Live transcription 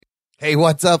Hey,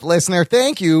 what's up, listener?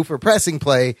 Thank you for pressing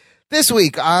play. This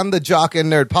week on the Jock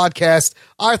and Nerd podcast,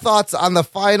 our thoughts on the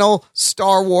final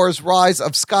Star Wars Rise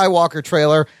of Skywalker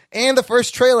trailer and the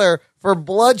first trailer for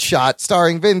Bloodshot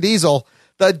starring Vin Diesel.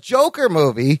 The Joker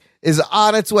movie is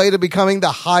on its way to becoming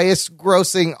the highest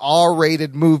grossing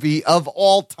R-rated movie of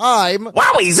all time.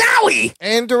 Wowie zowie!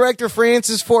 And director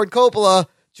Francis Ford Coppola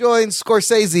joins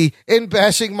Scorsese in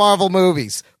bashing Marvel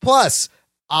movies. Plus,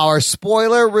 our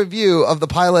spoiler review of the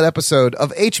pilot episode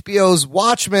of HBO's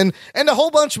Watchmen, and a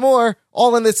whole bunch more,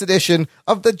 all in this edition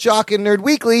of the Jock and Nerd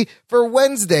Weekly for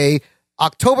Wednesday,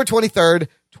 October 23rd,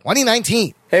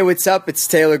 2019. Hey, what's up? It's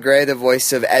Taylor Gray, the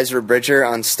voice of Ezra Bridger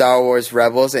on Star Wars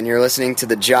Rebels, and you're listening to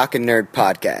the Jock and Nerd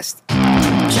podcast.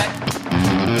 Check.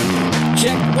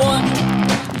 Check one.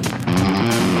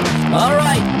 All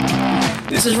right.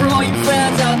 This is for all you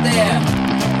fans out there.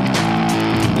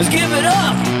 Let's give it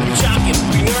up. We're jocking,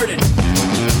 we nerding.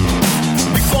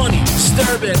 We funny,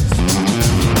 disturbing.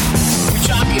 We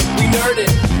jocking, we nerding.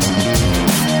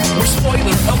 We're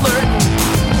spoiler alert.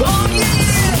 Oh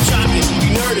yeah! Jocking, we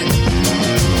nerding.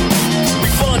 We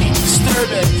funny,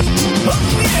 disturbing. Oh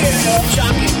yeah!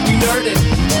 Jocking, we nerding.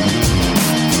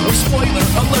 We're spoiler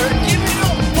alert. Give it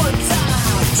up one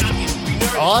time. Jocking, we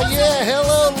nerding. Oh yeah,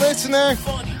 hello listener.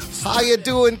 How you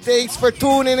doing? Thanks for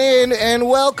tuning in and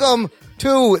welcome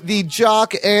to the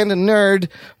Jock and Nerd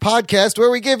podcast,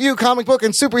 where we give you comic book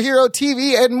and superhero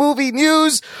TV and movie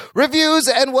news, reviews,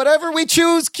 and whatever we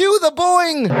choose. Cue the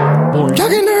boing. Boing. Jock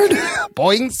and Nerd.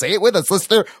 Boing. Say it with us,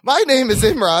 listener. My name is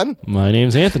Imran. My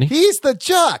name's Anthony. He's the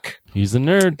Jock. He's the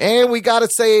nerd. And we got to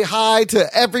say hi to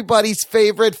everybody's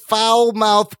favorite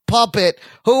foul-mouthed puppet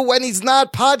who, when he's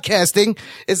not podcasting,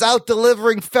 is out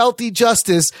delivering felty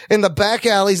justice in the back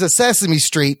alleys of Sesame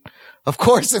Street. Of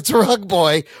course, it's Rug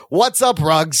Boy. What's up,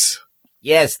 Rugs?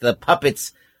 Yes, the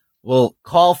puppets will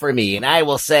call for me, and I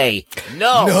will say,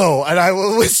 no. No, and I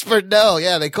will whisper no.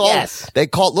 Yeah, they call, Yes.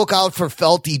 look out for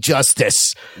felty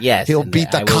justice. Yes. He'll and beat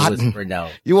the I will cotton. whisper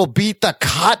no. You will beat the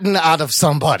cotton out of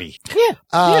somebody.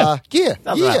 Yeah. Yeah.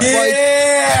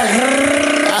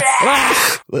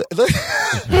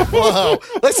 Whoa.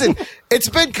 Listen, it's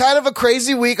been kind of a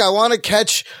crazy week. I want to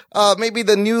catch maybe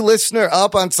the new listener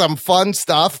up on some fun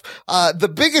stuff.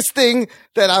 The biggest thing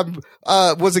that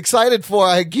I was excited for,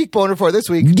 I had Geek Boner for this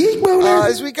week,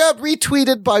 is we got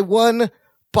retweeted by one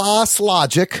Boss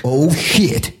Logic. Oh,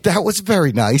 shit. That was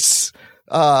very nice.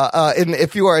 And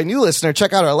if you are a new listener,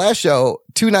 check out our last show,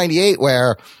 298,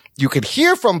 where you could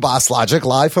hear from Boss Logic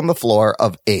live from the floor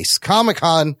of Ace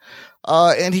Comic-Con.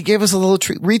 And he gave us a little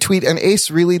retweet, and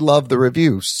Ace really loved the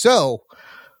review. So,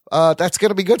 that's going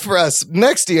to be good for us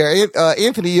next year.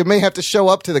 Anthony, you may have to show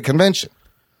up to the convention.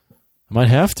 I might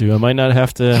have to. I might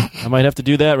have to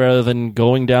do that rather than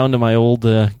going down to my old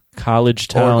college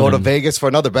town. Or go to Vegas for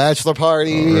another bachelor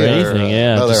party. Or anything,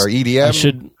 yeah. Another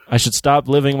EDM. I should stop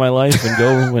living my life and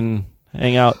go and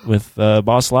hang out with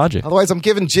Boss Logic. Otherwise, I'm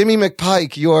giving Jimmy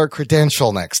McPike your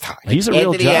credential next time. He's a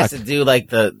real Anthony jock. has to do like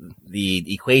the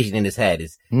equation in his head.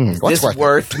 Is what's this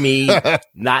worth me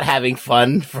not having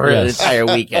fun for an entire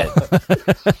weekend?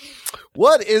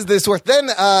 What is this worth? Then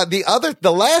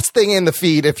the last thing in the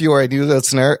feed, if you are a new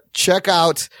listener, check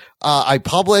out, I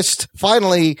published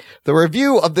finally the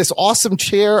review of this awesome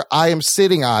chair I am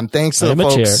sitting on. Thanks to the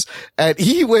folks at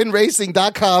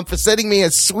ewinracing.com for sending me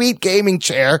a sweet gaming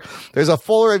chair. There's a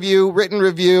full review, written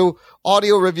review,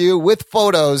 audio review with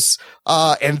photos,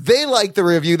 and they liked the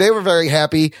review. They were very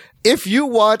happy. If you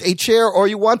want a chair or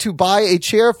you want to buy a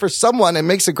chair for someone and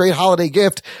makes a great holiday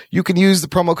gift, you can use the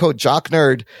promo code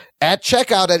JOCKNERD at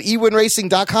checkout at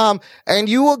ewinracing.com and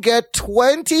you will get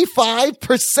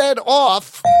 25%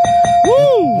 off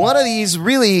one of these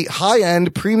really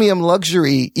high-end premium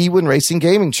luxury Ewin Racing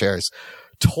gaming chairs.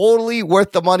 Totally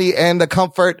worth the money and the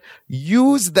comfort.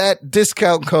 Use that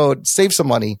discount code. Save some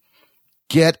money.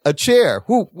 Get a chair.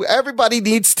 Everybody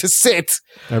needs to sit.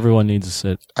 Everyone needs to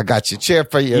sit. I got your chair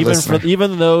for you,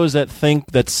 Even those that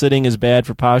think that sitting is bad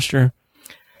for posture,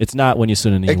 it's not when you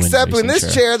sit in the Except in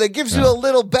this chair that gives you a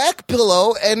little back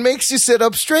pillow and makes you sit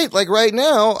up straight. Like right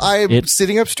now, I'm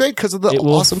sitting up straight because of the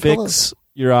awesome pillow. It will fix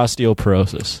your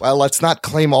osteoporosis. Well, let's not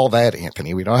claim all that,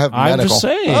 Anthony. We don't have medical. I'm just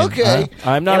saying. Okay.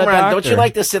 I'm not a doctor. Don't you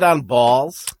like to sit on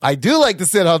balls? I do like to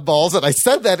sit on balls, and I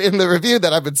said that in the review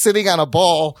that I've been sitting on a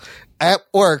ball at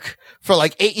work for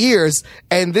like 8 years,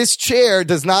 and this chair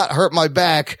does not hurt my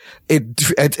back.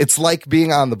 It's like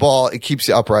being on the ball. It keeps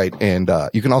you upright, and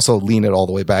you can also lean it all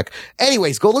the way back.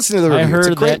 Anyways, go listen to the review. I heard it's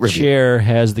a great that review. chair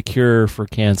has the cure for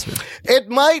cancer. It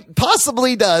might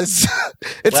possibly does.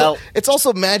 It's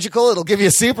also magical. It'll give you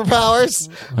superpowers.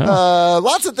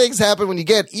 Lots of things happen when you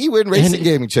get eWin racing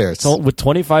gaming chairs. So with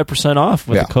 25% off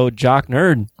with the code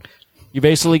JOCKNERD, you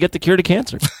basically get the cure to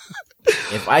cancer.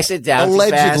 If I sit down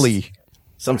Allegedly. too fast,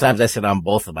 sometimes I sit on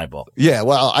both of my balls. Yeah,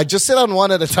 well, I just sit on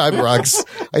one at a time, Ruggs.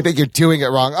 I think you're doing it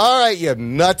wrong. All right, you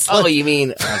nuts. Oh, you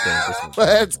mean? Okay.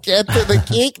 Let's get to the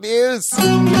geek news.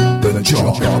 The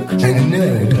Jock and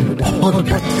Nerd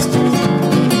Podcast.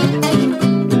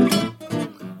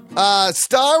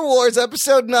 Star Wars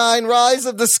Episode 9, Rise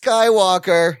of the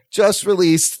Skywalker, just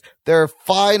released their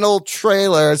final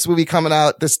trailer. This movie coming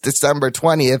out this December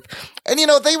 20th. And,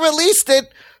 they released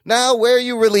it now where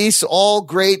you release all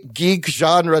great geek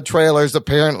genre trailers,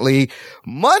 apparently.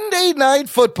 Monday Night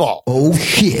Football. Oh,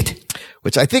 shit.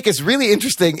 Which I think is really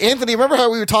interesting. Anthony, remember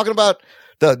how we were talking about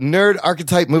the nerd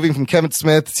archetype moving from Kevin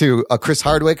Smith to Chris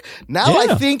Hardwick? Now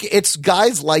I think it's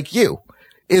guys like you.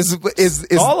 Is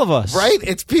all of us, right?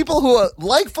 It's people who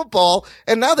like football,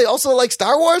 and now they also like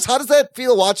Star Wars. How does that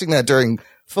feel watching that during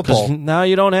football? Now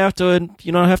you don't have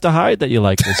to hide that you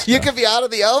like this stuff. You can be out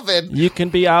of the oven. You can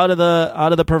be out of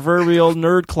the proverbial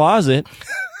nerd closet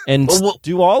and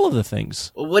do all of the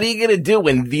things. What are you going to do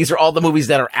when these are all the movies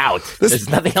that are out? There's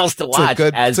nothing else to watch.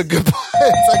 It's a good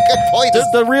point.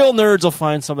 The real nerds will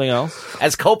find something else.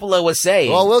 As Coppola was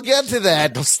saying. Well, we'll get to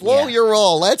that. Slow your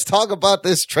roll. Let's talk about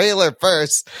this trailer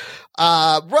first.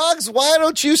 Ruggs, why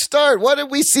don't you start? What did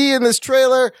we see in this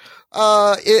trailer?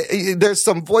 There's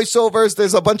some voiceovers.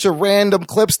 There's a bunch of random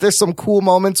clips. There's some cool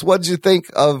moments. What did you think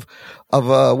of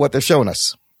what they're showing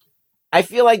us? I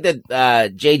feel like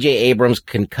that J.J. Abrams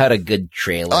can cut a good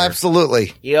trailer. Oh,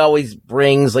 absolutely. He always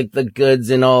brings like the goods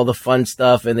and all the fun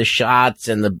stuff and the shots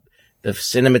and the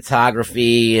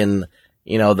cinematography and,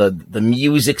 the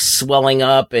music swelling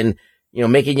up and,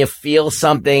 making you feel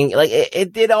something. Like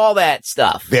it did all that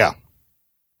stuff. Yeah.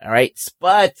 All right.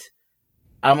 But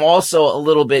I'm also a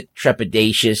little bit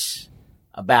trepidatious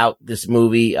about this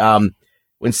movie.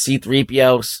 When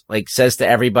C-3PO says to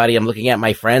everybody, I'm looking at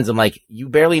my friends, I'm like, you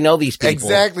barely know these people.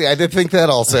 Exactly. I did think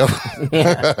that also.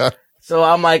 Yeah. So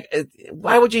I'm like,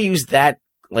 why would you use that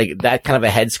kind of a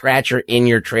head scratcher in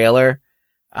your trailer,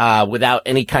 without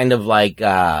any kind of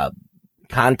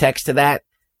context to that?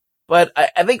 But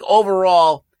I think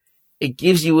overall it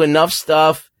gives you enough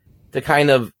stuff to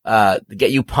kind of, get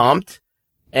you pumped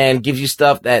and gives you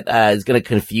stuff that, is going to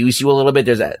confuse you a little bit.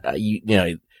 There's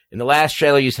in the last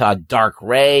trailer, you saw Dark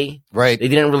Ray. Right. They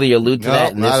didn't really allude to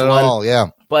that in this one. Not at all, yeah.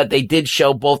 But they did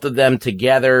show both of them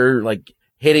together,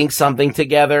 hitting something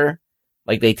together.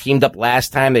 They teamed up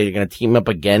last time. They're going to team up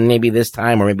again maybe this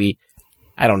time, or maybe,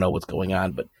 I don't know what's going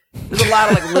on. But there's a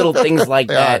lot of little things like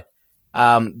that.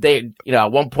 They,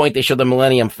 at one point they showed the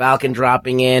Millennium Falcon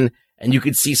dropping in, and you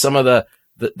could see some of the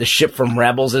ship from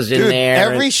Rebels is in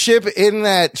there. Every ship in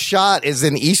that shot is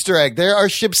an Easter egg. There are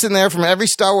ships in there from every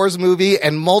Star Wars movie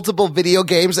and multiple video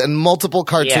games and multiple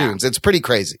cartoons. Yeah. It's pretty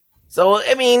crazy. So,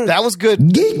 I mean, that was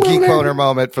good geek boner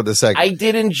moment for the segment. I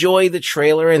did enjoy the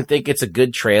trailer and think it's a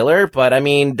good trailer, but I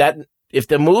mean, that if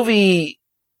the movie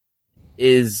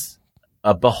is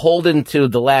beholden to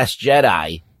The Last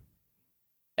Jedi,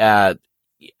 I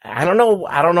don't know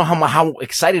how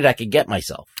excited I could get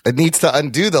myself. It needs to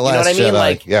undo The Last Jedi. You know what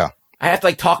I mean? Yeah. I have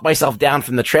to talk myself down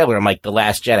from the trailer. I'm like, The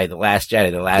Last Jedi, The Last Jedi,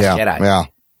 The Last Jedi. Yeah.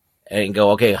 And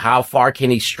go, okay, how far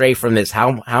can he stray from this?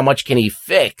 How much can he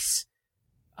fix?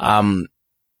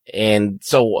 And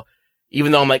so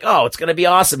even though I'm like, oh, it's going to be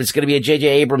awesome. It's going to be a J.J.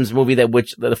 Abrams movie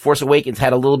which The Force Awakens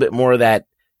had a little bit more of that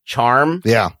charm.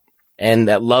 Yeah. And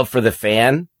that love for the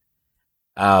fan.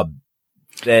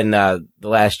 Than The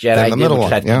Last Jedi the middle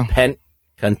one, had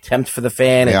contempt for the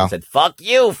fan and said, fuck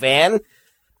you, fan.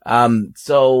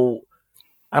 So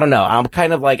I don't know. I'm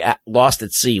kind of lost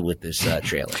at sea with this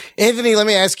trailer. Anthony, let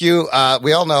me ask you,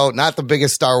 we all know not the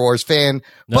biggest Star Wars fan,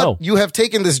 but you have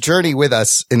taken this journey with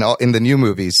us in the new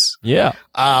movies. Yeah.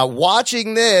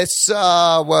 Watching this,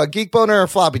 geek boner or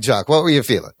floppy jock, what were you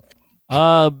feeling?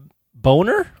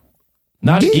 Boner?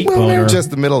 Not geek boner.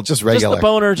 Just the middle, just regular. Just the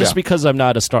boner, because I'm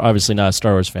obviously not a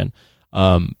Star Wars fan.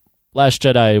 Last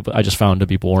Jedi, I just found to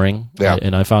be boring. Yeah.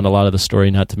 And I found a lot of the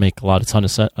story not to make a ton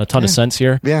of sense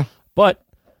here. Yeah. But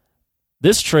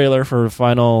this trailer for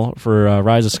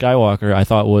Rise of Skywalker, I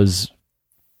thought was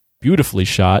beautifully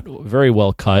shot, very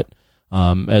well cut.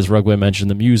 As Rugway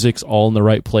mentioned, the music's all in the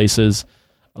right places.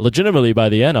 Legitimately, by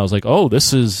the end, I was like, oh,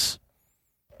 this is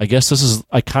I guess this is.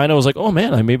 I kind of was like, oh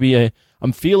man,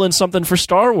 I'm feeling something for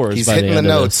Star Wars. He's by hitting the end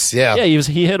the of notes. this. Yeah,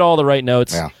 he hit all the right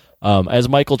notes. Yeah. As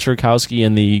Michael Cherkowski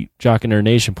and the Jock and Nerd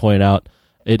Nation pointed out,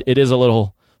 it is a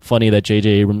little funny that J.J.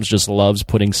 Abrams just loves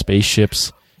putting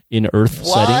spaceships in Earth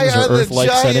settings or Earth-like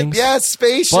settings. Yes,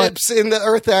 spaceships in the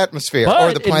Earth atmosphere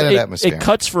or the planet atmosphere. It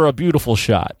cuts for a beautiful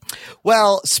shot.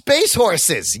 Well, space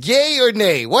horses, yay or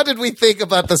nay? What did we think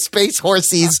about the space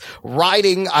horses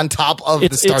riding on top of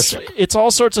the starship? It's all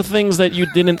sorts of things that you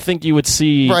didn't think you would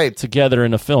see together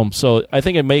in a film. So I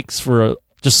think it makes for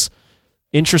just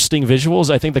interesting visuals.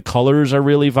 I think the colors are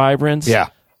really vibrant. Yeah.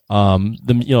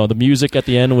 The music at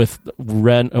the end with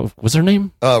Ren, what's her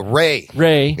name?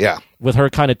 Ray. Yeah. With her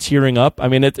kind of tearing up. I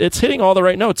mean, it's hitting all the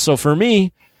right notes. So for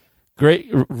me, great,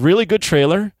 really good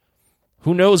trailer.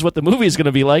 Who knows what the movie is going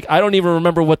to be like? I don't even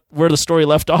remember where the story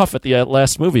left off at the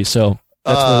last movie. So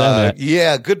that's where I'm at.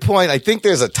 Yeah, good point. I think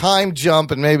there's a time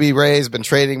jump and maybe Ray's been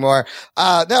trading more.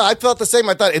 No, I felt the same.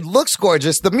 I thought it looks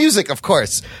gorgeous. The music, of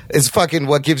course, is fucking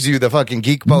what gives you the fucking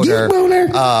geek boner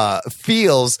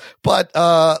feels. But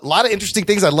a lot of interesting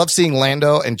things. I love seeing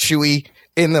Lando and Chewie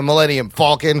in the Millennium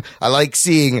Falcon. I like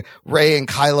seeing Rey and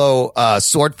Kylo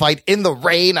sword fight in the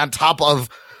rain on top of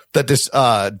the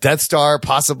Death Star,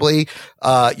 possibly.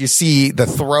 You see the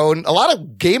throne, a lot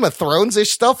of Game of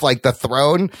Thrones-ish stuff, like the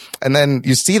throne, and then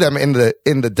you see them in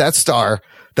the Death Star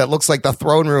that looks like the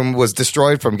throne room was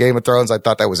destroyed from Game of Thrones. I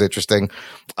thought that was interesting.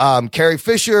 Carrie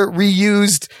Fisher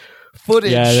reused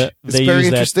footage. Yeah, it's very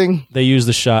interesting. They use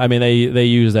the shot. I mean, they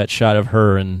use that shot of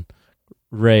her and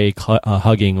Rey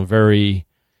hugging very,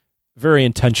 very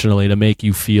intentionally to make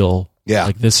you feel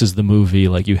like this is the movie.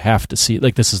 Like you have to see.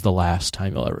 Like this is the last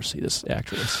time you'll ever see this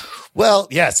actress. Well,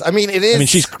 yes. I mean, it is.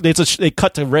 I mean, they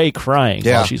cut to Rey crying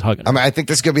while she's hugging her. I mean, I think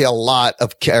there's going to be a lot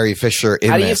of Carrie Fisher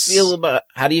in this.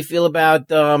 How do you feel about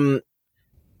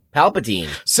Palpatine?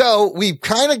 So we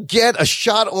kind of get a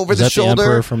shot over the shoulder. The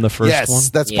Emperor from the first one? Yes,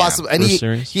 that's possible. And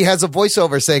he has a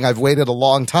voiceover saying, "I've waited a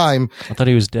long time." I thought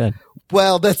he was dead.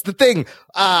 Well, that's the thing.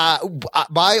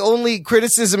 My only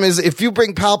criticism is if you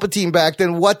bring Palpatine back,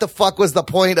 then what the fuck was the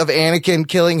point of Anakin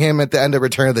killing him at the end of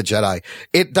Return of the Jedi?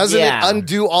 It doesn't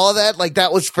undo all of that? Like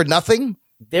that was for nothing?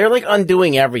 They're like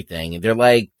undoing everything. They're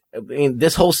like, I mean,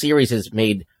 this whole series has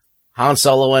made Han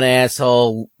Solo an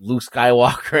asshole, Luke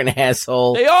Skywalker an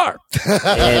asshole. They are.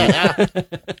 And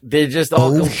they're just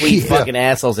all complete fucking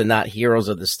assholes and not heroes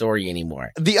of the story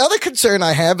anymore. The other concern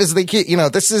I have is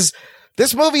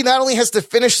this movie not only has to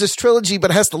finish this trilogy,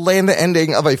 but has to land the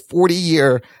ending of a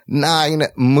 40-year,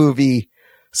 9-movie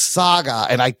saga.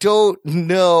 And I don't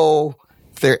know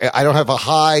I don't have a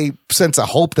high sense of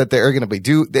hope that they're going to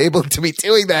be able to be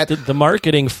doing that. The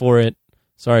marketing for it,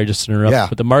 sorry, just to interrupt,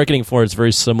 but the marketing for it is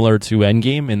very similar to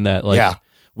Endgame in that,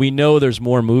 we know there's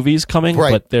more movies coming,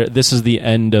 but this is the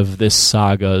end of this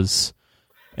saga's,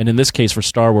 and in this case for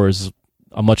Star Wars,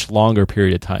 a much longer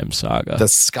period of time saga.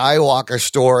 The Skywalker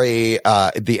story,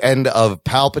 the end of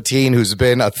Palpatine, who's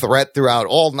been a threat throughout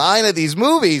all 9 of these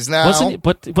movies now.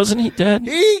 Wasn't he dead?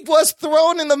 He was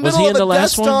thrown in the middle of the Death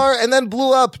Star and then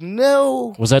blew up.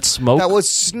 No. Was that Snoke? That was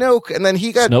Snoke. And then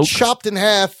he got chopped in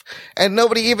half and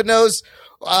nobody even knows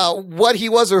what he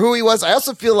was or who he was. I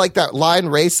also feel like that line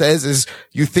Rey says is,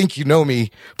 "You think you know me,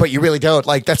 but you really don't."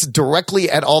 Like that's directly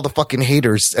at all the fucking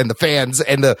haters and the fans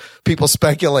and the people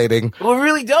speculating. Well, we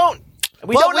really don't.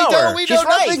 We don't know her. We She's know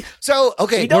nothing. right. So,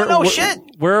 okay. We don't know shit.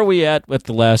 Where are we at with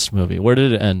the last movie? Where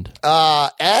did it end?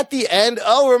 At the end,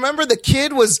 remember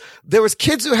there was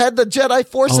kids who had the Jedi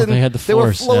Force and they had the Force. They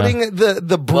were floating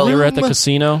the broom. Well, they were at the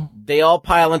casino. They all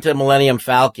pile into Millennium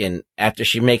Falcon after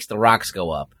she makes the rocks go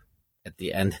up. At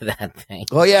the end of that thing.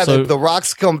 Oh yeah, so the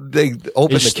rocks come. They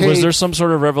open the cage. Was there some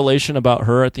sort of revelation about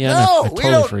her at the end? No, I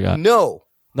totally forgot. No,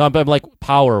 but like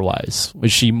power wise,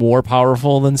 was she more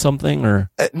powerful than something? Or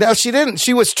no, she didn't.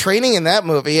 She was training in that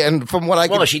movie, and from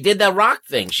what she did that rock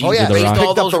thing. She raised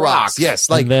all those rocks. Yes,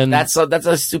 like then, that's a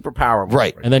superpower,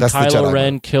 right? And then Kylo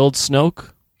Ren killed Snoke.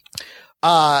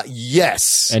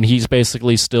 Yes. And he's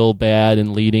basically still bad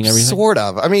and leading everything? Sort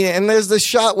of. I mean, and there's the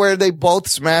shot where they both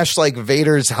smash like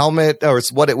Vader's helmet or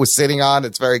what it was sitting on.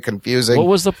 It's very confusing. What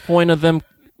was the point of them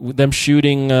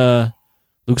shooting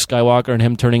Luke Skywalker and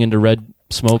him turning into red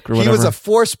smoke or whatever? He was a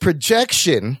force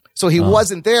projection, so he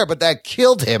wasn't there, but that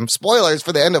killed him. Spoilers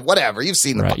for the end of whatever. You've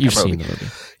seen the fucking movie. Seen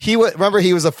the movie. Remember,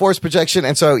 he was a force projection,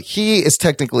 and so he is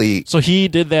technically... So he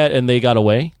did that and they got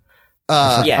away?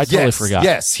 I totally forgot.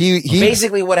 Yes, he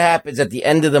basically what happens at the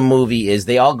end of the movie is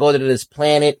they all go to this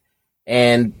planet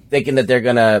and thinking that they're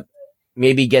gonna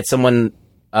maybe get some of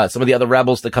the other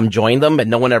rebels to come join them, but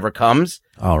no one ever comes.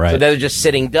 All right. So they're just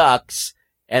sitting ducks,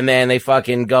 and then they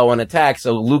fucking go and attack.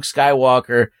 So Luke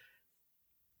Skywalker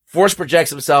force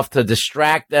projects himself to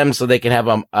distract them so they can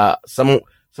have some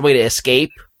way to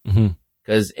escape.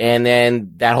 And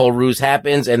then that whole ruse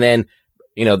happens, and then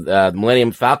the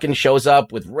Millennium Falcon shows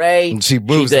up with Rey. And she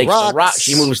moves the rocks.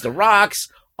 She moves the rocks.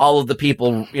 All of the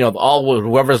people,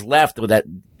 whoever's left that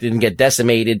didn't get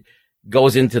decimated,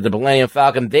 goes into the Millennium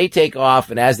Falcon. They take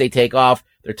off, and as they take off,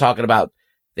 they're talking about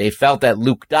they felt that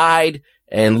Luke died,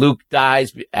 and Luke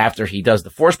dies after he does the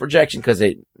force projection because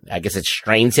I guess it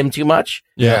strains him too much.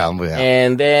 Yeah.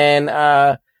 And then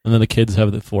the kids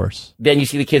have the force. Then you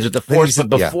see the kids with the force. But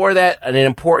before that, an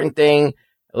important thing,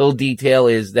 a little detail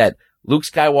is that Luke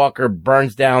Skywalker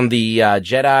burns down the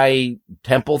Jedi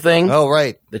temple thing. Oh,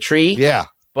 right. The tree. Yeah.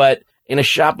 But in a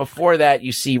shot before that,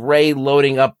 you see Rey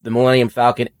loading up the Millennium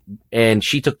Falcon, and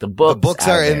she took the books. The books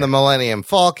are in the Millennium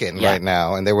Falcon right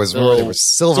now, and there was silver.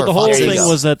 So the whole thing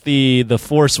was that the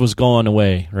force was going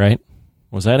away, right?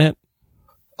 Was that it?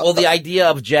 Well, the idea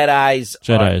of Jedis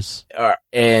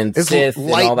and it's Sith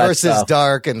light and all that versus stuff.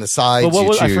 Dark and the sides But you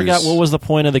choose. I forgot, what was the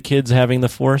point of the kids having the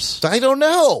force? I don't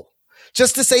know.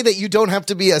 Just to say that you don't have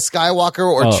to be a Skywalker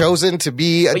or chosen to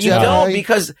be a Jedi. But you don't,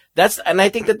 because and I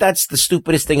think that's the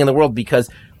stupidest thing in the world, because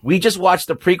we just watched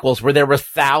the prequels where there were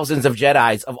thousands of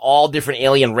Jedis of all different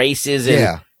alien races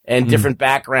and different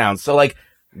backgrounds. So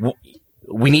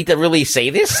we need to really say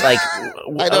this? I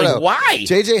don't know. Why?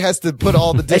 JJ has to put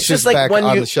all the dishes back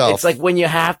on the shelf. It's like when you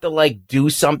have to do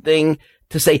something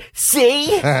to say,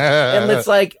 see? And it's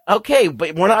like, okay,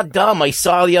 but we're not dumb. I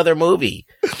saw the other movie.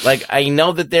 I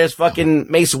know that there's fucking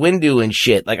Mace Windu and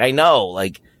shit. I know.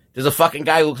 There's a fucking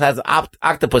guy who has an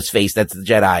octopus face that's the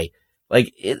Jedi.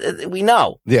 We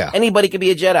know. Yeah. Anybody could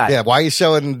be a Jedi. Yeah, why are you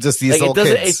showing just these old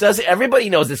kids? Everybody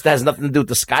knows this has nothing to do with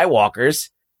the Skywalkers.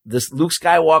 This Luke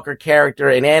Skywalker character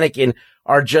and Anakin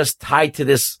are just tied to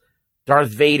this Darth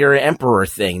Vader Emperor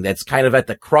thing that's kind of at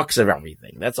the crux of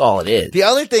everything. That's all it is. The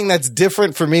other thing that's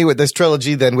different for me with this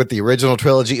trilogy than with the original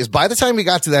trilogy is by the time we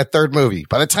got to that third movie,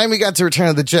 by the time we got to Return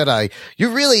of the Jedi,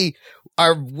 you really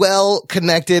are well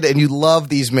connected and you love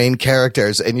these main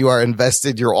characters and you are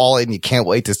invested. You're all in. You can't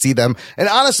wait to see them. And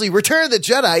honestly, Return of the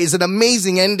Jedi is an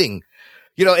amazing ending.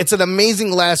 It's an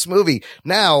amazing last movie.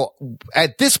 Now,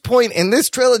 at this point in this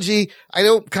trilogy, I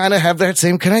don't kind of have that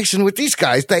same connection with these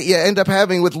guys that you end up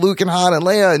having with Luke and Han and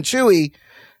Leia and Chewie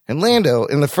and Lando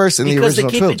in the original trilogy. Because they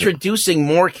keep introducing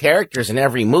more characters in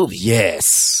every movie.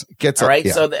 Yes. All right.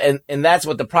 Yeah. So, and that's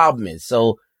what the problem is.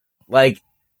 So,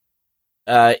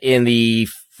 in the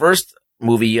first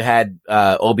movie, you had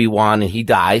Obi-Wan and he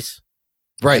dies.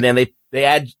 Right. And then they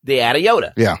add a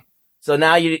Yoda. Yeah. So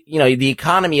now the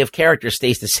economy of characters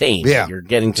stays the same. Yeah. You're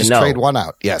getting to just know. Trade one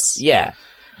out. Yes. Yeah.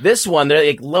 This one,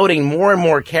 they're loading more and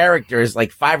more characters,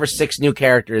 5 or 6 new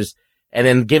characters, and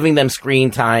then giving them screen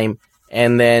time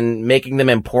and then making them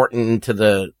important to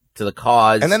the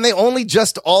cause. And then they only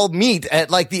just all meet at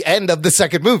the end of the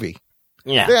second movie.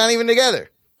 Yeah. They're not even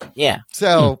together. Yeah.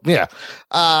 So, yeah.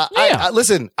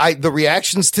 Listen, the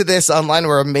reactions to this online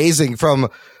were amazing, from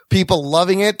people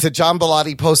loving it to John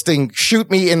Bellotti posting "shoot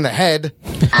me in the head"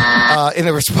 in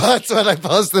a response when I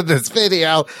posted this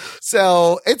video.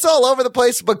 So it's all over the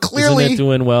place, but clearly isn't it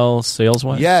doing well sales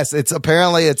wise? Yes, it's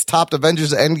topped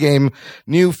Avengers Endgame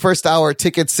new first hour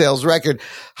ticket sales record.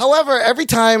 However, every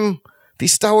time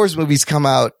these Star Wars movies come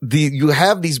out, you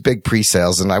have these big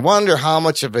pre-sales, and I wonder how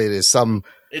much of it is some.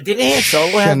 Didn't Han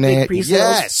Solo have big pre-sales?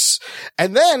 Yes.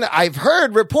 And then I've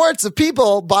heard reports of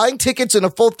people buying tickets in a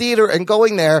full theater and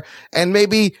going there, and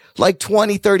maybe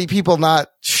 20, 30 people not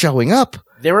showing up.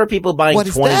 There were people buying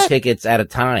 20 tickets at a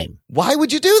time. Why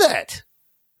would you do that?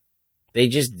 They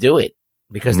just do it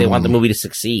because they want the movie to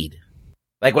succeed.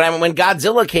 When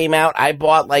Godzilla came out, I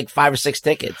bought 5 or 6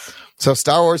 tickets. So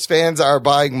Star Wars fans are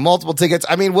buying multiple tickets.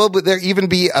 I mean, will there even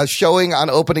be a showing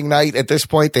on opening night at this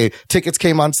point? The tickets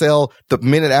came on sale the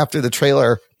minute after the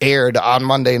trailer aired on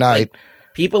Monday night.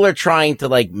 People are trying to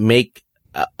make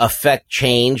affect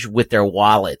change with their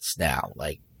wallets now.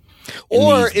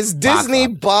 Or is Disney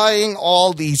buying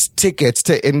all these tickets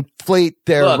to inflate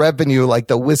their revenue like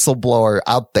the whistleblower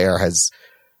out there has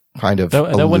kind of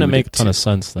that wouldn't make a ton of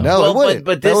sense though. No, it wouldn't.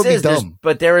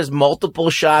 But there is multiple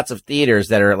shots of theaters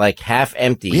that are half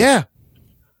empty. Yeah.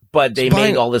 But they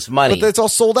made all this money. But it's all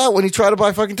sold out when you try to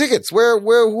buy fucking tickets. Who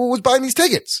was buying these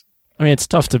tickets? I mean, it's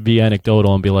tough to be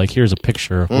anecdotal and be like, here's a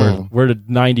picture. Where did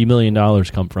 $90 million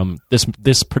come from?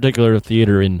 This particular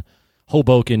theater in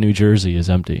Hoboken, New Jersey is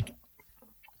empty.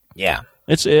 Yeah.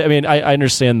 I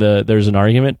understand there's an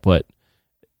argument, but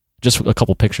just a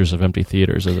couple pictures of empty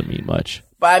theaters doesn't mean much.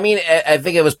 But I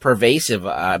think it was pervasive.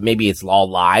 Maybe it's all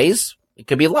lies. It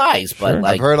could be lies, but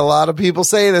I've heard a lot of people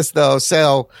say this though.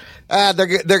 So they're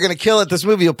going to kill it. This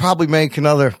movie will probably make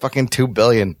another fucking $2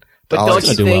 billion. But don't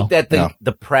you think that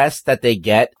the press that they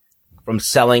get from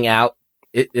selling out,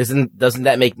 doesn't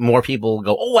that make more people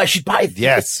go, oh, I should buy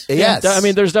this? Yes. I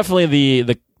mean, there's definitely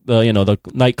the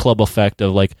nightclub effect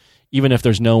of like, even if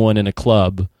there's no one in a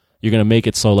club, you're going to make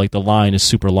it so like the line is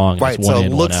super long. And right. It's one So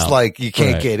in, it looks like you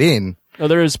can't get in. No,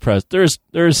 there is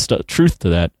truth to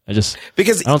that. I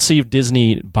don't see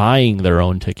Disney buying their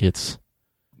own tickets.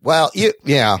 Well,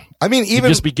 yeah. I mean, even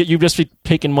you just be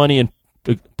taking money and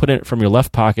putting it from your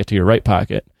left pocket to your right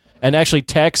pocket, and actually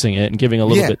taxing it and giving a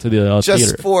little bit to the just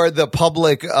theater. For the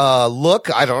public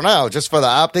look. I don't know, just for the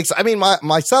optics. I mean,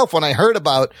 myself, when I heard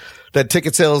about that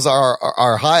ticket sales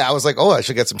are high, I was like, oh, I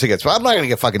should get some tickets. But I'm not going to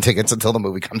get fucking tickets until the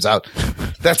movie comes out.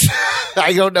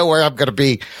 I don't know where I'm going to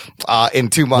be in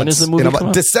 2 months. When is the movie come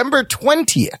out? December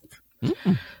 20th.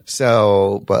 Mm-mm.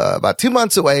 So about 2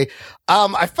 months away.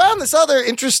 I found this other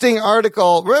interesting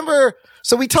article. Remember,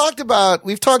 so we've talked in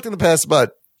the past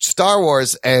about Star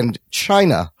Wars and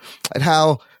China and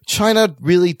how China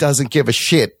really doesn't give a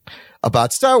shit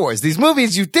about Star Wars. These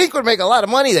movies you think would make a lot of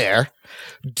money there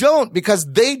don't, because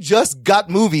they just got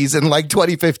movies in like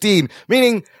 2015,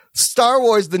 meaning Star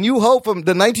Wars, The New Hope from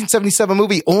the 1977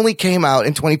 movie only came out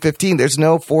in 2015. There's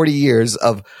no 40 years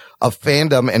of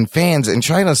fandom and fans in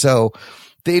China. So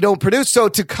they don't produce. So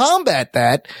to combat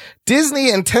that, Disney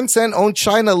and Tencent owned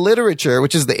China Literature,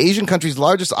 which is the Asian country's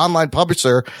largest online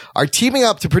publisher, are teaming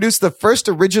up to produce the first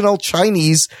original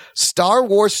Chinese Star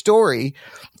Wars story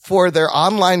for their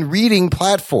online reading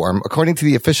platform. According to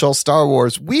the official Star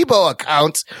Wars Weibo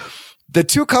account, the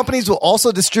two companies will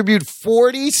also distribute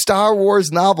 40 Star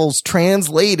Wars novels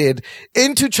translated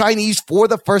into Chinese for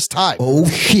the first time. Oh,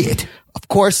 shit. Of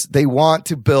course, they want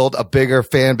to build a bigger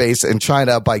fan base in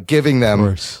China by giving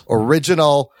them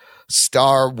original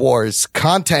Star Wars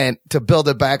content to build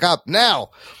it back up. Now,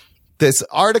 this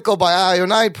article by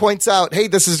IO9 points out, hey,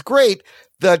 this is great.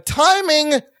 The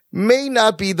timing may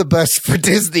not be the best for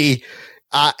Disney,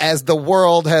 as the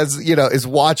world is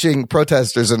watching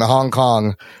protesters in Hong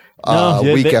Kong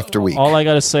week after week. All I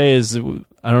got to say is,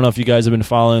 I don't know if you guys have been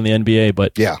following the NBA,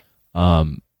 but the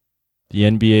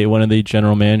NBA, one of the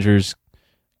general managers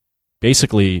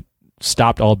basically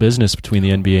stopped all business between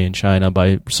the NBA and China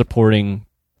by tweeting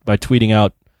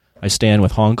out, I stand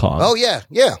with Hong Kong. Oh, yeah.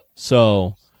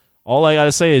 So all I got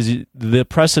to say is the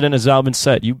precedent has now been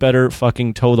set. You better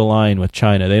fucking toe the line with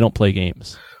China. They don't play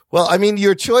games. Well, I mean,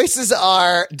 your choices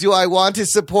are, do I want to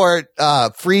support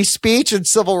free speech and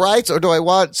civil rights, or do I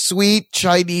want sweet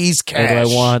Chinese cash? Or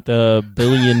do I want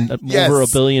over a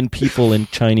billion people in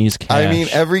Chinese cash? I mean,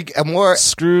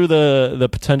 screw the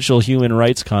potential human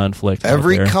rights conflict.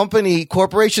 Every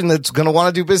corporation that's going to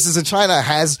want to do business in China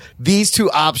has these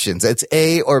two options. It's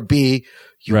A or B.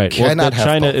 You cannot have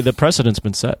China. both. The precedent's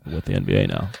been set with the NBA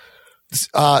now.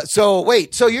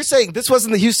 So you're saying this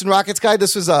wasn't the Houston Rockets guy?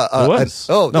 This was this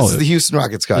is the Houston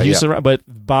Rockets guy. But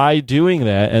by doing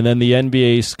that, and then the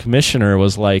NBA's commissioner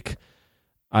was like,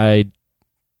 I'm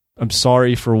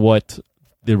sorry for what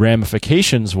the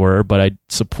ramifications were, but I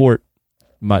support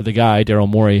the guy, Daryl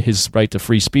Morey, his right to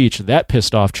free speech. That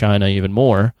pissed off China even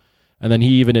more. And then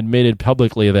he even admitted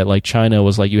publicly that like China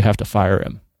was like, you have to fire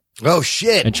him. Oh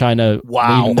shit. And China,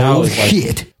 wow. Now is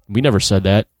like, we never said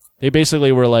that. They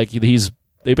basically were like, they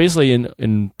basically,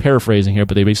 in paraphrasing here,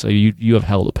 but they basically, you have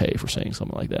hell to pay for saying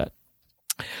something like that.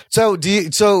 So do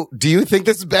you think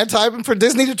this is bad timing for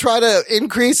Disney to try to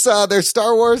increase their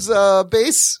Star Wars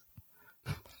base?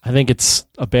 I think it's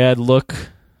a bad look.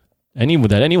 Anyone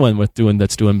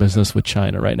that's doing business with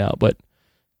China right now, but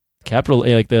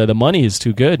the money is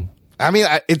too good. I mean,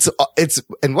 it's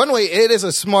in one way it is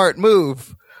a smart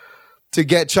move to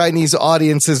get Chinese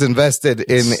audiences invested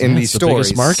in these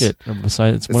stories. Biggest market.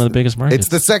 Besides, it's one of the biggest markets. It's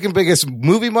the second biggest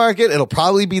movie market. It'll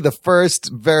probably be the first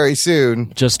very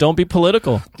soon. Just don't be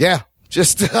political. Yeah.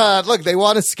 Just look, they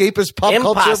want escapist pop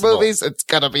culture movies. It's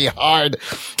gonna be hard.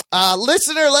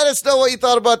 Listener, let us know what you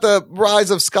thought about the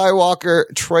Rise of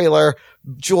Skywalker trailer.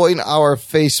 Join our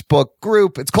Facebook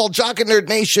group. It's called Jock and Nerd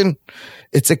Nation.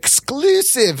 It's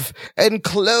exclusive and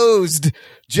closed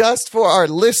just for our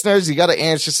listeners. You got to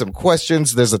answer some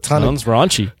questions. There's a ton Sounds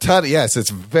raunchy. Yes, it's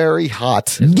very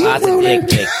hot. Lots of dick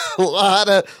pics. a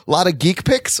lot of geek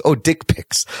pics. Oh, dick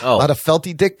pics. A lot of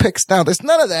felty dick pics. Now, there's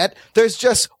none of that. There's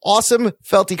just awesome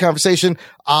felty conversation.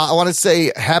 I want to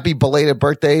say happy belated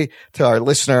birthday to our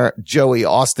listener, Joey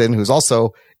Austin, who's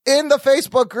also in the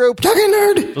Facebook group. Jock and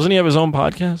Nerd. Doesn't he have his own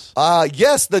podcast?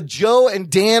 Yes, the Joe and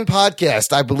Dan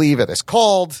podcast, I believe it is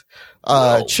called.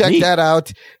 Check that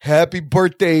out. Happy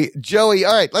birthday, Joey.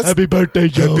 All right, let's. Happy birthday,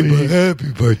 Joey.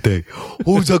 Happy birthday.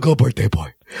 Who's a good birthday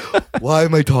boy? Why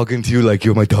am I talking to you like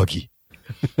you're my doggy?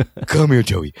 Come here,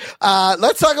 Joey.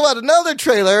 Let's talk about another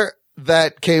trailer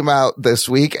that came out this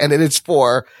week, and it is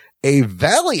for a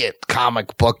Valiant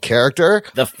comic book character.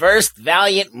 The first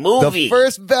Valiant movie. The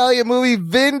first Valiant movie,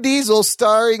 Vin Diesel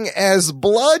starring as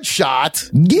Bloodshot.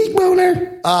 Geek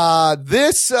boner.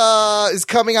 This is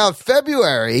coming out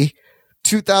February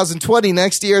 2020,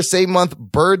 next year, same month.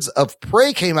 Birds of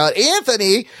Prey came out.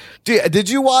 Anthony, did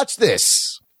you watch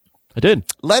this? I did.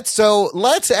 Let's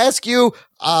ask you,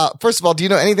 first of all, do you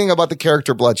know anything about the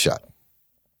character Bloodshot?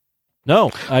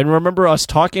 No, I remember us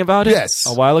talking about it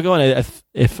a while ago, and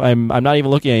if I'm not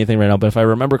even looking at anything right now, but if I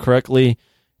remember correctly,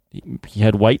 he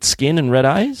had white skin and red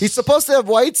eyes. He's supposed to have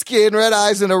white skin, red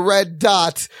eyes, and a red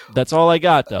dot. That's all I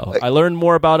got, though. I learned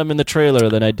more about him in the trailer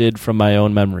than I did from my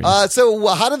own memory. So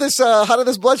how did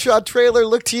this Bloodshot trailer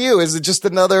look to you? Is it just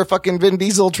another fucking Vin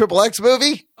Diesel XXX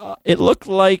movie? It looked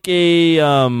like a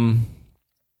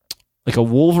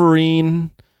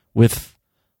Wolverine with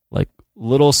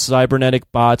little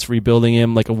cybernetic bots rebuilding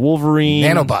him, like a Wolverine,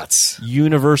 nanobots,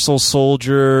 Universal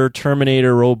Soldier,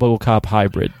 Terminator, RoboCop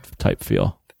hybrid type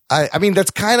feel. I mean,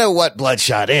 that's kind of what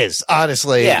Bloodshot is,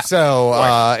 honestly. Yeah. So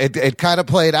it kind of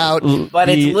played out, but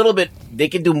it's a little bit. They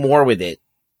can do more with it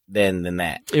than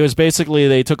that. It was basically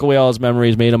they took away all his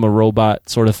memories, made him a robot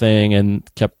sort of thing, and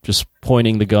kept just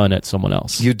pointing the gun at someone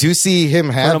else. You do see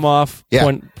him turn him off,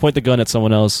 point the gun at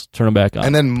someone else, turn him back on,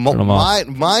 and then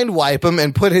mind wipe him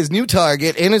and put his new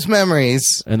target in his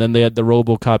memories. And then they had the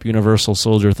RoboCop Universal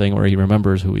Soldier thing where he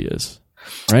remembers who he is.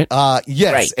 Right?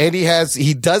 Yes. Right. And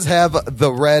he does have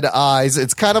the red eyes.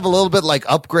 It's kind of a little bit like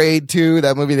Upgrade 2,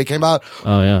 that movie that came out.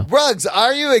 Oh, yeah. Ruggs,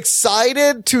 are you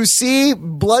excited to see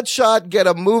Bloodshot get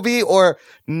a movie or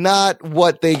not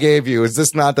what they gave you? Is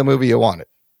this not the movie you wanted?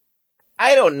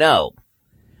 I don't know.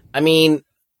 I mean,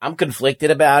 I'm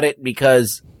conflicted about it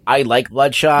because I like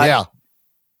Bloodshot. Yeah.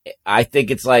 I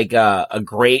think it's like a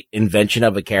great invention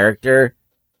of a character.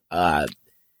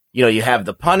 You have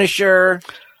the Punisher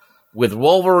with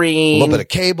Wolverine, a little bit of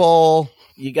Cable.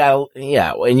 You got,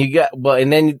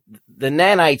 and then the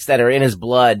nanites that are in his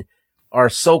blood are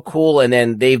so cool. And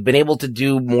then they've been able to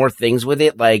do more things with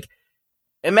it. Like,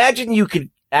 imagine you could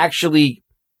actually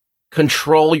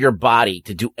control your body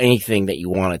to do anything that you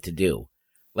want it to do.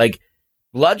 Like,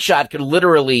 Bloodshot could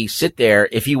literally sit there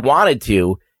if he wanted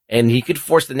to, and he could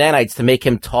force the nanites to make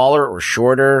him taller or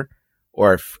shorter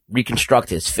or reconstruct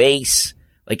his face,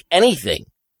 like anything.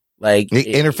 Like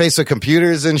interface with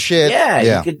computers and shit.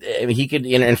 Yeah. He could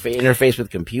interface with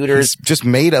computers. It's just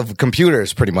made of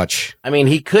computers, pretty much. I mean,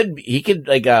 he could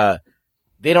like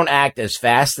they don't act as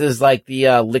fast as like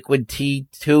the Liquid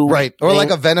T2, right? Or thing.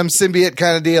 like a Venom symbiote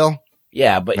kind of deal.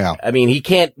 Yeah, but I mean, he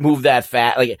can't move that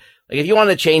fast. Like if you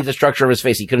wanted to change the structure of his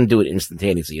face, he couldn't do it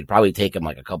instantaneously. It'd probably take him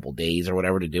like a couple days or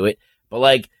whatever to do it. But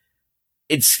like,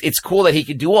 it's cool that he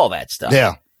could do all that stuff.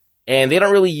 Yeah, and they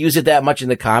don't really use it that much in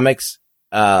the comics.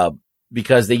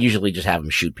 Because they usually just have him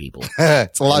shoot people.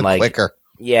 It's a lot quicker.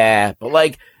 Yeah, but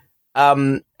like,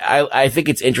 I think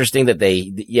it's interesting that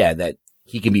that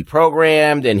he can be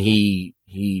programmed and he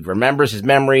remembers his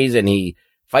memories and he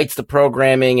fights the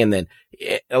programming, and then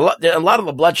a lot of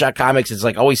the Bloodshot comics is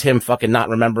like always him fucking not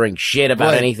remembering shit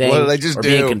about anything. What did I just do?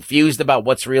 Being confused about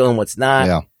what's real and what's not.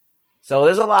 Yeah. So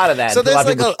there's a lot of that. So there's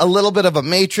like a little bit of a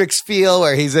Matrix feel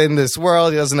where he's in this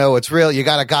world. He doesn't know what's real. You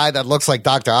got a guy that looks like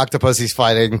Dr. Octopus he's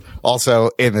fighting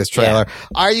also in this trailer. Yeah.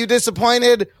 Are you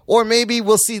disappointed? Or maybe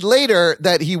we'll see later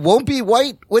that he won't be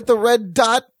white with the red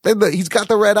dot. He's got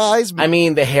the red eyes. I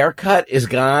mean, the haircut is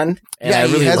gone. And I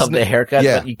really love the haircut,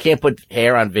 but you can't put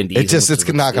hair on Vin Diesel. It's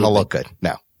not going to look good.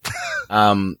 No.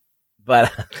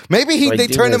 But maybe they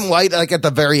turn him white like at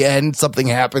the very end. Something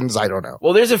happens. I don't know.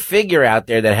 Well, there's a figure out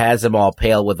there that has him all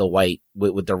pale with the white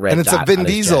with the red. And it's a Vin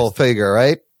Diesel figure,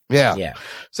 right? Yeah. Yeah.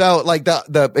 So like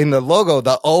the in the logo,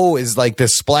 the O is like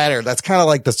this splatter. That's kind of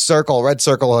like the red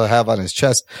circle he'll have on his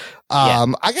chest. I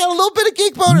got a little bit of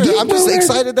geek boner. I'm just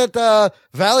excited that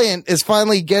Valiant is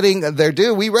finally getting their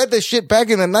due. We read this shit back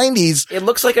in the 90s. It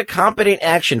looks like a competent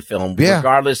action film,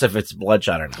 regardless if it's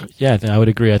Bloodshot or not. Yeah, I would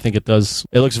agree. I think it does.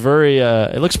 It looks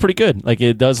it looks pretty good. Like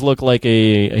it does look like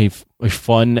a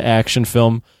fun action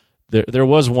film. There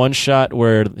was one shot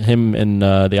where him and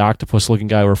the octopus-looking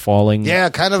guy were falling. Yeah,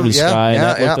 kind of. Through the sky.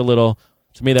 That looked a little.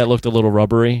 To me, that looked a little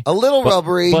rubbery.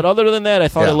 Rubbery. But other than that, I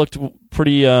thought it looked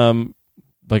pretty.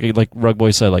 Like Rug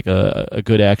Boy said, like a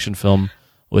good action film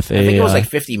with I think it was like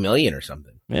 $50 million or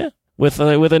something. Yeah, with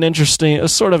an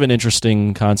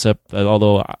interesting concept.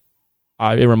 Although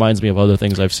it reminds me of other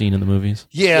things I've seen in the movies.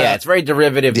 Yeah, it's very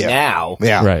derivative now.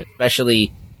 Yeah, right.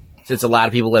 Especially since a lot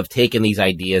of people have taken these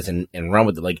ideas and run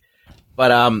with it.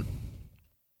 But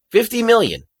 $50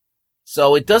 million.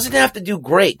 So it doesn't have to do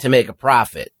great to make a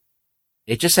profit.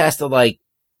 It just has to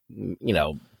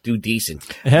do decent.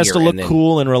 It has to look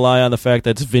cool and rely on the fact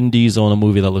that it's Vin Diesel in a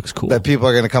movie that looks cool. That people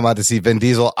are going to come out to see Vin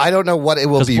Diesel. I don't know what it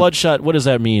will be. Bloodshot, what does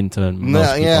that mean to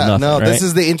most people? Nothing, right? This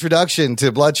is the introduction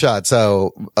to Bloodshot.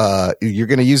 So you're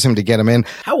going to use him to get him in.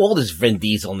 How old is Vin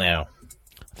Diesel now?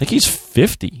 I think he's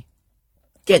 50.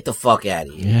 Get the fuck out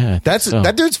of here. Yeah.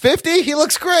 That dude's 50? He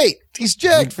looks great. He's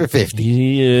jacked for 50.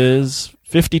 He is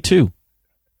 52.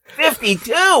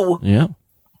 52? Yeah.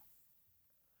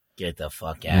 Get the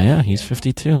fuck out of here. Yeah, he's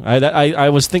 52. I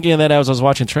was thinking of that as I was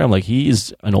watching the trailer. I'm like,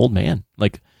 he's an old man.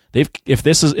 Like, if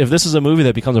this is a movie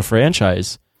that becomes a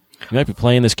franchise, he might be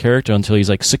playing this character until he's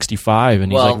like 65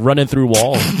 and he's like running through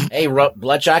walls. Hey,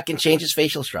 Bloodshot can change his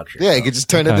facial structure. Yeah, he could just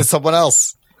turn into someone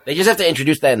else. They just have to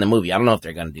introduce that in the movie. I don't know if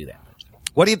they're going to do that.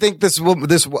 What do you think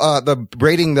the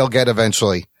rating they'll get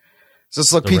eventually? Does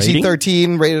this look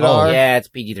PG-13, rated R? Yeah, it's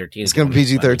PG-13. It's going to be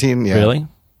PG-13, yeah. Really?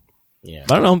 Yeah.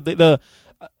 I don't know.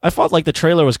 I felt like the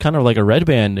trailer was kind of like a Red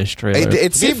Band-ish trailer.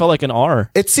 It felt like an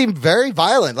R. It seemed very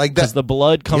violent. Like because the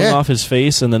blood coming off his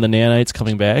face and then the nanites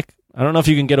coming back. I don't know if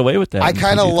you can get away with that. I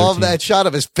kind of love that shot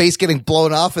of his face getting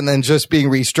blown off and then just being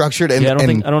restructured.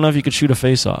 And, I don't know if you could shoot a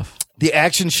face off. The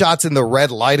action shots in the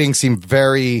red lighting seem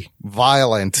very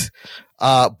violent.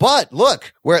 But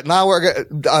look, we're at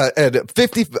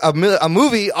 50, a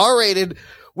movie R-rated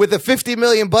with a $50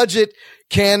 million budget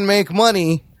can make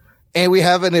money. And we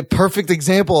have a perfect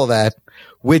example of that,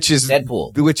 which is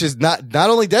Deadpool, which is not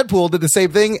only Deadpool did the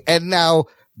same thing. And now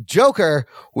Joker,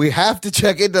 we have to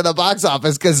check into the box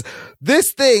office because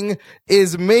this thing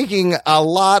is making a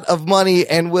lot of money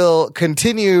and will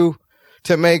continue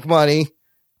to make money.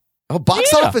 Oh,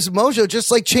 Box Office Mojo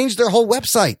just changed their whole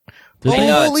website.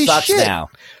 Holy shit. Now.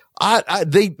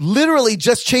 They literally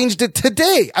just changed it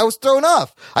today. I was thrown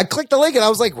off. I clicked the link and I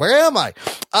was like, where am I?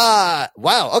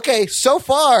 Wow. Okay. So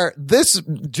far, this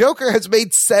Joker has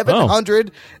made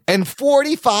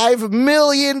 $745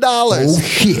 million. Oh,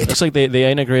 shit. Looks like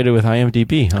they integrated with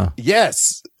IMDb, huh?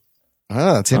 Yes.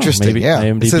 Oh, that's interesting. Maybe yeah.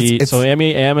 IMDb. So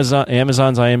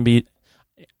Amazon's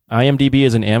IMDb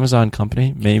is an Amazon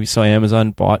company. Maybe so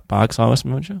Amazon bought Box Office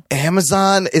Mojo?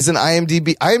 Amazon is an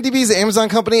IMDb. IMDb is an Amazon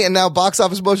company, and now Box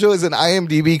Office Mojo is an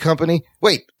IMDb company.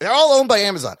 Wait, they're all owned by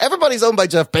Amazon. Everybody's owned by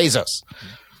Jeff Bezos.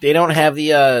 They don't have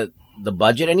the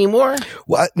budget anymore?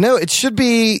 Well, no, it should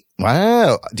be.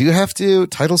 Wow. Do you have to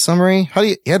title summary?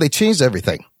 Yeah, they changed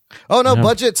everything. Oh no,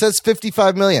 budget says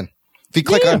 $55 million. If you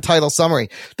click on title summary,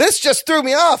 this just threw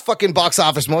me off. Fucking Box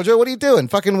Office Mojo. What are you doing?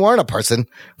 Fucking warn a person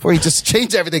before you just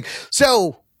change everything.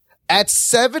 So at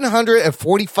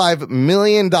 $745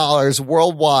 million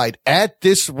worldwide at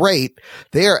this rate,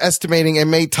 they are estimating it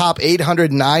may top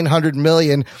 800, 900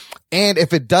 million. And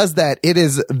if it does that, it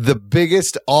is the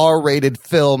biggest R-rated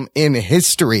film in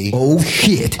history. Oh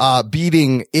shit!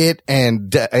 Beating it and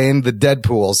the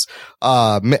Deadpools.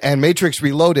 And Matrix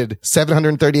Reloaded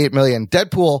 738 million.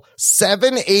 Deadpool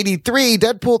 783.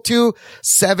 Deadpool 2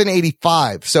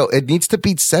 785. So it needs to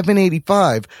beat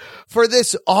 785 for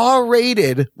this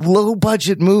R-rated low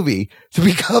budget movie to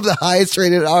become the highest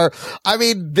rated R. I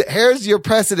mean, here's your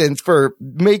precedence for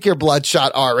make your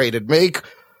Bloodshot R-rated. Make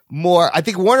more. I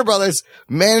think Warner Brothers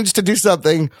managed to do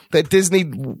something that Disney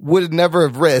would never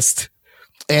have risked.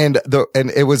 And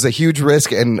it was a huge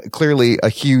risk and clearly a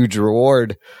huge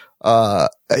reward. And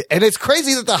it's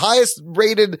crazy that the highest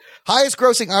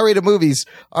grossing R-rated movies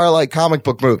are like comic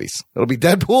book movies. It'll be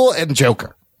Deadpool and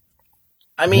Joker.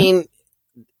 I mean,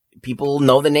 people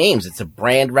know the names. It's a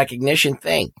brand recognition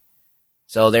thing.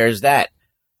 So there's that.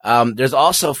 There's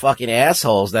also fucking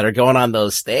assholes that are going on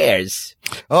those stairs.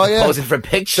 Oh yeah, posing for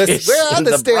pictures. Where are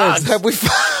the stairs? Bronx. Have we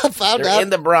found out? In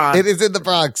the Bronx. It is in the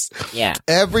Bronx. Yeah.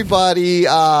 Everybody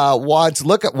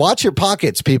watch your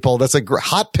pockets, people. That's a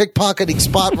hot pickpocketing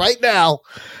spot right now.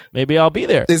 Maybe I'll be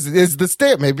there. Is the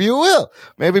stair? Maybe you will.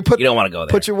 Maybe you don't want to go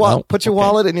there. Put your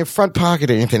wallet in your front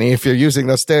pocket, Anthony, if you're using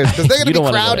those stairs because they're going to be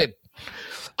crowded.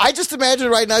 I just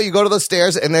imagine right now you go to those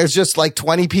stairs and there's just like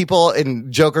 20 people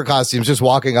in Joker costumes just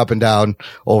walking up and down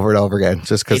over and over again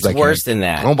just because it's worse than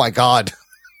that. Oh my God.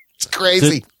 It's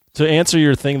crazy. To answer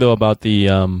your thing though about the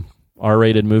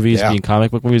R-rated movies being comic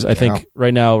book movies, I think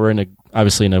right now we're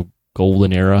obviously in a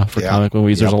golden era for comic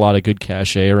movies. There's a lot of good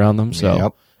cachet around them,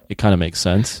 so it kind of makes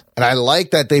sense. And I like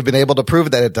that they've been able to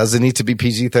prove that it doesn't need to be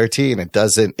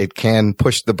PG-13. It can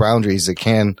push the boundaries. It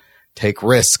can take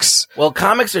risks. Well,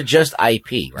 comics are just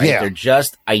IP, right? Yeah. They're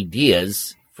just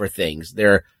ideas for things.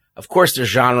 They're of course,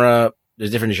 there's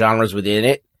different genres within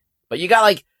it, but you got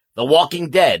like The Walking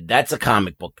Dead. That's a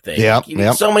comic book thing.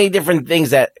 Yeah. So many different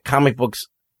things that comic books,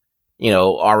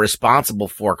 are responsible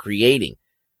for creating.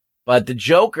 But the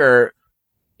Joker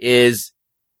is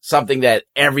something that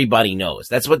everybody knows.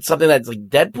 Something that's like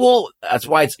Deadpool. That's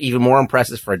why it's even more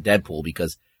impressive for Deadpool,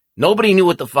 because nobody knew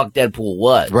what the fuck Deadpool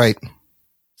was. Right.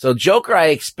 So Joker, I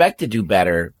expect to do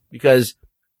better because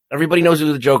everybody knows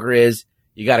who the Joker is.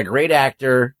 You got a great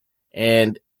actor,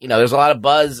 and there's a lot of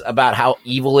buzz about how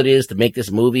evil it is to make this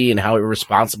movie and how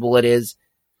irresponsible it is,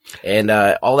 and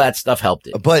all that stuff helped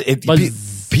it. But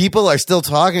people are still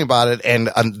talking about it, and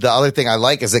the other thing I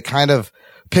like is it kind of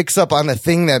picks up on the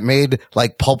thing that made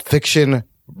like Pulp Fiction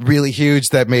really huge,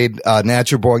 that made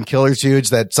Natural Born Killers huge,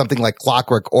 that something like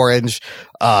Clockwork Orange,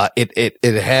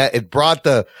 it brought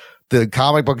the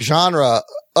comic book genre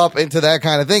up into that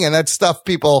kind of thing, and that's stuff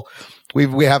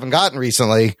we haven't gotten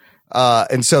recently,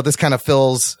 and so this kind of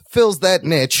fills that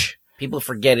niche. People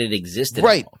forget it existed.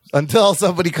 Right. Until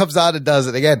somebody comes out and does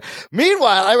it again.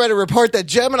 Meanwhile, I read a report that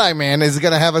Gemini Man is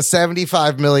going to have a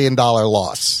 $75 million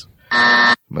loss.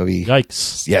 Movie.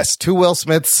 Yikes. Yes. 2 Will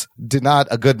Smiths did not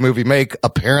a good movie make,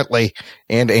 apparently,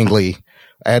 and Ang Lee.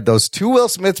 I had those 2 Will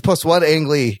Smiths plus 1 Ang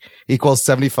Lee equals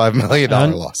 $75 million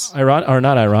loss.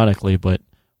 Not ironically, but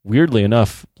weirdly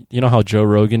enough, you know how Joe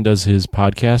Rogan does his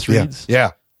podcast reads? Yeah.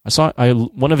 I saw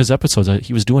one of his episodes,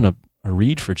 he was doing a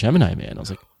read for Gemini Man. I was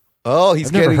like, oh,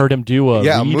 I've never heard him do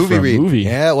a movie.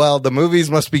 Yeah, well, the movies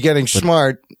must be getting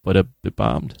smart. But it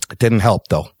bombed. It didn't help,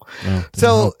 though. No,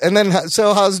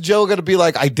 so how's Joe going to be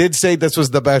like, I did say this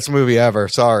was the best movie ever.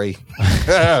 Sorry.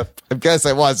 I guess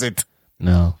I wasn't.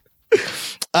 No.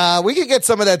 We could get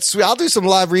some of that. I'll do some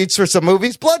live reads for some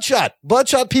movies. Bloodshot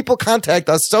people, contact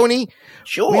us. Sony.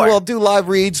 Sure. We will do live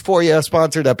reads for you.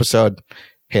 Sponsored episode.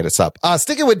 Hit us up.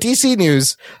 Sticking with DC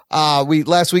news,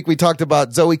 last week we talked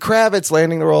about Zoe Kravitz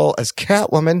landing the role as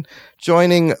Catwoman,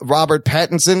 joining Robert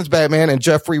Pattinson as Batman and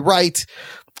Jeffrey Wright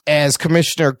as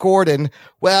Commissioner Gordon.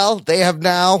 Well, they have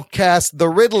now cast the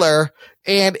Riddler,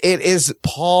 and it is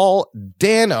Paul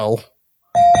Dano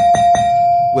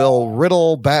will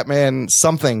riddle Batman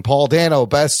something. Paul Dano,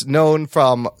 best known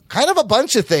from kind of a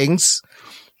bunch of things.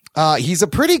 He's a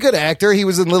pretty good actor. He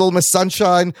was in Little Miss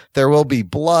Sunshine, There Will Be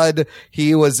Blood.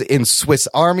 He was in Swiss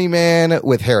Army Man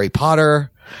with Harry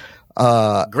Potter.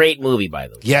 Great movie, by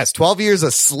the way. Yes, 12 Years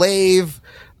a Slave.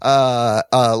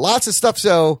 Lots of stuff.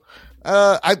 So,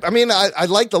 I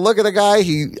like the look of the guy.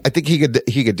 I think he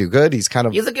could do good. He's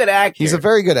a good actor. He's a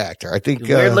very good actor. I think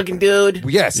weird looking dude.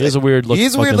 Yes, he's a weird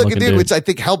looking dude, which I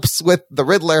think helps with the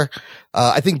Riddler.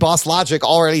 I think Boss Logic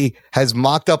already has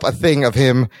mocked up a thing of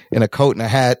him in a coat and a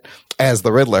hat as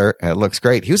the Riddler, and it looks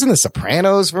great. He was in The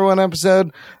Sopranos for one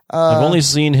episode. I've only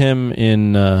seen him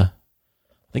in, I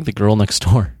think, The Girl Next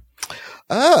Door.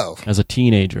 Oh, as a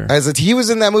teenager. He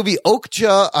was in that movie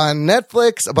Okja on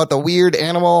Netflix about the weird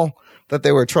animal that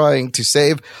they were trying to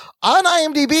save. On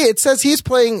IMDb, it says he's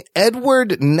playing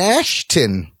Edward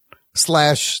Nashton /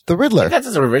 the Riddler. I think that's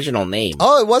his original name.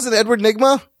 Oh, it wasn't Edward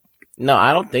Nigma? No,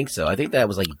 I don't think so. I think that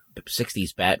was like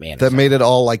 60s Batman. That made it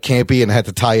all like campy and had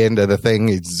to tie into the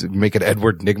thing. Make it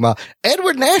Edward Nigma.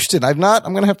 Edward Nashton. I'm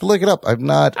going to have to look it up.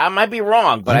 I might be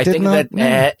wrong, but I think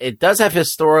that it does have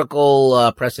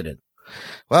historical precedent.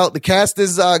 Well, the cast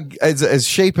is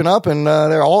shaping up, and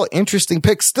they're all interesting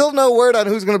picks. Still no word on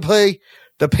who's going to play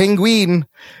the Penguin.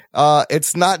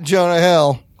 It's not Jonah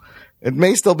Hill. It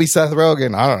may still be Seth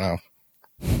Rogen. I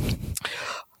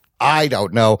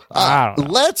don't know.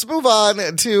 Let's move on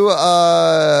to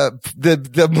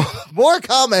the more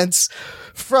comments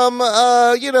from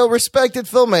respected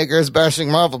filmmakers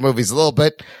bashing Marvel movies a little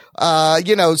bit. What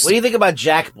do you think about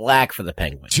Jack Black for the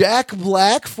Penguin? Jack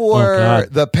Black for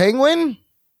the Penguin?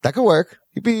 That could work.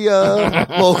 He'd be I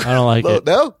don't like it.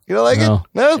 No? You don't like it?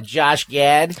 No? Josh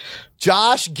Gad?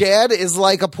 Josh Gad is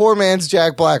like a poor man's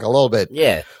Jack Black a little bit.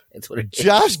 Yeah, that's what it is.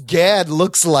 Josh Gad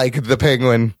looks like the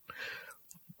Penguin.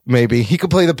 Maybe. He could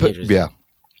play yeah.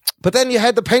 But then you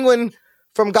had the Penguin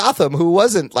from Gotham, who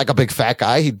wasn't like a big fat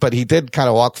guy, but he did kind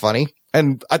of walk funny.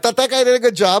 And I thought that guy did a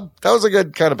good job. That was a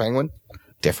good kind of Penguin.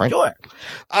 Different. Sure.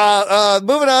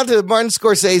 Moving on to Martin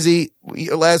Scorsese.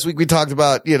 Last week we talked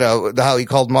about, how he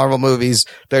called Marvel movies.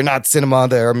 They're not cinema.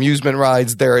 They're amusement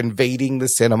rides. They're invading the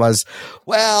cinemas.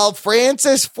 Well,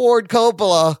 Francis Ford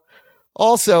Coppola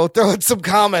also throwing some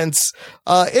comments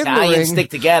in Italians the ring. stick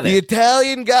together. The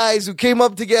Italian guys who came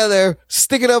up together,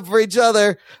 sticking up for each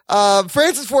other.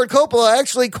 Francis Ford Coppola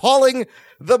actually calling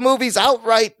the movie's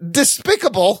outright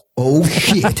despicable. Oh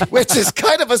shit! Which is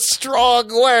kind of a strong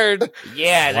word.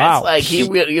 Yeah, that's like he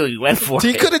really went for it.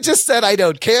 He could have just said, I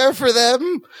don't care for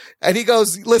them. And he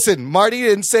goes, listen, Marty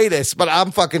didn't say this, but I'm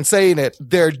fucking saying it.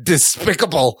 They're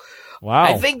despicable. Wow.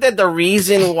 I think that the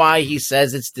reason why he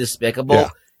says it's despicable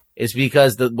is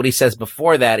because what he says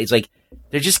before that, he's like,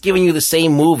 they're just giving you the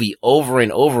same movie over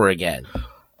and over again.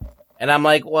 And I'm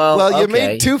like, well, you okay.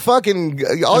 made two fucking.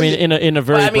 In a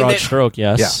very broad stroke,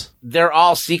 yes. Yeah. They're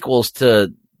all sequels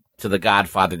to The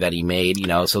Godfather that he made,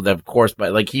 so of course,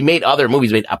 but like he made other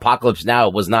movies. He made Apocalypse Now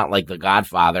was not like The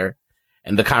Godfather,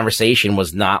 and The Conversation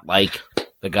was not like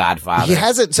The Godfather. He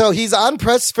hasn't. So he's on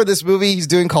press for this movie he's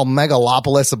doing called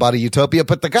Megalopolis about a utopia,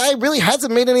 but the guy really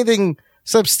hasn't made anything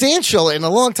substantial in a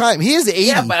long time. He is 80.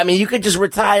 Yeah, but I mean, you could just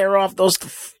retire off those.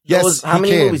 Yes, how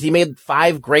many movies? He made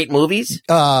 5 great movies.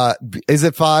 Is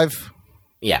it 5?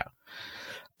 Yeah.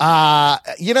 The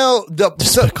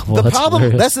problem,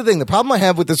 hilarious. that's the thing. The problem I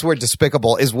have with this word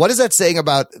despicable is what is that saying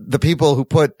about the people who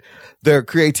put their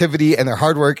creativity and their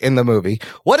hard work in the movie?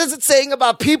 What is it saying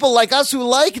about people like us who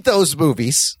like those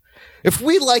movies? If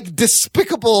we like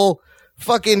despicable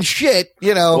fucking shit,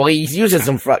 Well, he's using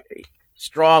some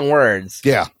strong words.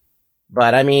 Yeah.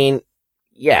 But I mean,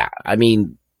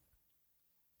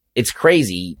 it's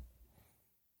crazy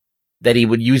that he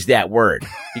would use that word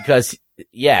because,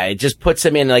 it just puts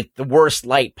him in like the worst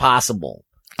light possible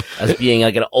as being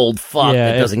like an old fuck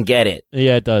that doesn't get it.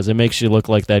 Yeah, it does. It makes you look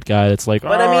like that guy that's like,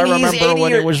 but I remember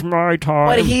when it was my time.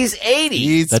 But he's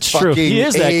 80. That's true. He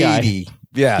is that guy.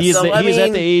 Yeah. He's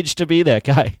at the age to be that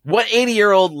guy. What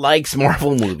 80-year-old likes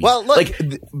Marvel movies? Well, look,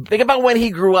 think about when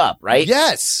he grew up, right?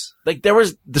 Yes. Like the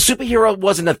superhero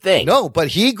wasn't a thing. No, but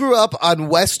he grew up on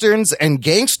westerns and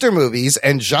gangster movies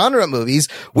and genre movies,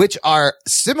 which are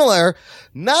similar.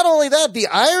 Not only that, the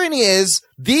irony is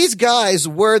these guys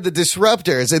were the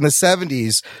disruptors in the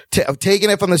 70s, taking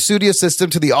it from the studio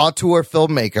system to the auteur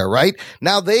filmmaker, right?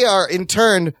 Now they are in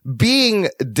turn being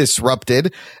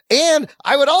disrupted. And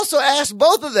I would also ask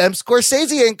both of them,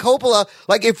 Scorsese and Coppola,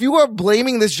 like if you are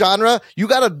blaming this genre, you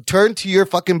got to turn to your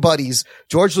fucking buddies,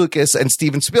 George Lucas and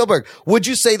Steven Spielberg. Would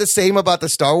you say the same about the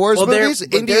Star Wars movies?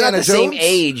 They're not the same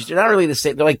age. They're not really the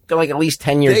same. They're like at least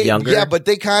 10 years younger. Yeah, but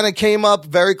they kind of came up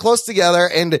very close together.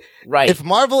 And if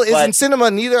Marvel isn't cinema,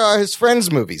 neither are his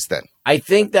friends' movies then. I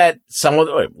think that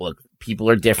people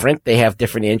are different. They have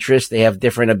different interests. They have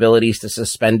different abilities to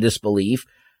suspend disbelief.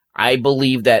 I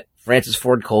believe that Francis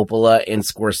Ford Coppola and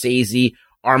Scorsese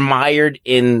are mired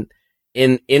in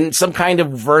some kind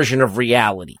of version of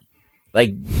reality.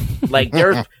 Like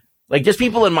they're like just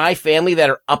people in my family that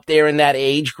are up there in that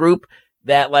age group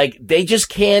that like they just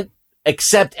can't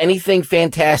accept anything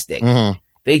fantastic. Mm-hmm.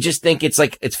 They just think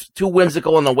it's too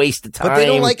whimsical and a waste of time. But they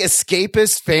don't like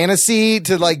escapist fantasy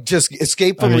to like just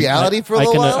escape from reality for a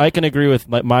little while? I can agree with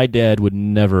my dad would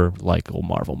never like a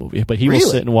Marvel movie, but he will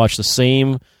sit and watch the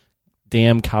same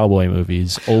damn cowboy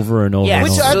movies over and over and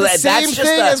which over. are the same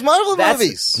thing as Marvel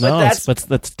movies. No,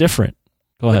 that's different.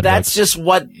 Go ahead. That's just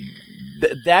what...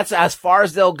 That's as far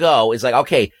as they'll go. It's like,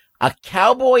 okay, a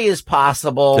cowboy is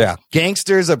possible. Yeah.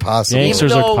 Gangsters are possible.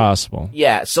 Gangsters are possible.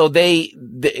 Yeah. So they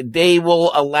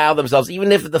will allow themselves,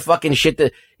 even if the fucking shit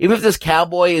even if this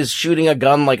cowboy is shooting a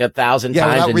gun like 1,000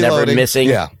 times and never missing.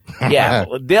 Yeah. Yeah.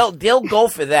 They'll go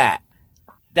for that.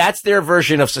 That's their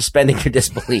version of suspending your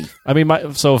disbelief. I mean,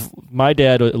 my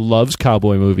dad loves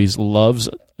cowboy movies, loves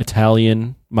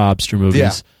Italian mobster movies.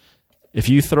 Yeah. If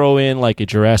you throw in like a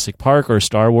Jurassic Park or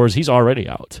Star Wars, he's already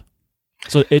out.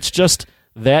 So it's just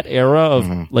that era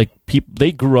of like people,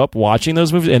 they grew up watching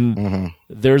those movies, and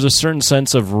there's a certain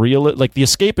sense of like the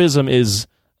escapism is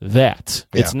that.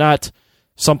 Yeah. It's not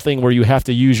something where you have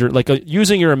to use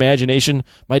using your imagination.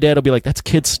 My dad will be like, that's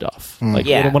kid stuff. Like,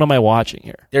 what am I watching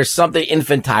here? There's something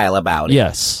infantile about it.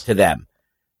 Yes. To them.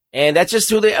 And that's just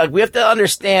who we have to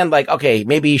understand, like, okay,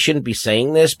 maybe you shouldn't be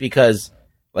saying this because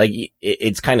like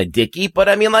it's kind of dicky, but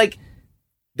I mean, like,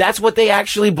 that's what they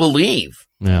actually believe.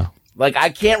 Yeah. Like, I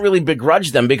can't really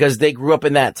begrudge them because they grew up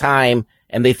in that time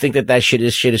and they think that shit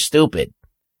is stupid.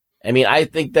 I mean, I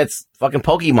think that's fucking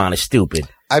Pokemon is stupid.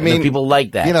 I mean, people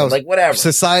like that. Like, whatever.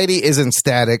 Society isn't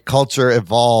static. Culture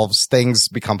evolves. Things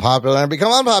become popular and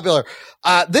become unpopular.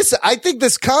 I think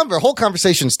this whole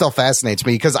conversation still fascinates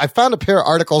me because I found a pair of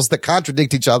articles that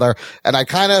contradict each other, and I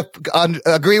kind of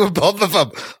agree with both of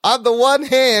them. On the one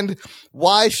hand,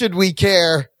 why should we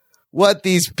care what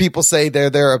these people say? They're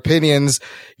their opinions.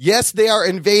 Yes, they are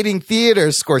invading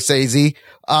theaters, Scorsese.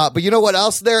 But you know what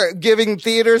else they're giving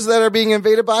theaters that are being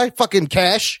invaded by? Fucking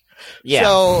cash. Yeah.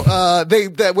 So,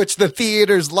 which the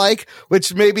theaters like,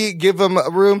 which maybe give them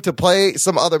room to play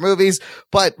some other movies.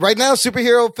 But right now,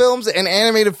 superhero films and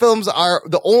animated films are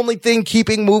the only thing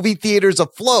keeping movie theaters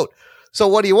afloat. So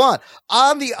what do you want?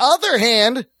 On the other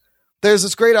hand, there's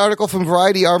this great article from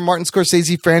Variety. Are Martin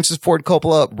Scorsese, Francis Ford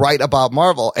Coppola right about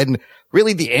Marvel? And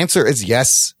really the answer is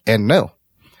yes and no.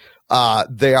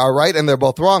 They are right and they're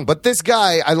both wrong. But this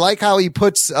guy, I like how he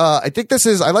puts, I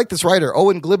like this writer,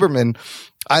 Owen Gleiberman.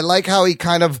 I like how he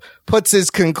kind of puts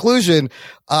his conclusion.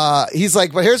 He's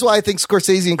like, but here's why I think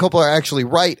Scorsese and Coppola are actually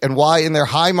right and why in their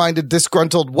high-minded,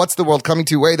 disgruntled, what's the world coming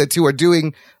to way, the two are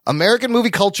doing American movie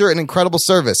culture an incredible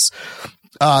service.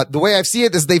 The way I see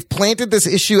it is they've planted this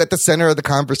issue at the center of the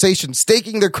conversation,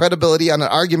 staking their credibility on an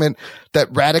argument that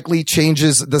radically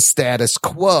changes the status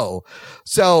quo.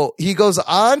 So he goes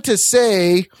on to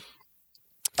say,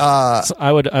 so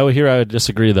I would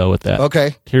disagree though with that.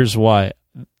 Okay. Here's why.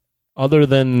 Other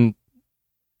than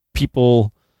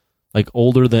people like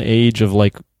older than age of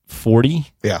like 40.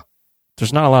 Yeah.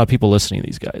 There's not a lot of people listening to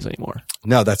these guys anymore.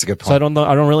 No, that's a good point. So I don't know.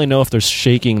 I don't really know if they're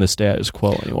shaking the status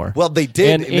quo anymore. Well, they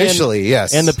did initially,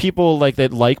 yes. And the people like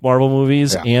that like Marvel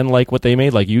movies and like what they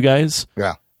made, like you guys,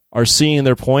 are seeing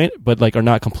their point, but like are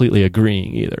not completely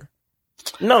agreeing either.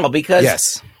 No,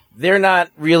 because they're not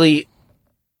really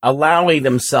allowing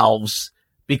themselves,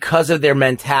 because of their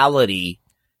mentality,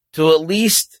 to at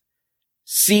least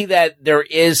see that there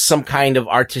is some kind of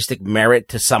artistic merit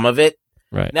to some of it.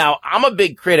 Right. Now, I'm a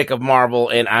big critic of Marvel,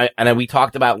 and we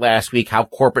talked about last week how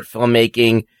corporate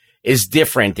filmmaking is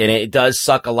different, and it does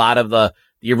suck a lot of the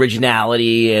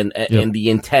originality and the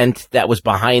intent that was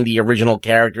behind the original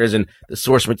characters and the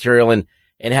source material,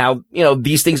 and how, you know,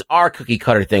 these things are cookie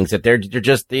cutter things, that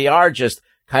they are just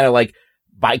kind of like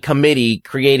by committee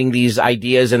creating these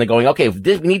ideas, and they're going, okay,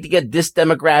 we need to get this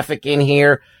demographic in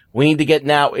here. We need to get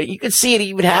now, you can see it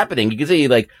even happening. You can see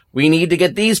like, we need to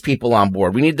get these people on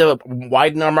board. We need to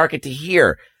widen our market to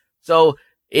here. So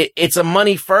it's a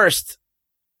money first,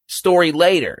 story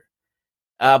later.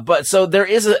 But so there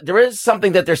is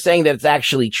something that they're saying that it's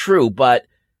actually true, but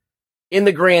in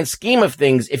the grand scheme of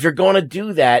things, if you're going to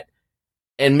do that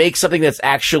and make something that's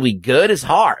actually good is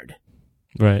hard.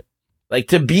 Right. Like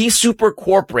to be super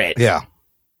corporate. Yeah.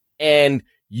 And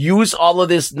use all of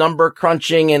this number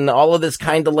crunching and all of this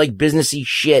kind of like businessy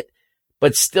shit,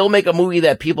 but still make a movie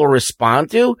that people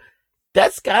respond to.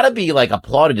 That's got to be like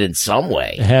applauded in some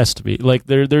way. It has to be. Like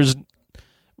there's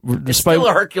it's still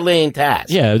a Herculean task.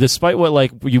 Yeah, despite what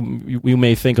like you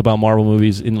may think about Marvel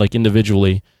movies in like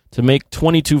individually, to make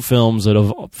 22 films that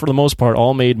have for the most part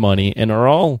all made money and are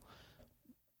all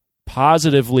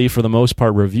positively for the most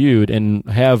part reviewed and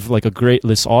have like a great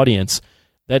list audience.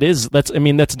 That's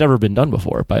never been done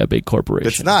before by a big corporation.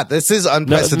 It's not. This is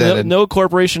unprecedented. No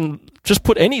corporation, just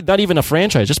put not even a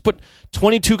franchise, just put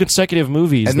 22 consecutive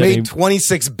movies. And made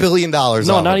 $26 billion.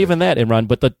 No, not even that, Imran,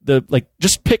 but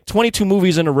just pick 22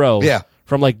 movies in a row. Yeah.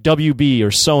 From like WB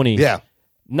or Sony. Yeah.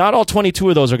 Not all 22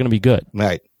 of those are going to be good.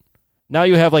 Right. Now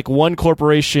you have like one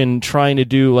corporation trying to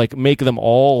do like make them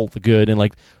all good and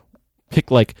like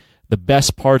pick like the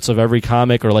best parts of every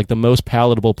comic or like the most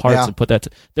palatable parts and put that.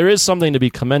 There is something to be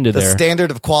commended there. The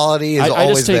standard of quality is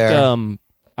always there.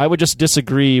 I would just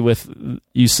disagree with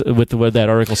that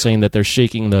article saying that they're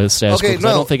shaking the status quo. I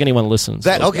don't think anyone listens.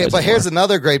 But here's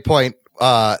another great point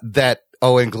that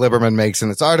Owen Gleiberman makes in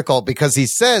this article, because he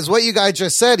says what you guys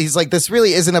just said. He's like, this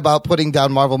really isn't about putting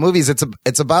down Marvel movies.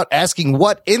 It's about asking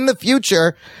what in the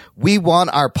future we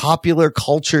want our popular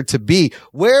culture to be.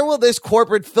 Where will this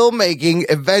corporate filmmaking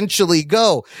eventually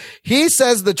go? He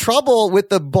says the trouble with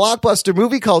the blockbuster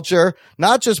movie culture,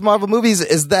 not just Marvel movies,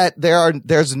 is that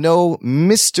there's no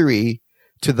mystery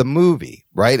to the movie,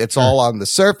 right? It's all on the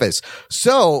surface.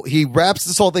 So he wraps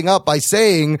this whole thing up by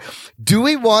saying, do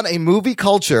we want a movie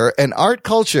culture, an art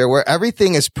culture where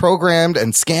everything is programmed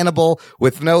and scannable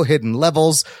with no hidden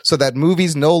levels so that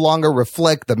movies no longer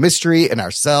reflect the mystery in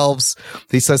ourselves?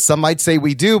 He says some might say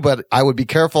we do, but I would be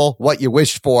careful what you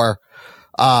wish for.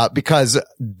 Because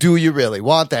do you really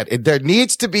want that? There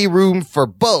needs to be room for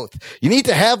both. You need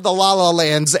to have the La La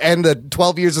Lands and the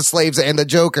 12 Years a Slaves and the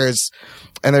Jokers.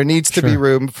 And there needs to be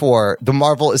room for the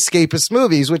Marvel escapist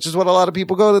movies, which is what a lot of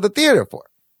people go to the theater for.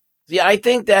 Yeah, I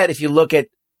think that if you look at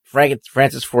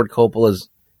Francis Ford Coppola's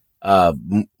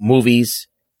movies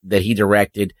that he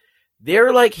directed,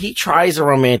 they're like, he tries a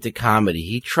romantic comedy.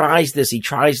 He tries this, he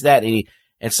tries that,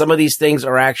 and some of these things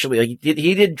are actually like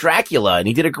he did Dracula, and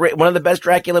he did one of the best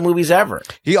Dracula movies ever.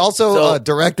 He also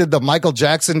directed the Michael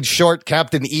Jackson short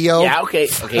Captain EO. Yeah, okay,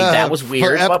 that was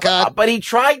weird, but he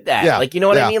tried that. Yeah, like, you know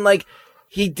what I mean? Like,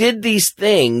 he did these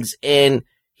things, and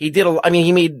he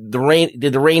made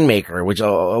the Rainmaker, which a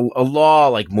law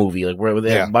like movie, like where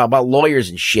they're about lawyers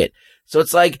and shit. So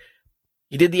it's like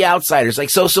he did The Outsiders, like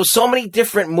so many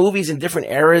different movies in different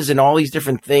eras and all these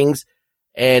different things,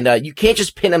 and you can't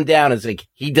just pin him down as like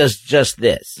he does just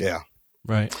this. Yeah,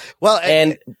 right. Well,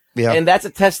 and that's a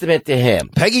testament to him.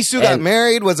 Peggy Sue Got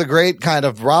Married was a great kind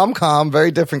of rom-com,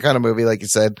 very different kind of movie, like you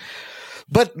said.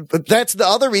 But that's the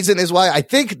other reason is why I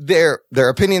think their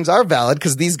opinions are valid,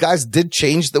 because these guys did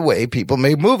change the way people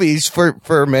made movies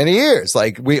for many years.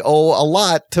 Like, we owe a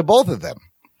lot to both of them.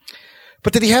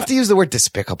 But did he have to use the word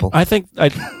despicable? I think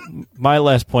my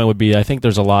last point would be I think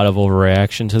there's a lot of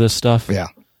overreaction to this stuff. Yeah.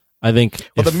 I think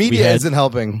the media isn't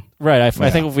helping. Right. I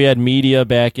think if we had media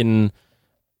back in,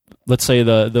 let's say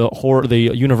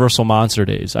the Universal Monster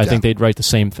days, I think they'd write the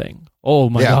same thing.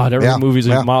 Oh my God! Every movie's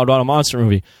about a monster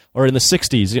movie. Or in the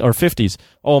 60s or 50s.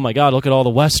 Oh my God! Look at all the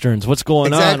westerns. What's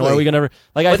going on? Why are we gonna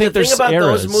like? I think there's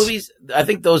eras. Those movies. I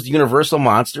think those Universal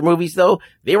monster movies, though,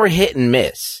 they were hit and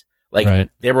miss. Like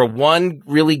there were one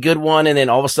really good one, and then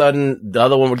all of a sudden the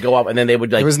other one would go up, and then they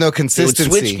would like there was no consistency. They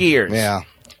would switch gears. Yeah.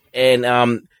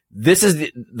 And this is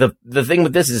the thing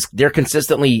with this is they're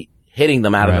consistently hitting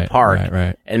them out of the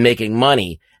park and making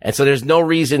money. And so there's no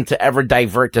reason to ever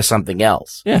divert to something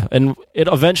else. Yeah, and it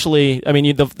eventually, I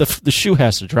mean, the shoe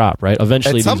has to drop, right?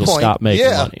 Eventually these will stop making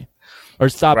money. Or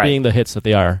stop being the hits that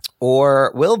they are.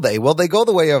 Or will they? Will they go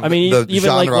the way of the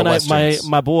even genre like when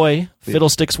my boy,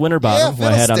 Fiddlesticks Winterbottom, who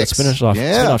I had on the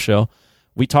spin-off show,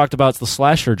 we talked about the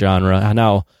slasher genre,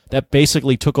 how that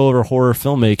basically took over horror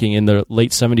filmmaking in the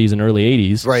late 70s and early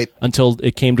 80s. Right. Until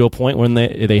it came to a point when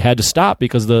they had to stop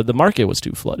because the market was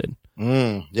too flooded.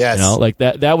 Yes. You know, like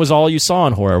that was all you saw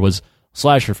in horror was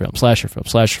slasher film.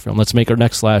 Let's make our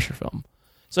next slasher film.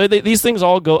 So these things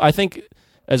all go, I think,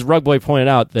 as Rug Boy pointed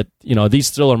out, that, you know, these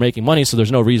still are making money, so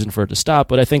there's no reason for it to stop.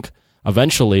 But I think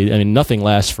eventually, I mean, nothing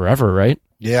lasts forever, right?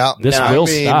 Yeah. This will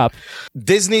stop.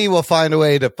 Disney will find a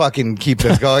way to fucking keep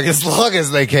this going as long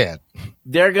as they can.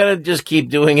 They're going to just keep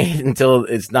doing it until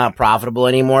it's not profitable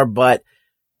anymore. But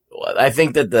I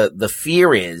think that the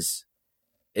fear is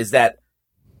that,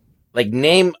 like,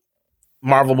 name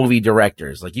Marvel movie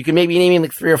directors. Like, you can maybe name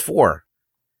like 3 or 4.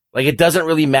 Like, it doesn't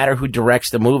really matter who directs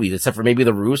the movies, except for maybe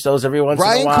the Russos every once in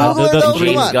a while.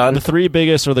 James Gunn. The 3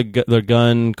 biggest are the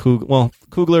Gunn,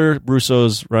 Coogler,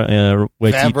 Russos,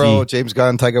 Waititi. Favreau, James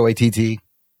Gunn, Taika Waititi.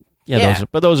 Yeah.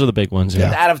 Those are the big ones.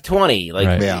 Yeah. Out of 20,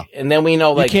 and then we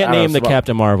know, like, you can't name the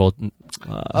Captain Marvel. It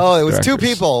was directors. 2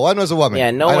 people. One was a woman.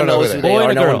 Yeah, no one knows who they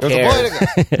are. No one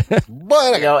cares. Boy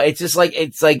and a girl. You know, it's just like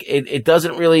it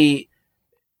doesn't really.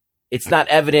 It's not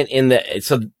evident in the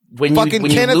so when you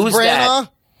lose that.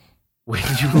 When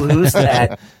you lose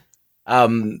that,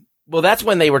 well, that's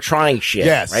when they were trying shit.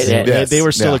 Yes, right. They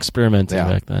were still experimenting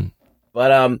back then.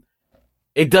 But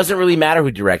it doesn't really matter who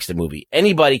directs the movie.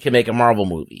 Anybody can make a Marvel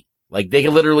movie. Like, they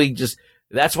can literally just.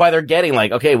 That's why they're getting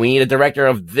like, okay, we need a director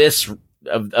of this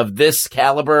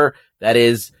caliber, that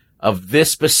is of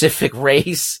this specific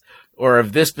race or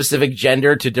of this specific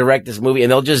gender to direct this movie,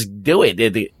 and they'll just do it.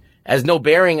 It has no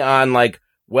bearing on like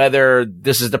whether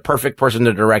this is the perfect person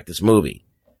to direct this movie.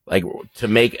 Like, to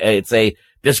make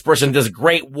this person does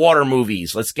great water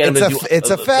movies. Let's get him to do it's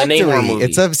a factory.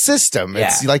 It's a system.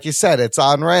 It's like you said, it's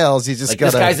on rails. You just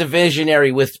this guy's a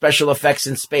visionary with special effects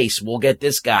in space. We'll get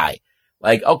this guy.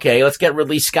 Like, okay, let's get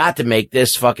Ridley Scott to make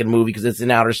this fucking movie because it's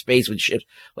in outer space with ships.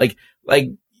 Like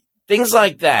things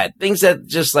like that. Things that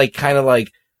just like kind of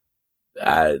like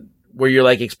where you're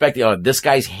like expecting, oh, this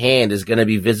guy's hand is going to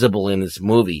be visible in this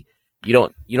movie. You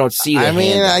don't see that. I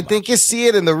mean, I think you see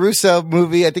it in the Russo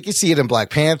movie. I think you see it in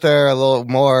Black Panther a little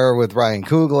more with Ryan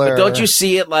Coogler. But don't you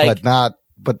see it like?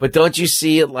 But don't you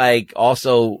see it like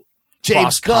also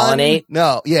James Gunn?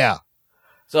 No, yeah.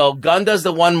 So Gunn does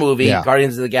the one movie,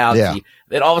 Guardians of the Galaxy. Yeah.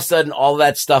 Then all of a sudden, all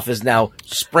that stuff is now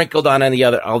sprinkled on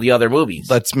all the other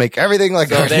movies. Let's make everything like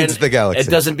Guardians of the Galaxy.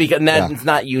 It doesn't become it's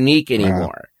not unique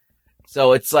anymore.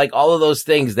 So it's like all of those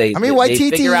things. They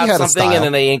figure out something and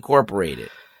then they incorporate it.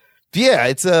 Yeah,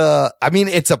 it's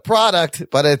a product,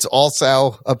 but it's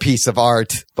also a piece of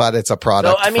art, but it's a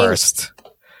product first.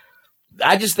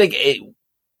 I just think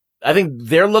I think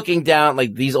they're looking down,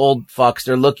 like these old fucks,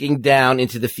 they're looking down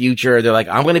into the future. They're like,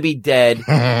 I'm going to be dead.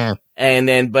 And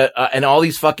then, and all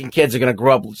these fucking kids are going to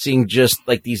grow up seeing just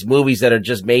like these movies that are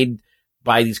just made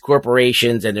by these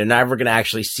corporations, and they're never going to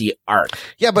actually see art.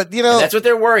 Yeah, but that's what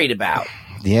they're worried about.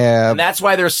 Yeah. And that's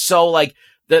why they're so like,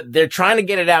 they're trying to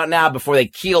get it out now before they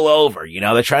keel over.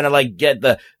 They're trying to like get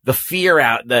the fear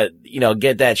out,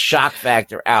 get that shock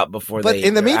factor out before. But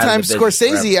in the meantime,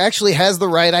 Scorsese actually has the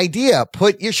right idea.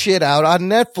 Put your shit out on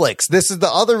Netflix. This is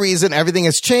the other reason everything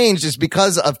has changed, is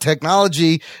because of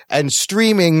technology and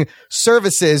streaming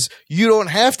services. You don't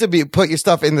have to put your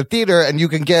stuff in the theater, and you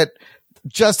can get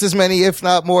just as many, if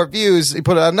not more, views. You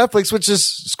put it on Netflix, which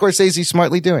is Scorsese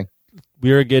smartly doing.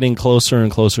 We are getting closer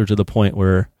and closer to the point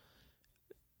where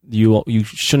you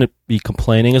shouldn't be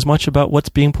complaining as much about what's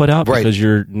being put out, because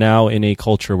you're now in a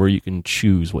culture where you can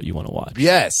choose what you want to watch.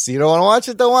 Yes, you don't want to watch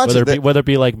it, don't watch it. Whether it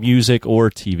be like music or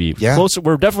TV. Yeah. Closer,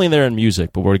 we're definitely there in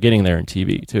music, but we're getting there in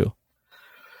TV too.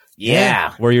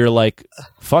 Yeah. Where you're like,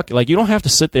 fuck, like you don't have to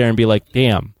sit there and be like,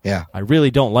 damn, I really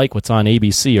don't like what's on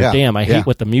ABC, or damn, I hate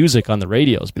what the music on the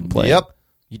radio has been playing. Yep.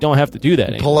 You don't have to do that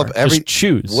anymore. Pull up just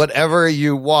choose whatever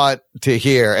you want to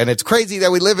hear. And it's crazy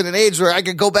that we live in an age where I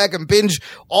could go back and binge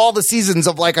all the seasons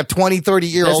of like a 20,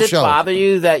 30-year-old show. Does it bother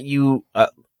you that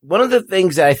one of the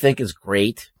things that I think is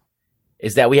great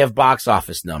is that we have box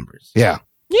office numbers. Yeah.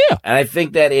 Yeah. And I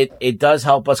think that it does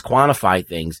help us quantify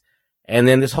things. And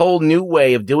then this whole new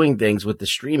way of doing things with the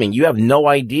streaming, you have no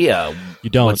idea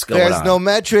what's going on. There's no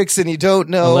metrics, and you don't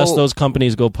know. Unless those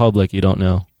companies go public, you don't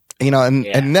know.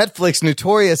 And Netflix,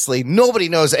 notoriously, nobody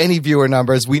knows any viewer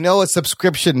numbers. We know a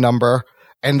subscription number,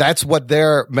 and that's what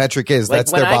their metric is.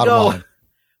 That's their bottom line.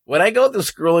 When I go through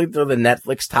scrolling through the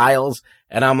Netflix tiles,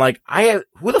 and I'm like,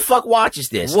 who the fuck watches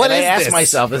this? What and is I ask this?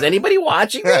 myself, is anybody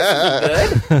watching this?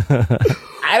 Is it good?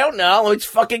 I don't know. Let's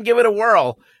fucking give it a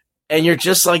whirl. And you're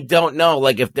just like, don't know,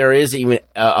 like if there is even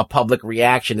a public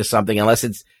reaction to something, unless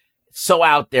it's so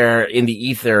out there in the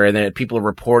ether and then people are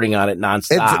reporting on it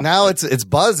nonstop. It's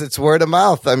buzz. It's word of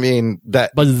mouth. I mean,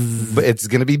 it's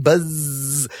going to be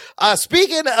buzz.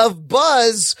 Speaking of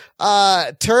buzz,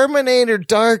 Terminator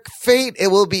Dark Fate, it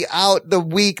will be out the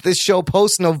week this show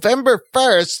posts November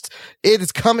 1st. It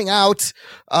is coming out.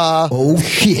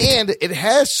 Shit. And it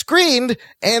has screened,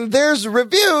 and there's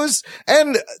reviews,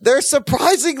 and there's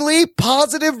surprisingly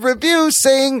positive reviews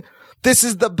saying this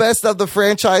is the best of the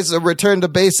franchise, a return to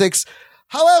basics.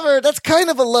 However, that's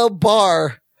kind of a low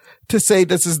bar to say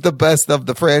this is the best of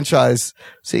the franchise,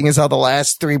 seeing as how the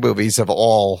last 3 movies have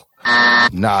all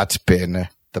not been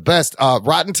the best.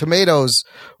 Rotten Tomatoes,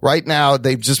 right now,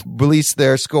 they've just released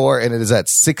their score, and it is at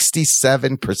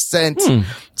 67%,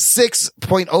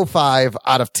 6.05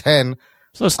 out of 10.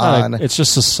 So it's not. It's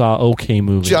just a okay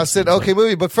movie. Just an okay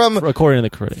movie, but according to the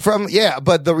critic.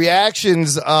 But the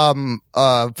reactions from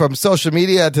social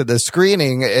media to the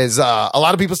screening is a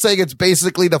lot of people saying it's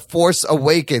basically The Force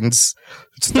Awakens.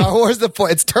 Star Wars,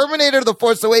 it's Terminator, The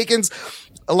Force Awakens.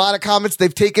 A lot of comments.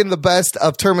 They've taken the best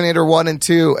of Terminator 1 and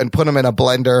 2 and put them in a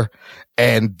blender,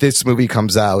 and this movie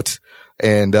comes out.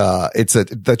 And it's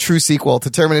the true sequel to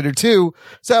Terminator 2.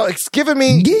 So it's given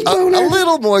me a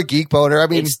little more geek boner. I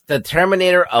mean, it's the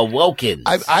Terminator Awokens.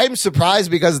 I'm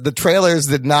surprised because the trailers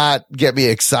did not get me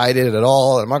excited at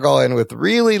all. I'm not going with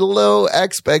really low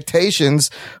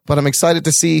expectations, but I'm excited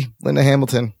to see Linda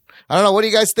Hamilton. I don't know. What do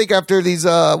you guys think after these?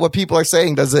 What people are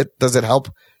saying? Does it help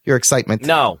your excitement?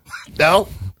 No.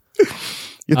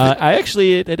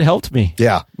 It helped me.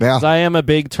 Yeah. 'Cause I am a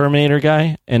big Terminator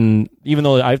guy, and even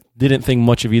though I didn't think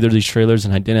much of either of these trailers,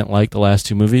 and I didn't like the last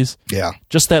 2 movies,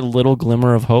 just that little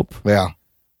glimmer of hope. Yeah,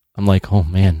 I'm like, oh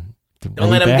man, don't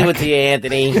let him do it to you,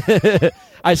 Anthony.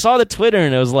 I saw the Twitter,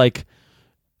 and it was like,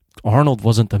 Arnold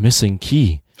wasn't the missing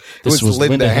key. This was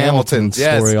Linda Hamilton's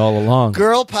story all along.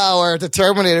 Girl power to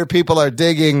Terminator. People are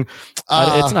digging.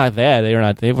 It's not that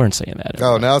they weren't saying that.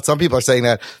 Oh no, some people are saying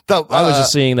that. I was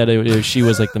just saying that she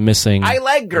was like the missing. I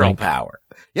like girl power.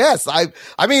 Yes, I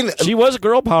mean, she was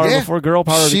girl power before girl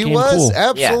power became cool. She was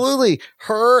absolutely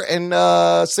her and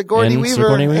Sigourney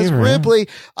Weaver as Ripley.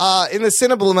 In the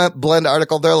Cineblend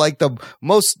article, they're like the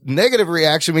most negative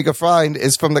reaction we could find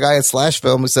is from the guy at Slash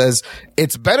Film who says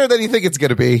it's better than you think it's going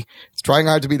to be. It's trying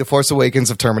hard to be the Force Awakens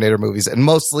of Terminator movies and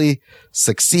mostly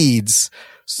succeeds.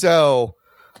 So.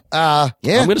 I'm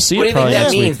going to see what it. What do you think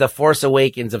that means? Week. The Force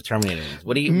Awakens of Terminator.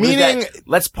 What do you mean?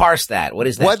 Let's parse that. What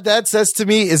is that? What that says to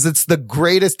me is it's the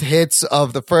greatest hits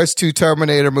of the first 2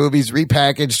 Terminator movies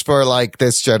repackaged for like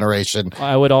this generation.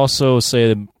 I would also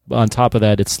say that on top of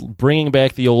that, it's bringing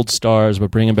back the old stars,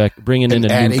 but bringing in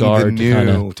a new guard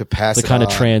to kind of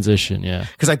transition. Yeah,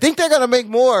 because I think they're going to make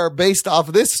more based off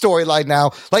of this storyline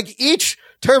now. Like each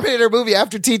Terminator movie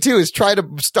after T2 is trying to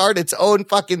start its own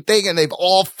fucking thing, and they've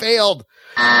all failed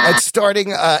at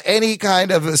starting any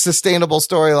kind of a sustainable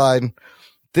storyline.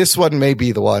 This one may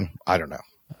be the one. I don't know.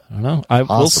 I don't know.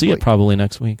 We'll see it probably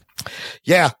next week.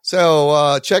 Yeah.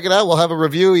 So check it out. We'll have a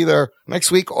review either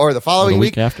next week or the following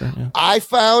week after. Yeah. I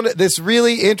found this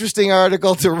really interesting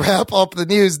article to wrap up the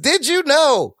news. Did you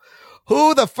know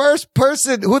who the first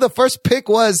pick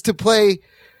was to play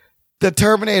the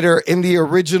Terminator in the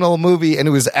original movie and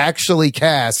who was actually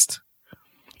cast?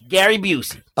 Gary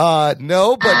Busey.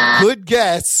 No, but good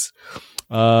guess.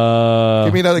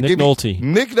 Give me another. Nick Nolte.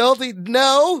 Nick Nolte.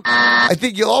 No, I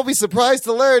think you'll all be surprised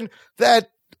to learn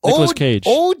that Nicolas Cage.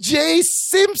 O.J.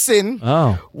 Simpson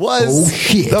was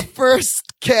the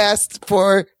first cast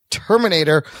for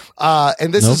Terminator.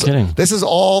 And this is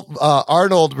all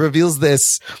Arnold reveals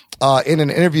this in an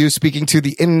interview speaking to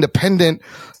The Independent.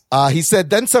 He said,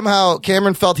 then somehow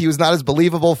Cameron felt he was not as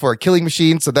believable for a killing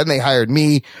machine, so then they hired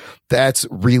me. That's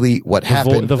really what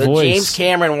happened. The voice. James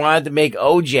Cameron wanted to make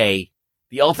O.J.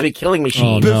 the ultimate killing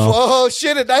machine. Oh,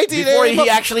 shit, in 1980. Before he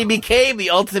actually became the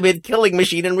ultimate killing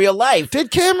machine in real life.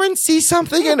 Did Cameron see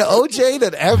something in O.J.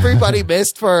 that everybody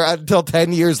missed for until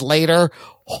 10 years later?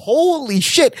 Holy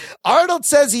shit. Arnold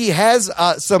says he has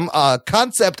some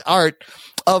concept art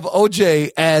of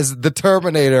O.J. as the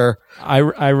Terminator. I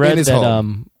read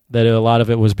that a lot of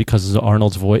it was because of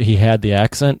Arnold's voice. He had the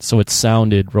accent, so it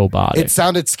sounded robotic. It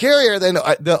sounded scarier than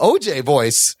the O.J.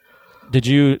 voice.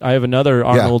 I have another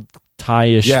Arnold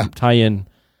tie-in.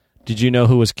 Did you know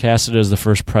who was casted as the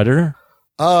first Predator?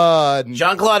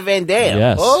 Jean-Claude Van Damme.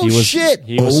 Yes. Shit.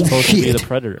 He was supposed to be the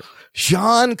Predator.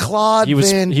 Jean-Claude Van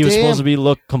Damme. He was supposed to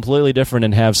look completely different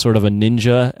and have sort of a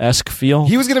ninja-esque feel.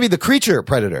 He was going to be the creature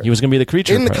Predator. He was going to be the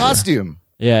creature in Predator. The costume.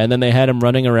 Yeah, and then they had him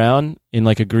running around in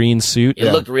like a green suit.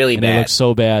 It looked really bad. It looked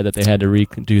so bad that they had to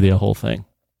redo the whole thing.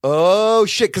 Oh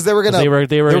shit! Because they were gonna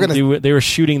they were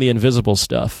shooting the invisible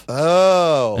stuff.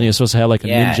 Oh, and he was supposed to have like a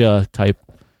ninja type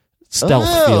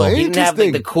stealth feel. He didn't have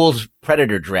like the cool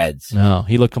Predator dreads. No,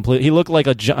 he looked He looked like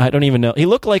I don't even know. He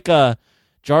looked like a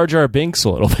Jar Jar Binks a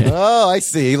little bit. Oh, I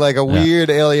see. Like a weird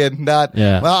alien.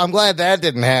 Well, I'm glad that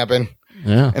didn't happen.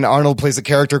 Yeah. And Arnold plays a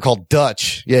character called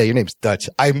Dutch. Yeah, your name's Dutch.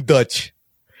 I'm Dutch.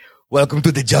 Welcome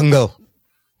to the jungle.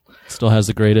 Still has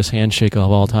the greatest handshake of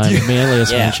all time. The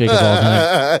manliest handshake of all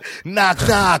time. Knock,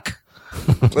 knock.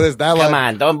 What is that one? Come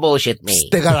on, don't bullshit me.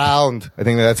 Stick around. I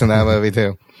think that's in that movie,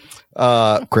 too.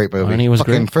 Great movie. And he was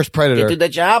great. First Predator. Get to the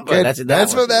job.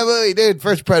 That's from that movie, dude.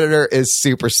 First Predator is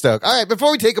super stoked. All right,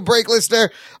 before we take a break, listener,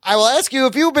 I will ask you,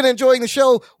 if you've been enjoying the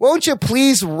show, won't you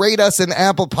please rate us an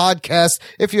Apple Podcast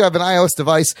if you have an iOS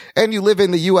device and you live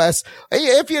in the U.S.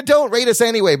 If you don't, rate us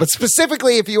anyway. But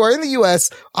specifically, if you are in the U.S.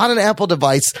 on an Apple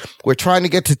device, we're trying to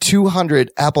get to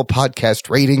 200 Apple Podcast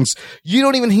ratings. You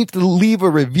don't even need to leave a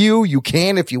review. You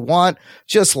can if you want.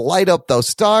 Just light up those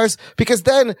stars, because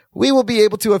then we will be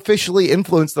able to officially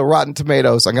influence the Rotten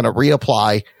Tomatoes. I'm going to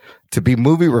reapply to be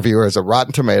movie reviewers at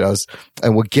Rotten Tomatoes,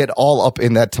 and we'll get all up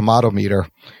in that tomato meter.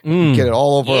 Get it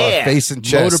all over our face and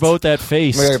chest. Motorboat that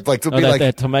face.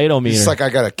 That tomato meter. It's like I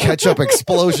got a ketchup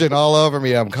explosion all over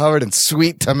me. I'm covered in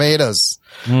sweet tomatoes.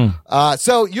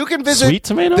 So you can visit Sweet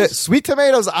Tomatoes? Sweet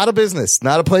Tomatoes out of business,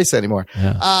 not a place anymore.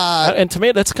 Yeah. And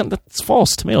tomato, that's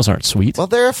false. Tomatoes aren't sweet. Well,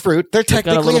 they're a fruit. They're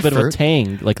technically got a little bit fruit. of a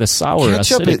tang, like the sour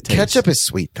acidic taste. Ketchup is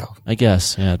sweet, though. I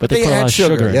guess, yeah. But they put a add lot of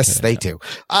sugar into Yes, it. they do.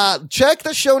 Check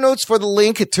the show notes for the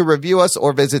link to review us,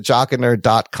 or visit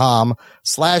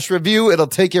jockandnerd.com/review. It'll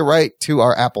take you right to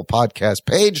our Apple Podcast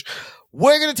page.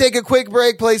 We're going to take a quick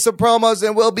break, play some promos,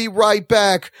 and we'll be right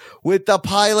back with the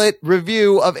pilot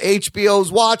review of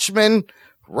HBO's Watchmen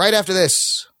right after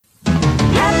this.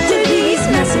 After these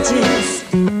messages,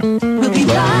 we'll be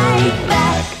right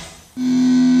back.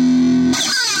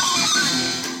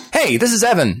 Hey, this is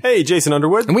Evan. Hey, Jason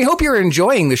Underwood. And we hope you're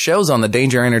enjoying the shows on the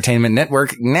Danger Entertainment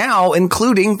Network, now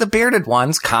including the Bearded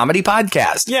Ones comedy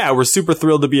podcast. Yeah, we're super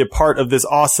thrilled to be a part of this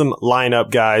awesome lineup,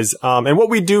 guys. And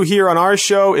what we do here on our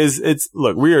show is,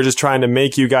 look, we are just trying to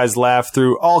make you guys laugh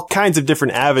through all kinds of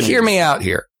different avenues. Hear me out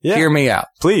here. Yeah. Hear me out.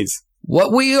 Please.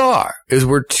 What we are is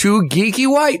we're two geeky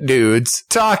white dudes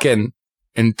talking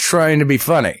and trying to be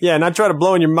funny. Yeah, not try to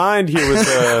blow in your mind here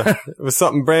with with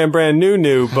something brand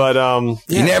new, but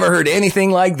You never heard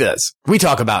anything like this. We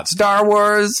talk about Star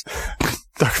Wars.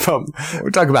 We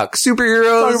talk about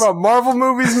superheroes. Talk about Marvel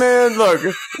movies, man. Look,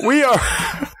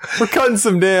 we're cutting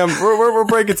some we're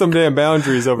breaking some damn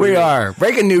boundaries over here. We are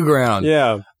breaking new ground.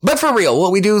 Yeah. But for real,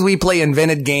 what we do is we play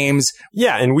invented games.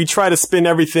 Yeah, and we try to spin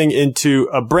everything into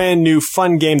a brand new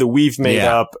fun game that we've made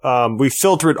up. We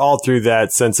filter it all through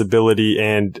that sensibility,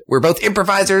 and we're both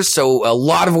improvisers, so a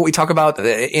lot of what we talk about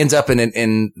ends up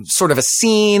in sort of a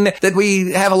scene that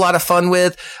we have a lot of fun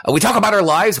with. We talk about our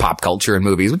lives, pop culture, and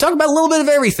movies. We talk about a little bit of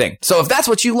everything. So if that's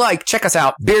what you like, check us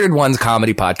out, Bearded One's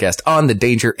comedy podcast on the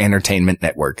Danger Entertainment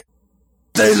Network.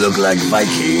 They look like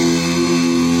Vikings.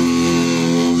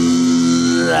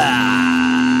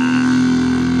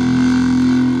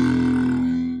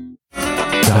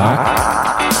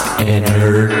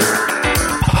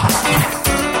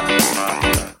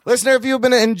 Listener, if you've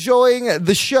been enjoying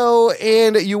the show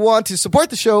and you want to support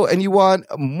the show and you want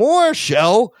more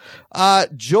show,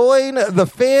 join the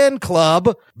fan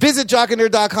club. Visit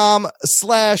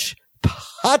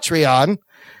jockandnerd.com/Patreon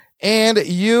and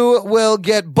you will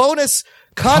get bonus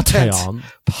content,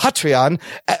 Patreon,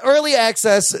 early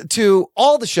access to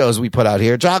all the shows we put out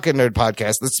here, Jock and Nerd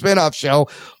Podcast, the spin-off show,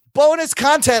 bonus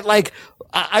content. Like,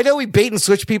 I know we bait and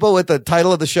switch people with the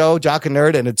title of the show, Jock and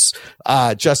Nerd, and it's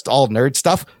just all nerd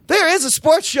stuff. There is a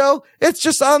sports show. It's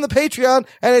just on the Patreon,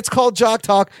 and it's called Jock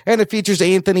Talk, and it features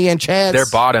Anthony and Chaz. Their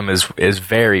bottom is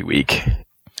very weak.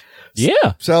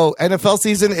 Yeah. So NFL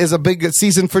season is a big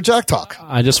season for Jock Talk.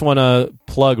 I just want to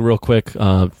plug real quick.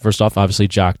 First off, obviously,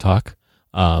 Jock Talk.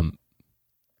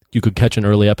 You could catch an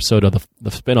early episode of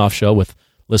the spin-off show with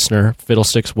listener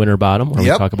Fiddlesticks Winterbottom, where we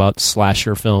talk about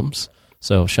slasher films.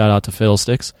 So shout out to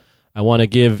Fiddlesticks. I want to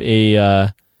give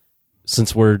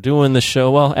since we're doing the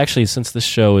show, well, actually, since this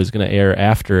show is going to air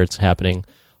after it's happening,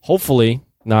 hopefully,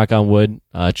 knock on wood,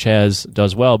 Chaz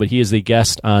does well, but he is the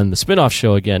guest on the spin-off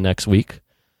show again next week.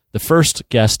 The first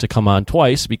guest to come on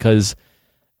twice, because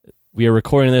we are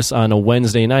recording this on a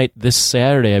Wednesday night. This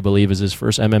Saturday, I believe, is his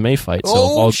first MMA fight. So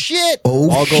all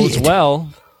goes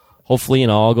well. Hopefully,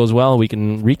 all goes well, we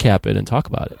can recap it and talk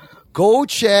about it. Go,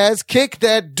 Chaz. Kick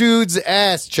that dude's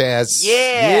ass, Chaz.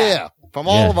 Yeah. From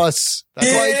all of us.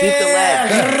 That's why Sweep the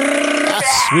leg.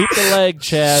 Sweep the leg,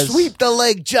 Chaz. Sweep the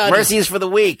leg, Johnny. Mercies for the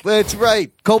weak. That's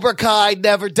right. Cobra Kai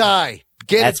never die.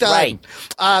 Get it done.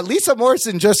 Right. Lisa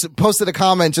Morrison just posted a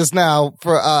comment just now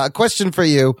for a question for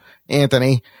you,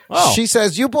 Anthony. Oh. She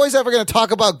says, you boys ever going to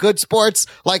talk about good sports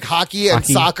like hockey and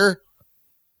soccer?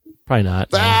 Probably not.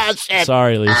 Shit.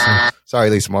 Sorry, Lisa. Sorry,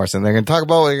 Lisa Morrison. They're going to talk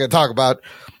about what they're going to talk about.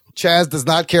 Chaz does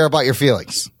not care about your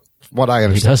feelings. From what I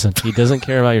understand. He doesn't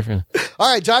care about your feelings. All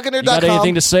right, jockandnerd.com. You got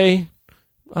anything to say,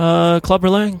 Clubber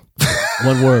Lang?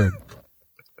 One word.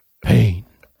 Pain.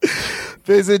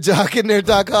 Visit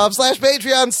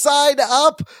jockandnerd.com/Patreon. Sign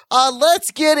up.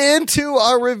 Let's get into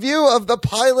our review of the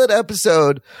pilot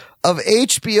episode of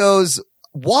HBO's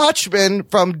Watchmen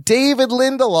from David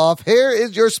Lindelof. Here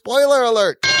is your spoiler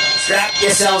alert. Strap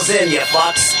yourselves in, you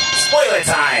fucks. Spoiler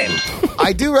time.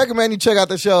 I do recommend you check out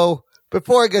the show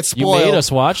before it gets spoiled. You made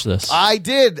us watch this. I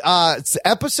did.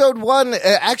 Episode 1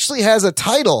 actually has a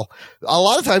title. A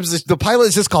lot of times the pilot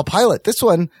is just called Pilot. This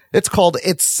one, it's called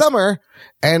It's Summer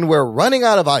and We're Running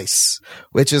Out of Ice,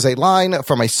 which is a line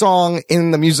from a song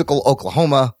in the musical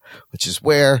Oklahoma, which is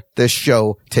where this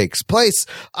show takes place.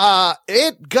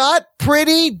 It got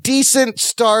pretty decent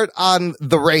start on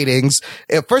the ratings.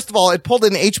 First of all, it pulled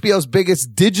in HBO's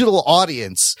biggest digital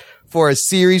audience for a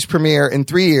series premiere in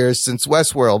 3 years since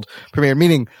Westworld premiere,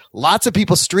 meaning lots of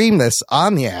people stream this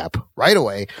on the app right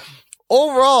away.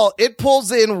 Overall, it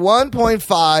pulls in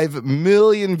 1.5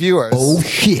 million viewers. Oh,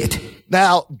 shit.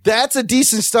 Now, that's a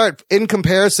decent start in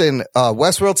comparison.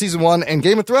 Westworld Season 1 and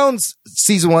Game of Thrones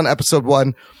Season 1, Episode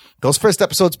 1, those first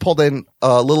episodes pulled in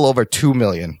a little over 2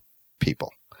 million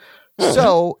people.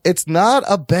 So it's not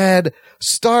a bad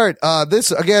start.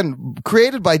 This, again,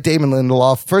 created by Damon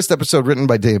Lindelof. First episode written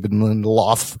by David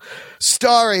Lindelof.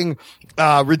 Starring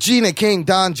Regina King,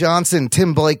 Don Johnson,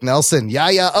 Tim Blake Nelson,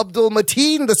 Yahya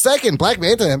Abdul-Mateen II, Black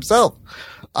Manta himself.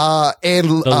 And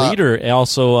the leader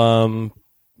also...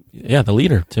 the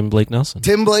leader, Tim Blake Nelson.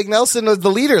 Tim Blake Nelson was the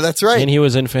leader. That's right. And he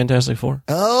was in Fantastic Four.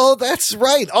 Oh, that's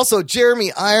right. Also,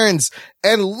 Jeremy Irons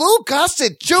and Lou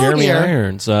Gossett Jr. Jeremy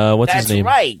Irons. What's his name?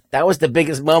 That's right. That was the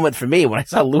biggest moment for me when I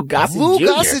saw Lou Gossett Jr. Lou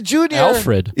Gossett Jr.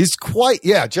 Alfred. is quite,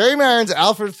 Jeremy Irons,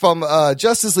 Alfred from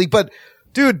Justice League. But,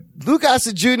 dude, Lou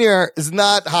Gossett Jr. is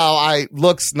not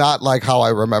looks not like how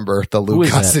I remember the Lou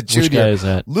Gossett Jr. Which guy is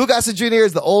that? Lou Gossett Jr.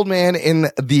 is the old man in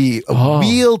the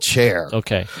wheelchair.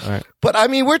 Okay. All right. But I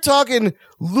mean, we're talking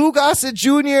Lou Gossett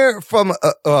Jr. from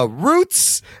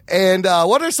Roots, and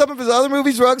what are some of his other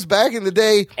movies? Ruggs back in the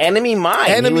day, Enemy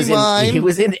Mine. He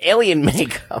was in Alien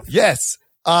makeup. Yes,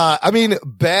 I mean,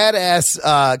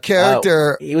 badass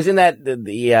character. He was in that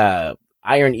the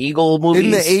Iron Eagle movies in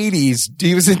the 80s.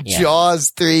 He was in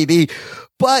Jaws 3D.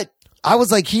 But I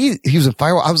was like, he was in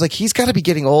Firewall. I was like, he's got to be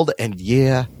getting old. And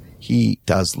yeah, he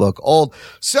does look old.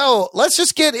 So let's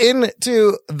just get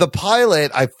into the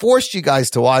pilot. I forced you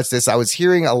guys to watch this. I was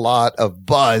hearing a lot of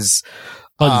buzz.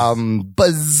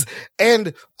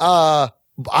 And,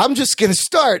 I'm just going to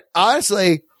start.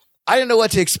 Honestly, I didn't know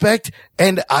what to expect.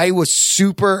 And I was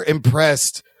super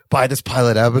impressed by this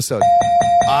pilot episode.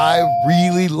 I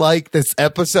really like this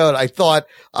episode. I thought,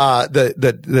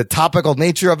 the topical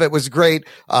nature of it was great.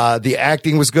 The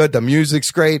acting was good. The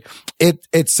music's great.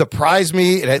 It surprised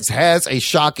me. It has a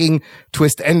shocking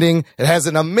twist ending. It has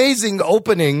an amazing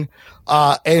opening.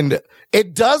 And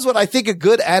it does what I think a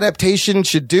good adaptation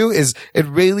should do is it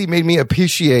really made me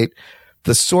appreciate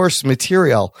the source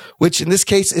material, which in this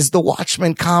case is the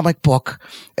Watchmen comic book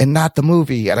and not the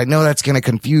movie. And I know that's going to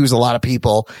confuse a lot of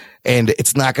people and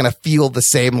it's not going to feel the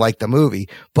same like the movie,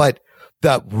 but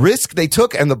the risk they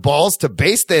took and the balls to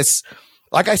base this,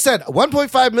 like I said,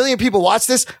 1.5 million people watch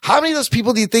this. How many of those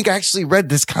people do you think actually read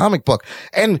this comic book?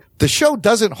 And the show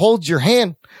doesn't hold your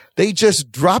hand. They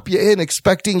just drop you in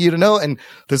expecting you to know. And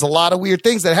there's a lot of weird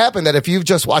things that happen that if you've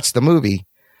just watched the movie,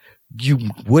 you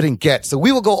wouldn't get. So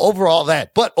we will go over all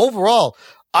that. But overall,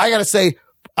 I got to say,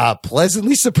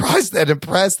 pleasantly surprised and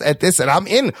impressed at this. And I'm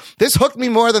in. This hooked me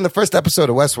more than the first episode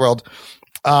of Westworld.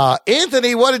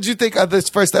 Anthony, what did you think of this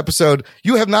first episode?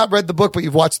 You have not read the book, but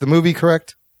you've watched the movie,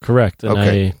 correct? Correct. And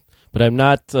okay. But I'm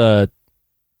not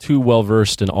too well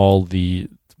versed in all the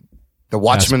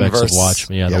Watchmen verse.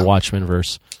 Watchmen, the Watchmen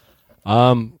verse.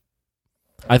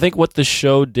 I think what the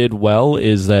show did well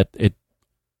is that it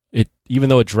even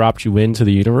though it dropped you into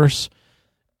the universe,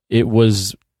 it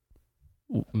was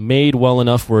made well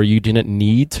enough where you didn't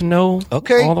need to know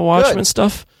all the Watchmen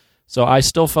stuff. So I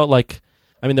still felt like,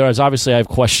 I mean, I have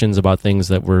questions about things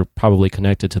that were probably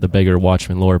connected to the bigger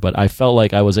Watchmen lore, but I felt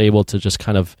like I was able to just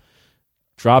kind of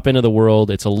drop into the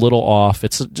world. It's a little off.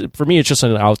 For me, it's just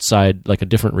an outside, like a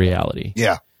different reality.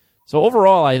 Yeah. So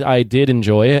overall, I did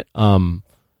enjoy it. I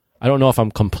don't know if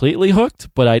I'm completely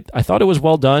hooked, but I thought it was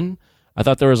well done. I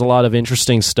thought there was a lot of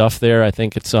interesting stuff there. I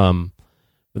think it's,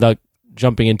 without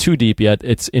jumping in too deep yet,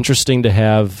 it's interesting to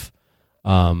have,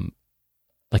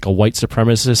 like a white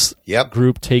supremacist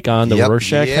group take on the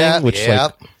Rorschach thing, which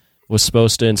like was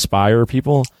supposed to inspire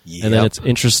people. And then it's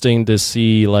interesting to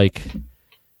see like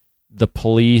the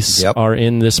police are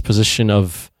in this position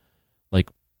of like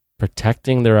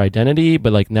protecting their identity,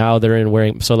 but like now they're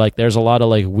wearing, so like there's a lot of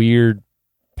like weird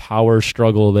power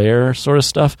struggle there sort of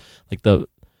stuff. Like the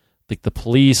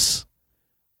police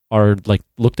are like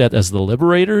looked at as the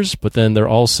liberators, but then they're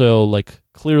also like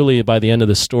clearly by the end of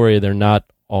the story, they're not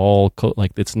all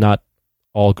like it's not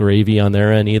all gravy on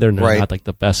their end either. They're not like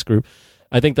the best group.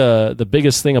 I think the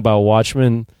biggest thing about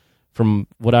Watchmen, from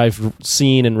what I've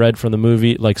seen and read from the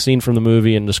movie, like seen from the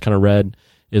movie and just kind of read,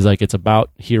 is like it's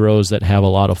about heroes that have a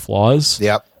lot of flaws.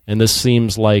 Yep. And this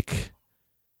seems like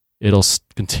it'll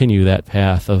continue that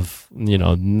path of, you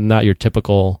know, not your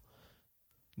typical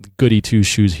goody two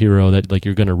shoes hero that like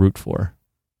you're going to root for.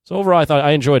 So overall, I thought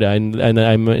I enjoyed it, and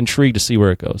I'm intrigued to see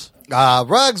where it goes.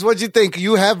 Ruggs, what'd you think?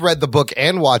 You have read the book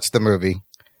and watched the movie.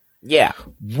 Yeah.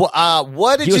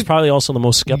 What did he was probably also the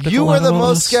most skeptical. You were the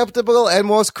most skeptical and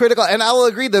most critical, and I will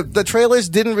agree. The trailers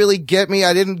didn't really get me.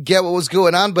 I didn't get what was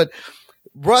going on. But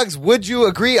Ruggs, would you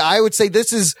agree? I would say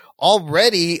this is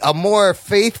already a more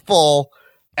faithful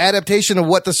adaptation of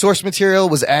what the source material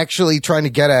was actually trying to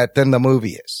get at than the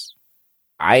movie is.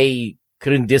 I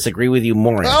couldn't disagree with you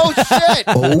more. Oh, shit.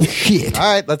 Oh, shit.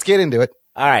 All right, let's get into it.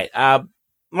 All right.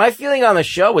 My feeling on the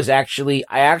show was I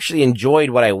actually enjoyed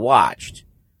what I watched.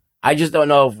 I just don't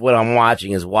know if what I'm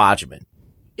watching is Watchmen.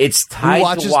 It's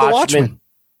tied to Watchmen.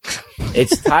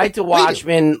 It's tied to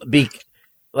Watchmen,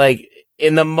 like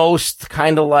in the most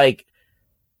kind of like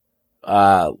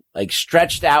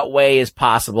stretched out way as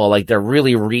possible. Like they're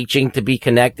really reaching to be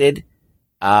connected.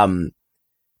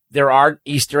 There are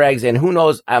Easter eggs, and who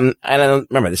knows? I don't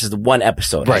remember. This is the one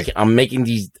episode. Right. I'm making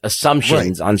these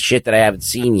assumptions on shit that I haven't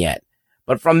seen yet.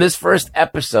 But from this first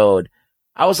episode,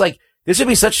 I was like, this would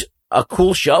be such a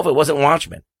cool show if it wasn't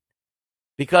Watchmen,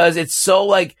 because it's so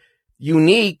like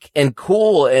unique and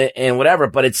cool and whatever.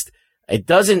 But it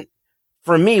doesn't,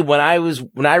 for me, when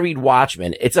I read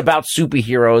Watchmen, it's about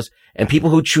superheroes and people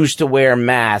who choose to wear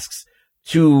masks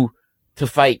to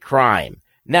fight crime.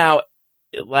 Now,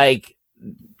 like,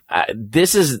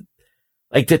 this is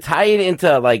like to tie it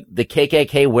into like the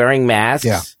KKK wearing masks.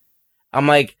 Yeah. I'm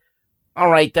like, all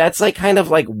right, that's like kind of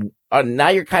like, now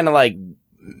you're kind of like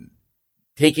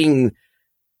taking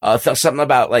something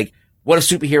about like what if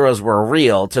superheroes were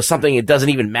real to something it doesn't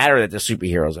even matter that they're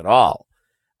superheroes at all.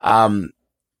 And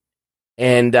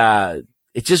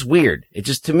it's just weird. It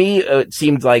just, to me, it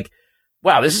seemed like,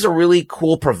 wow, this is a really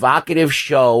cool, provocative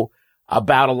show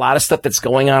about a lot of stuff that's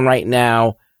going on right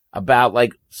now, about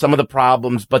like some of the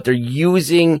problems, but they're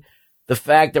using the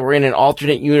fact that we're in an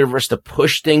alternate universe to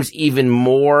push things even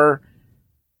more,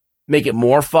 make it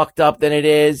more fucked up than it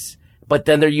is. But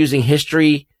then they're using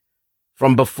history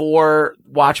from before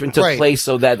Watchmen took place,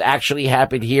 so that actually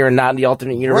happened here and not in the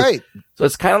alternate universe. Right. So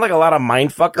it's kind of like a lot of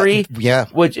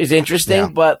mindfuckery, which is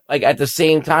interesting. But like at the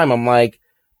same time, I'm like,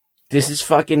 this is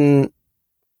fucking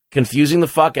confusing the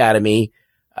fuck out of me,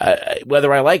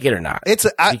 whether I like it or not.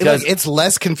 It's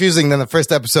less confusing than the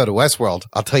first episode of Westworld.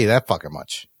 I'll tell you that fucking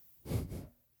much.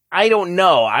 I don't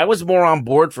know. I was more on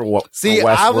board for what. See, for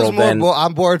Westworld I was more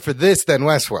on board for this than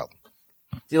Westworld.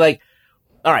 See, like,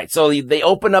 all right. So they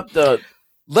open up the.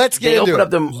 Let's get into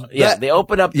it. They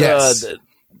open up the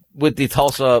with the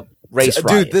Tulsa race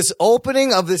riot. Dude, this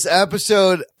opening of this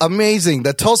episode, amazing.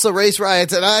 The Tulsa race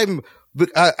riots, and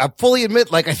I fully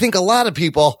admit, like I think a lot of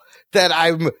people, that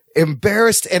I'm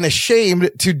embarrassed and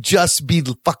ashamed to just be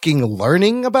fucking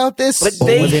learning about this. But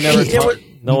this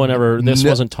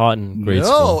wasn't taught in grade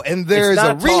school. No, and there's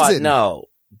a reason. No,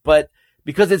 but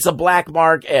because it's a black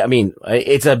mark. I mean,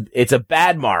 it's a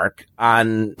bad mark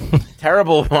on,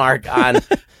 terrible mark on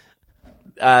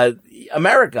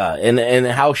America and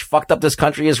how fucked up this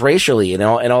country is racially, and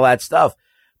all that stuff.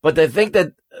 But I think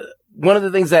that one of the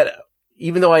things that,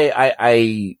 even though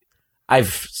I've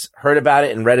heard about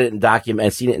it and read it and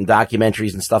seen it in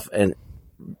documentaries and stuff, and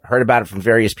heard about it from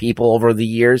various people over the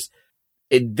years,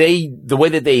 the way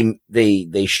that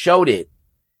they showed it,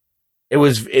 it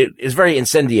is very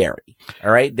incendiary.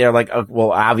 All right. They're like,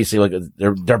 well, obviously, like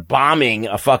they're bombing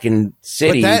a fucking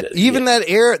city. But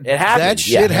that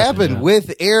shit happened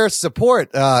with air support,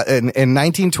 in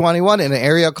 1921 in an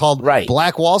area called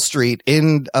Black Wall Street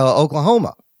in,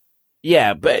 Oklahoma.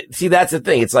 Yeah. But see, that's the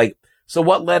thing. It's like, so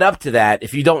what led up to that?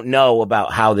 If you don't know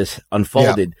about how this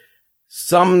unfolded,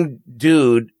 some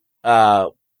dude,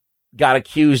 got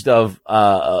accused of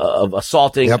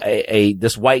assaulting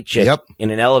this white chick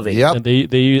in an elevator.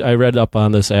 And I read up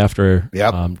on this after.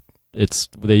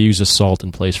 They use assault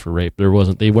in place for rape.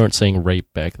 They weren't saying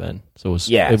rape back then, so it was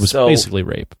basically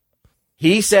rape.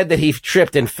 He said that he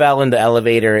tripped and fell in the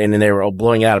elevator, and then they were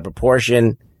blowing it out of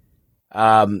proportion.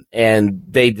 And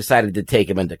they decided to take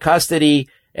him into custody,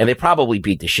 and they probably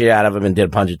beat the shit out of him and did a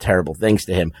bunch of terrible things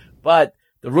to him. But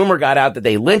the rumor got out that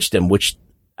they lynched him, which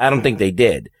I don't think they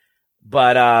did.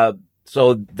 But,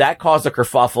 so that caused a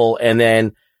kerfuffle, and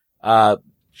then,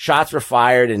 shots were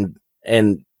fired,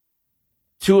 and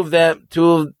two of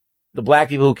the black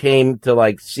people who came to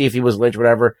like see if he was lynched,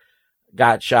 whatever,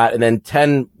 got shot, and then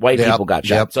 10 white people got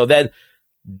shot. So then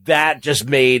that just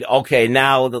made, okay,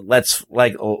 now let's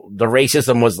like, the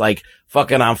racism was like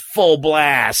fucking on full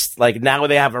blast. Like now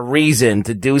they have a reason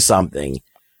to do something.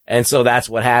 And so that's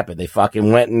what happened. They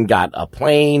fucking went and got a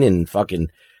plane, and fucking,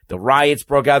 the riots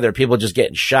broke out. There are people just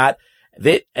getting shot.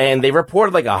 And they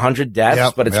reported like 100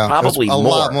 deaths, but it's probably a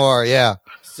lot more. Yeah.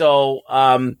 So,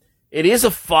 it is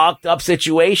a fucked up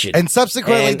situation. And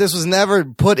subsequently, this was never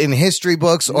put in history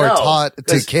books or taught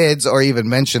to kids or even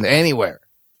mentioned anywhere.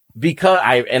 Because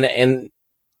and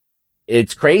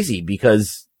it's crazy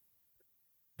because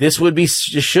this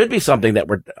should be something that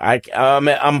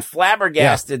I'm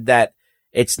flabbergasted that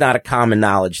it's not a common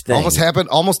knowledge thing. Almost happened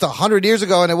almost 100 years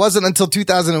ago, and it wasn't until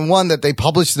 2001 that they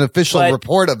published an official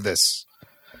report of this.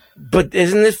 But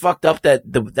isn't it fucked up that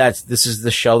this is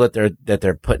the show that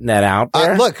they're putting that out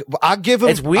there? Look, I give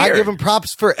them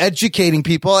props for educating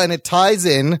people, and it ties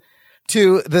in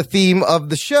to the theme of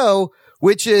the show,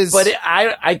 which is. But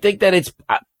I think that it's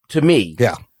to me.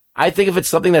 Yeah. I think if it's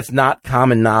something that's not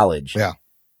common knowledge. Yeah.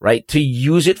 Right, to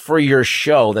use it for your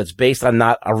show that's based on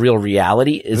not a real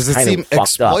reality is kind of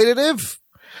fucked exploitative? Up.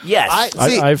 Yes,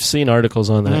 I've seen articles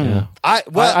on that. Yeah,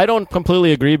 I don't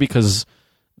completely agree because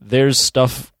there's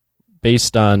stuff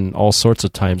based on all sorts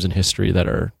of times in history that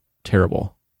are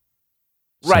terrible.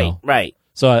 Right.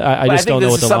 So I just don't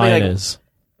know what the line is.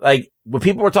 Like when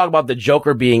people were talking about the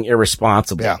Joker being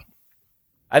irresponsible,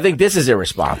 I think this is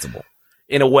irresponsible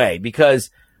in a way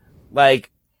because, like,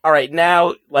 all right,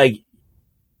 now, like.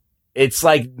 It's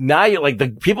like now you're like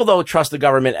the people don't trust the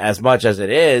government as much as it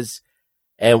is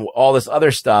and all this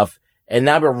other stuff. And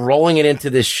now we're rolling it into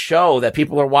this show that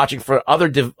people are watching for other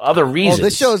reasons. Well,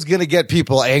 this show is going to get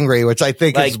people angry, which I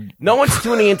think like no one's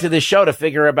tuning into this show to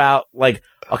figure about like,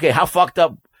 okay, how fucked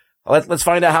up. Let's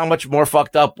find out how much more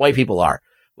fucked up white people are.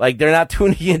 Like, they're not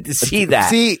tuning in to see that.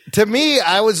 See, to me,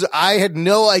 I had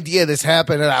no idea this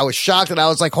happened, and I was shocked, and I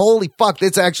was like, holy fuck,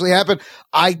 this actually happened.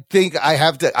 I think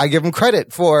I give them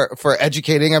credit for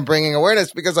educating and bringing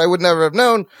awareness, because I would never have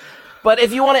known. But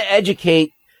if you want to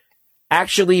educate,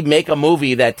 actually make a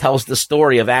movie that tells the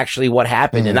story of actually what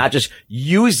happened and not just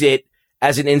use it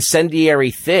as an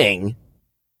incendiary thing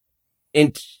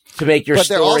to make your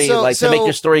story to make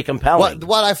your story compelling.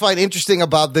 What I find interesting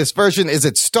about this version is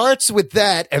it starts with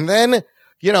that, and then,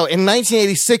 you know, in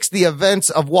 1986, the events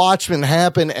of Watchmen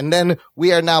happen, and then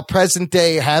we are now present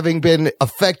day, having been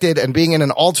affected and being in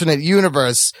an alternate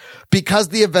universe because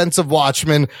the events of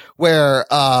Watchmen, where,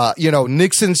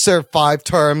 Nixon served 5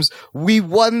 terms, we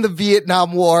won the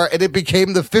Vietnam War, and it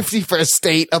became the 51st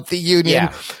state of the Union.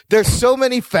 Yeah. There's so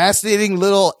many fascinating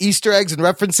little Easter eggs and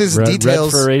references and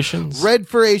details.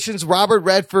 Redferations. Robert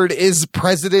Redford is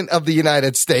president of the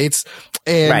United States.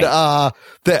 And,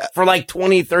 for like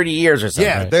 20, 30 years or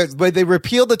something. Yeah. But they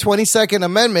repealed the 22nd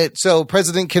Amendment, so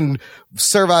president can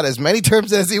serve out as many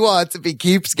terms as he wants if he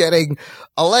keeps getting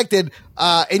elected.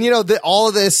 All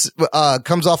of this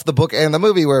comes off the book and the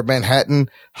movie, where Manhattan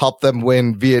helped them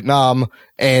win Vietnam,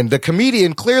 and the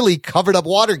comedian clearly covered up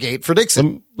Watergate for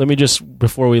Nixon. Let me just,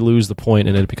 before we lose the point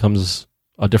and it becomes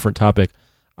a different topic,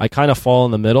 I kind of fall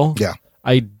in the middle. Yeah.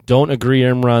 I don't agree,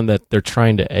 Imran, that they're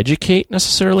trying to educate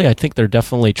necessarily. I think they're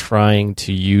definitely trying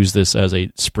to use this as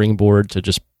a springboard to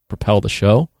just propel the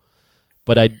show.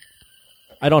 But I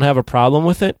don't have a problem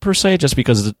with it per se, just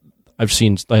because I've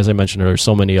seen, as I mentioned, there are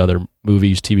so many other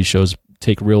movies, TV shows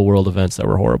take real world events that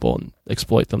were horrible and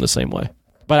exploit them the same way.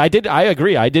 But I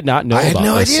agree. I did not know I had about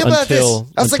no this idea about until,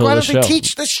 this. I was like, why don't they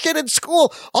teach this shit in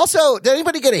school? Also, did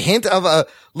anybody get a hint of a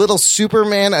little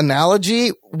Superman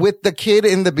analogy with the kid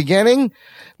in the beginning?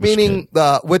 Meaning,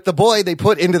 with the boy they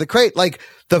put into the crate, like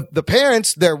the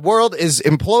parents, their world is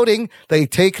imploding. They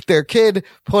take their kid,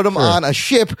 put him on a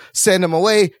ship, send him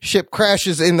away. Ship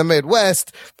crashes in the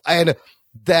Midwest, and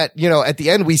that, at the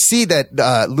end we see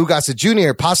that Lou Gossett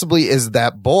Jr. possibly is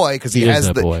that boy, because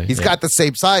he's got the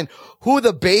same sign. Who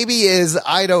the baby is,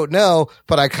 I don't know,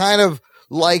 but I kind of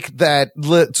like that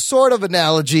sort of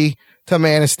analogy to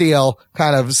Man of Steel,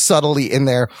 kind of subtly in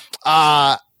there.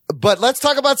 But let's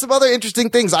talk about some other interesting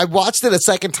things. I watched it a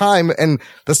second time, and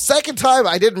the second time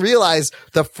I didn't realize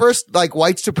the first,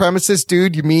 white supremacist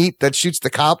dude you meet that shoots the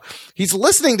cop, he's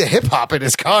listening to hip hop in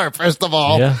his car, first of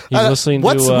all. Yeah, he's listening to...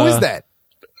 Who is that?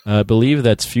 I believe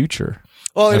that's Future.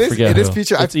 Oh, it is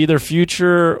Future. It's either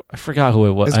Future, I forgot who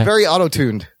it was. It's very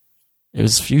auto-tuned. It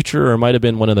was Future, or it might have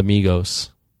been one of the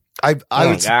Migos.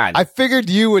 I figured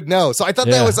you would know, so I thought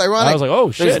that was ironic. I was like,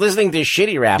 oh shit. He's listening to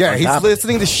shitty rap. Yeah, he's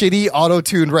listening to shitty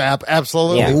auto-tuned rap.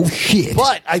 Absolutely. Yeah. Oh shit.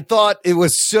 But I thought it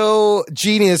was so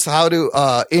genius how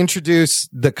to introduce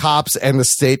the cops and the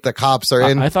state the cops are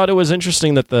in. I thought it was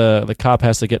interesting that the cop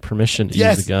has to get permission to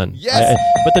use the gun. Yes.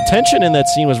 But the tension in that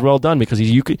scene was well done, because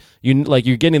you're getting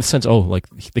the sense,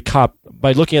 the cop,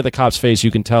 by looking at the cop's face, you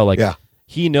can tell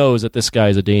he knows that this guy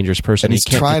is a dangerous person. And he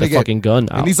can't get the fucking gun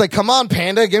out. And he's like, come on,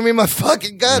 Panda, give me my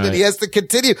fucking gun. Right. And he has to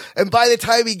continue. And by the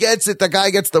time he gets it, the guy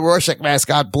gets the Rorschach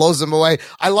mascot, blows him away.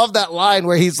 I love that line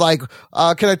where he's like,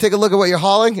 can I take a look at what you're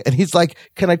hauling? And he's like,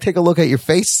 can I take a look at your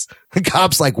face? The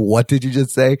cop's like, what did you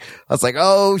just say? I was like,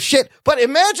 oh shit. But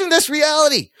imagine this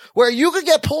reality where you could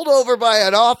get pulled over by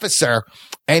an officer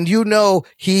and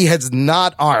he has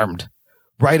not armed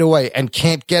right away and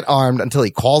can't get armed until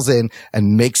he calls in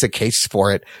and makes a case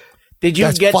for it. Did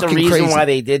you get the reason why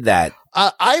they did that?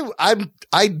 I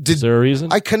did. Is there a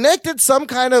reason? I connected some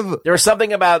kind of. There was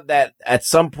something about that at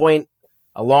some point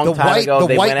a long time ago.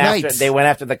 They went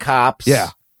after the cops.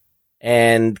 Yeah.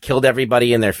 And killed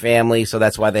everybody in their family, so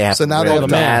that's why they have to now wear the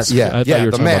mask. Yeah,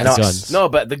 the mask. No,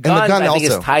 but the gun I think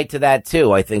is tied to that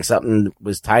too. I think something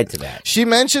was tied to that. She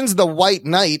mentions the White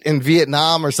Knight in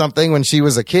Vietnam or something when she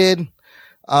was a kid.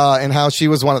 And how she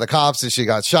was one of the cops and she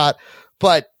got shot.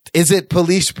 But is it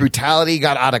police brutality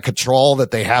got out of control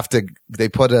that they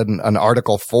put an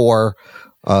article for?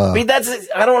 I mean,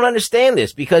 I don't understand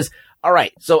this because, all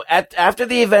right. So after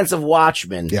the events of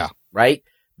Watchmen, right?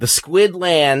 The squid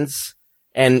lands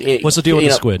and what's the deal with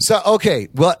the squid? So, okay.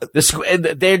 Well, the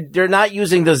squid, they're not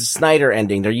using the Snyder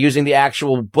ending. They're using the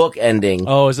actual book ending.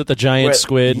 Oh, is it the giant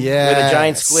squid? Yeah. Where the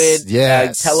giant squid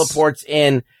teleports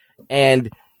in and,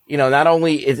 not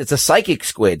only it's a psychic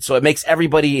squid, so it makes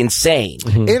everybody insane.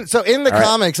 Mm-hmm. In the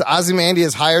comics,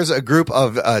 Ozymandias hires a group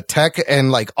of tech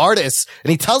and artists,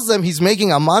 and he tells them he's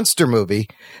making a monster movie,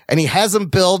 and he has them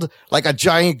build a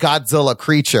giant Godzilla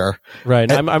creature. Right,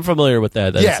 and I'm familiar with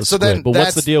that. But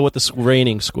what's the deal with the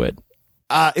raining squid?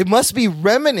 It must be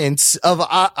remnants of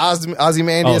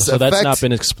Ozymandias. So that's not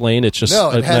been explained. It's just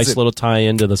a nice little tie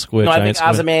into the squid. No, I think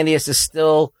Ozymandias is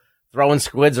still throwing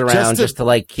squids around just to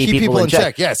like keep people in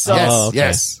check. Yes, So,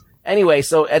 yes. Anyway,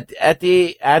 so at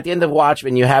the end of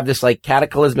Watchmen, you have this like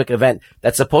cataclysmic event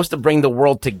that's supposed to bring the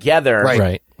world together.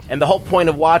 Right. And the whole point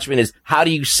of Watchmen is how do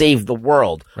you save the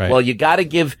world? Right. Well, you got to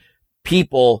give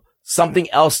people something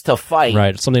else to fight.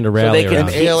 Right. Something to rally around.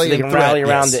 So they can rally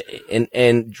around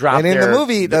and drop. And in the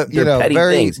movie,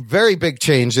 very big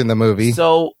change in the movie.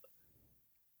 So,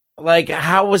 like,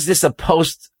 how was this a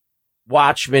post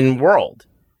Watchmen world?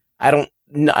 I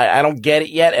don't get it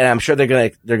yet, and I'm sure they're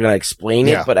gonna explain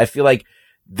it. But I feel like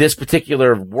this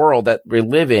particular world that we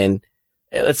live in,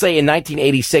 let's say in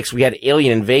 1986 we had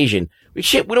alien invasion. We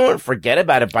don't forget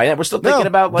about it by now. We're still thinking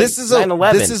about like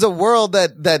 9/11. This is a world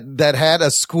that had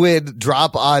a squid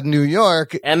drop on New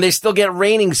York, and they still get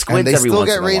raining squids. And they still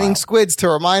get raining squids to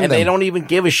remind them. And they don't even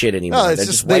give a shit anymore. No, it's they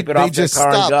just wipe it off their car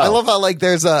and go. I love how like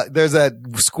there's a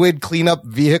squid cleanup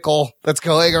vehicle that's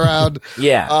going around.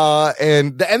 Yeah,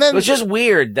 and then it's just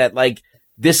weird that like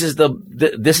this is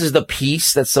the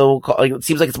piece that's so like, it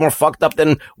seems like it's more fucked up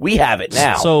than we have it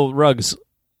now. So Ruggs,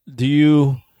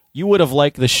 you would have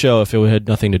liked the show if it had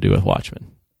nothing to do with Watchmen.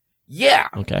 Yeah.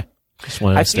 Okay.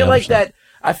 I feel like that.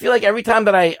 I feel like every time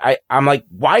that I'm like,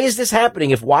 why is this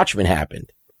happening if Watchmen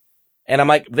happened? And I'm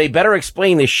like, they better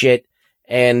explain this shit.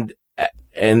 And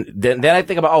then I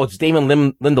think about, it's Damon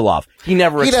Lindelof. He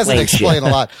doesn't explain a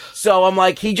lot. So I'm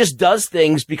like, he just does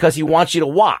things because he wants you to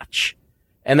watch.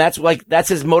 And that's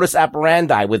his modus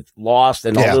operandi with Lost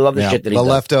and all the other shit that he does.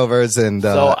 The Leftovers and,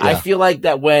 I feel like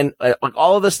that when, like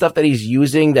all of the stuff that he's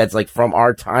using that's like from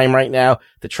our time right now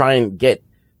to try and get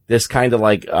this kind of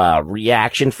like,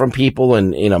 reaction from people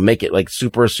and, make it like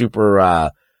super,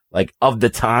 like of the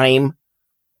time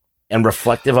and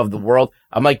reflective of the world.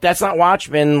 I'm like, that's not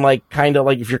Watchmen. Like, kind of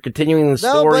like if you're continuing the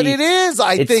story. No, but it is.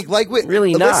 I think like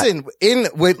really not. Listen,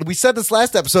 we said this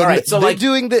last episode. All right, so like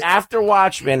doing the after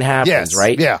Watchmen happens,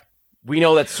 right? Yeah. We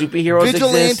know that superheroes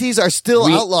vigilantes exist. are still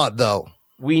outlawed, though.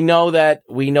 We know that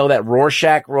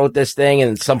Rorschach wrote this thing,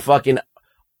 and some fucking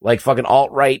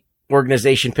alt-right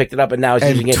organization picked it up, and now is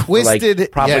using it twisted.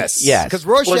 For like, yes, because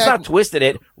Rorschach. Well, it's not twisted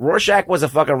it. Rorschach was a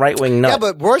fucking right-wing nut. Yeah,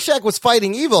 but Rorschach was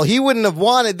fighting evil. He wouldn't have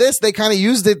wanted this. They kind of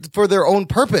used it for their own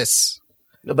purpose.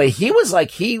 But he was a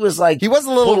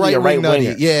little right-wing nutty.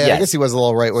 Yeah, yes. I guess he was a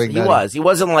little right-wing. He was. He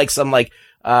wasn't like some like.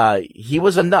 He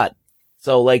was a nut.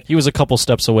 So like he was a couple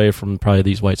steps away from probably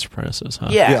these white supremacists. Huh?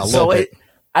 Yeah. So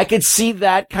I could see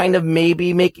that kind of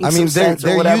maybe making some sense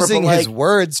or whatever. They're using his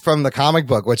words from the comic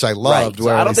book, which I loved. Right.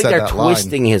 So I don't think they're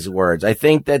twisting his words. I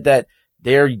think that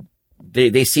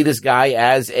they see this guy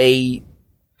as a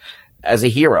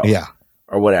hero. Yeah.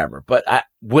 Or whatever. But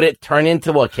would it turn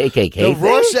into a KKK The thing?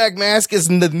 Rorschach mask is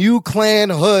in the new Klan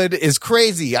hood is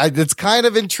crazy. It's kind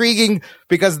of intriguing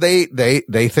because they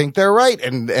think they're right.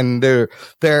 And they're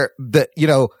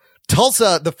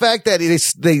Tulsa, the fact that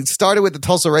they started with the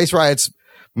Tulsa race riots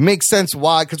makes sense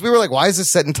why, because we were like, why is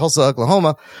this set in Tulsa,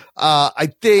 Oklahoma? I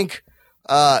think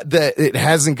that it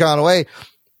hasn't gone away.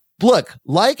 Look,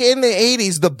 like in the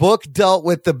 80s, the book dealt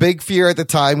with the big fear at the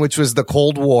time, which was the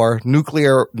Cold War,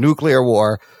 nuclear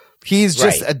war. He's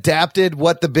just adapted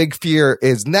what the big fear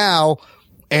is now.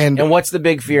 And what's the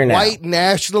big fear now? White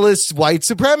nationalists, white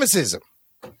supremacism.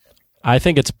 I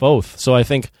think it's both. So I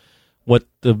think what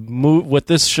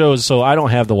this shows, so I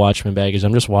don't have the Watchmen baggage.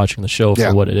 I'm just watching the show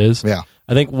for what it is. Yeah.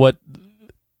 I think what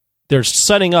they're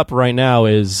setting up right now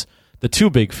is the two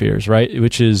big fears, right?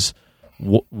 Which is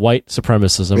white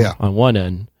supremacism on one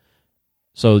end.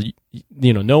 So,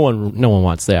 no one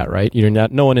wants that, right?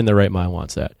 No one in their right mind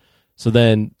wants that. So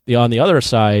then on the other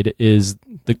side is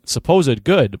the supposed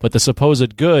good, but the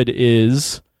supposed good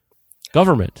is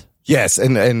government. Yes,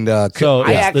 and so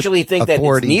I actually think that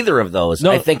it's neither of those.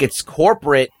 No. I think it's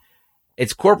corporate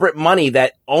money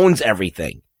that owns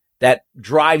everything, that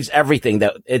drives everything,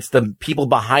 that it's the people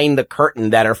behind the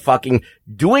curtain that are fucking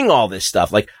doing all this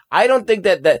stuff. Like, I don't think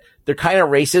that the kind of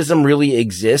racism really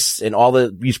exists and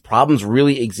all these problems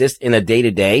really exist in a day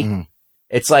to day.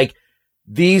 It's like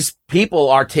these people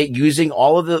are using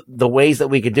all of the ways that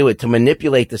we could do it to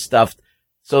manipulate the stuff.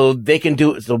 So they can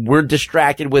so we're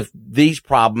distracted with these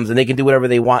problems and they can do whatever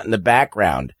they want in the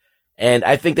background. And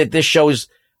I think that this show is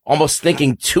almost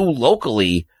thinking too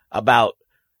locally about,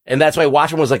 and that's why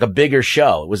Watchmen was like a bigger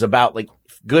show. It was about like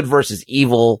good versus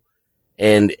evil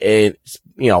and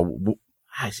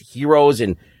heroes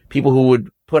and people who would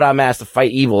put on masks to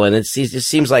fight evil. And it just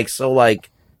seems like so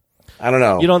like, I don't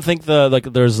know. You don't think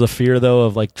there's the fear though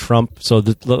of like Trump. So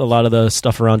a lot of the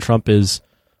stuff around Trump is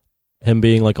him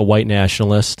being like a white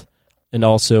nationalist, and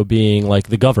also being like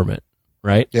the government,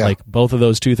 right? Yeah. Like both of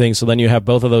those two things. So then you have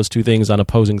both of those two things on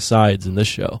opposing sides in this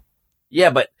show. Yeah,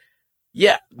 but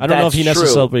I don't know if he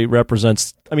necessarily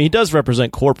represents. I mean, he does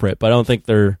represent corporate, but I don't think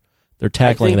they're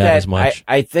tackling that as much.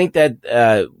 I think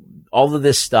that all of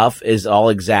this stuff is all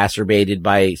exacerbated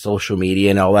by social media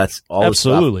and all that's all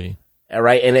absolutely. All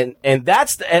right, and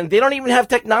they don't even have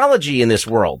technology in this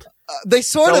world. They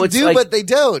sort of do, but they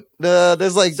don't.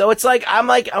 There's like so it's like I'm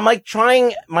like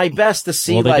trying my best to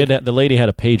see. Well, the lady had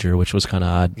a pager, which was kind of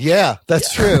odd. Yeah,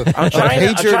 that's true. I'm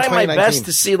trying my best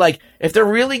to see like if they're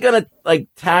really gonna like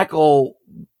tackle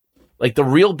like the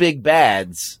real big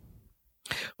bads.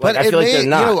 But I feel like they're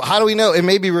not. You know, how do we know? It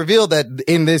may be revealed that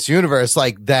in this universe,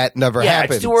 like that never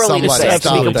happened. It's too early to say. I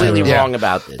could be completely wrong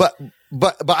about this.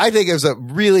 But I think it was a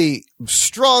really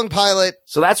strong pilot.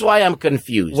 So that's why I'm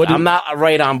confused. I'm not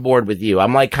right on board with you.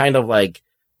 I'm like kind of like,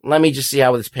 let me just see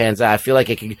how this pans out. I feel like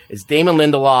it's Damon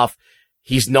Lindelof.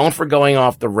 He's known for going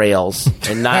off the rails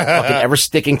and not fucking ever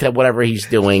sticking to whatever he's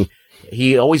doing.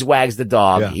 He always wags the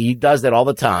dog. Yeah. He does that all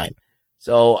the time.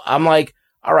 So I'm like,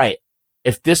 all right,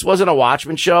 if this wasn't a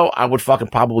Watchmen show, I would fucking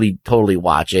probably totally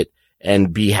watch it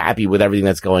and be happy with everything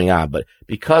that's going on. But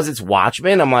because it's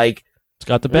Watchmen, I'm like, it's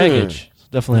got the baggage.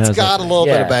 Definitely it's got a little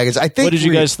bit of baggage. I think. What did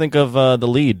you guys think of the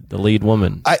lead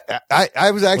woman? I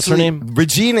was actually. What's her name?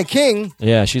 Regina King.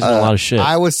 Yeah, she's in a lot of shit.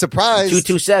 I was surprised.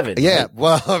 227. Yeah,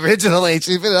 well, originally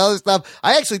she's been in other stuff.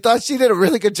 I actually thought she did a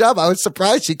really good job. I was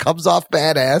surprised she comes off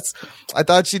badass. I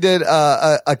thought she did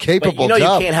a capable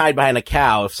job. You can't hide behind a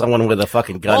cow if someone with a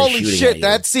fucking gun is shooting shit, at you.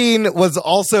 that scene was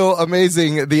also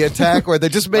amazing. The attack where they're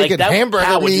just making hamburger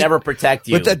cow would meat never protect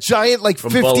you with that giant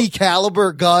 50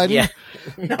 caliber gun. Yeah.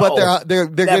 No, but they're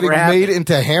getting made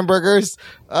into hamburgers.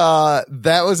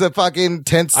 That was a fucking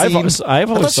tense scene. I've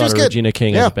always thought of Regina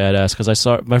King as a badass because I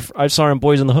saw her in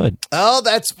Boys in the Hood. Oh,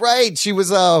 that's right. She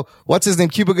was what's his name,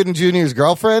 Cuba Gooding Jr.'s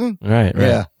girlfriend. Right.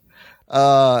 Yeah.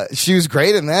 She was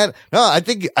great in that. No, I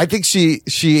think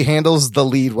she handles the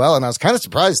lead well, and I was kind of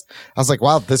surprised. I was like,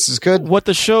 wow, this is good. What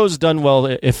the show's done well,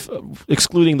 if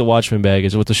excluding the Watchmen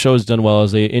baggage, what the show's done well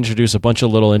is they introduce a bunch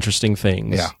of little interesting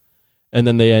things. Yeah. And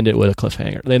then they end it with a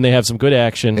cliffhanger. Then they have some good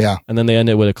action. Yeah. And then they end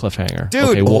it with a cliffhanger.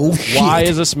 Dude, okay, why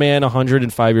is this man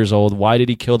 105 years old? Why did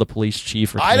he kill the police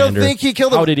chief or commander? I don't think he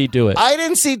killed him. How did he do it? I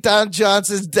didn't see Don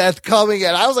Johnson's death coming,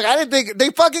 and I was like, I didn't think they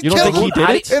fucking killed him. You don't think he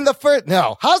did it? In the first?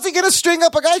 No. How's he going to string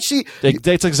up a guy?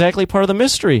 That's exactly part of the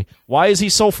mystery. Why is he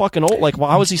so fucking old? Like,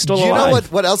 how is he still alive? You know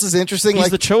what else is interesting?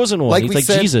 He's the chosen one. He's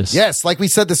like Jesus. Yes, like we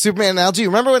said, the Superman analogy.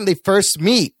 Remember when they first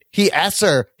meet, he asks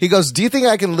her, he goes, do you think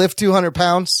I can lift 200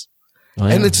 pounds? Oh,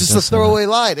 yeah, and it's just a throwaway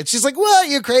line. And she's like, well,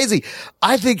 you're crazy.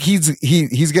 I think he's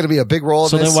going to be a big role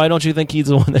in this. So then why don't you think he's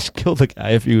the one that killed the guy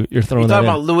if you're throwing that in? You're talking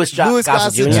about Louis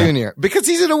Gossett Jr. Because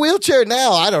he's in a wheelchair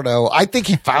now. I don't know. I think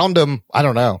he found him. I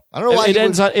don't know. I don't know why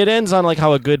it ends on like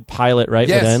how a good pilot, right?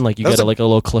 Yes. Would end. Like you get like a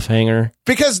little cliffhanger.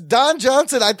 Because Don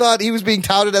Johnson, I thought he was being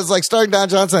touted as like starring Don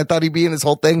Johnson. I thought he'd be in this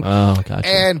whole thing. Oh, gotcha.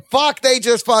 And they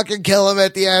just fucking kill him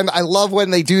at the end. I love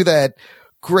when they do that.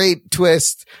 Great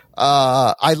twist.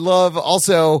 I love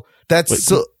also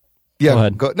yeah. Go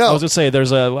ahead. No, I was gonna say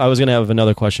I was gonna have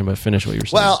another question, but finish what you were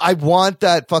saying. Well, I want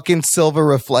that fucking silver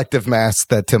reflective mask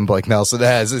that Tim Blake Nelson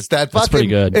has. That's pretty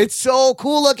good. It's so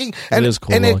cool looking. And it is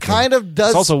cool. And looking. It kind of does.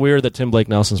 It's also weird that Tim Blake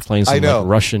Nelson's playing some like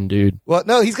Russian dude. Well,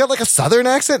 no, he's got like a southern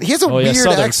accent. He has a weird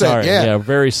southern, accent. Sorry. Yeah,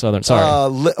 very southern.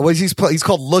 Sorry. He's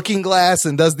called Looking Glass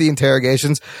and does the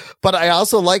interrogations. But I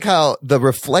also like how the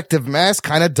reflective mask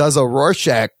kind of does a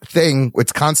Rorschach thing.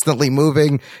 It's constantly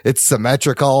moving. It's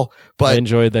symmetrical. But I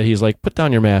enjoyed that he's like, put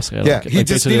down your mask. Yeah, he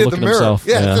just needed the mirror.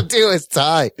 To do his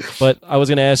tie. But I was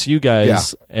going to ask you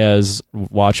guys, as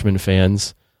Watchmen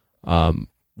fans, what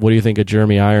do you think of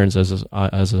Jeremy Irons as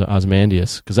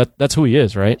Ozymandias? Because that's who he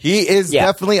is, right? He is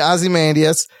definitely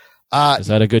Ozymandias. Is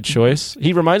that a good choice?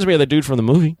 He reminds me of the dude from the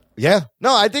movie. Yeah.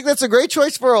 No, I think that's a great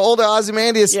choice for an older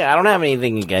Ozymandias. Yeah, I don't have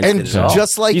anything against it at all.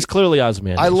 Just like he's clearly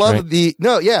Ozymandias. I love right?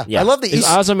 I love the Is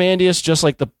Ozymandias just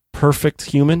like the perfect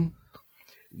human?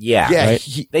 Yeah.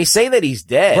 Right? They say that he's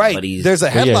dead, right. but there's a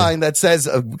headline that says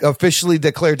officially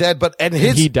declared dead, did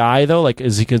he die though? Like,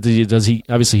 does he,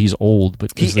 obviously he's old,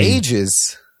 but he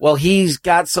ages. Well, he's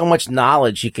got so much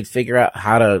knowledge, he could figure out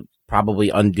how to probably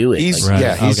undo it. He's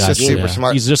just super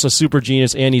smart. He's just a super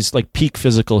genius, and he's like peak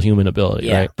physical human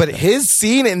ability, right? But his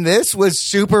scene in this was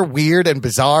super weird and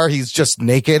bizarre. He's just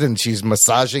naked and she's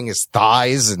massaging his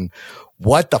thighs and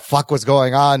what the fuck was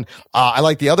going on? I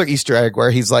like the other Easter egg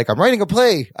where he's like, I'm writing a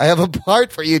play. I have a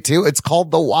part for you two. It's called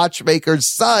The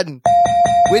Watchmaker's Son,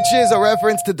 which is a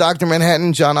reference to Dr.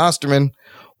 Manhattan, John Osterman,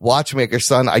 Watchmaker's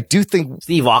son. I do think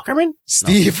Steve Ackerman.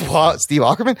 Steve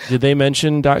Ackerman. Did they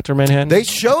mention Dr. Manhattan? They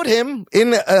showed him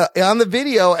in on the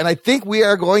video, and I think we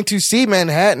are going to see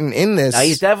Manhattan in this. Now,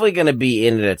 he's definitely going to be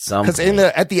in it at some point.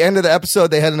 Because at the end of the episode,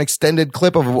 they had an extended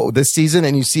clip of this season,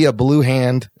 and you see a blue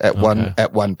hand at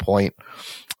one point.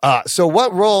 So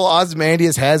what role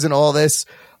Ozymandias has in all this,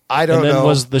 I don't know. And then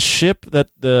was the ship that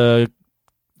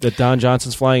Don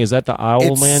Johnson's flying, is that the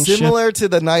Owlman ship? It's similar to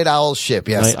the Night Owl ship,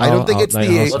 yes. I don't think it's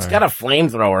Well, it's got a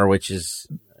flamethrower, which is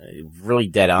really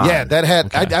dead on. Yeah, that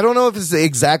had, I don't know if it's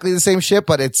exactly the same ship,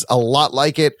 but it's a lot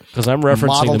like it. Because I'm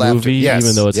referencing the movie,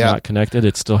 even though it's not connected,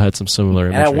 it still had some similar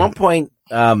imagery. And at one point,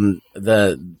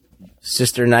 the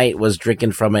Sister Knight was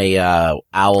drinking from a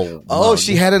owl mug.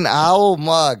 She had an owl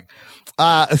mug.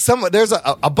 There's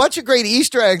a bunch of great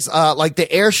Easter eggs, like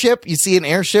the airship. You see an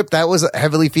airship that was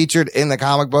heavily featured in the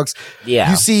comic books.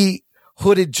 Yeah. You see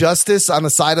Hooded Justice on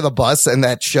the side of the bus and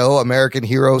that show, American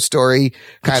Hero Story.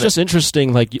 It's just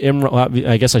interesting. Like,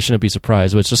 I guess I shouldn't be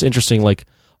surprised, but it's just interesting. Like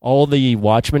all the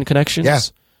Watchmen connections. Yeah.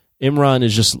 Imran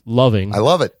is just loving. I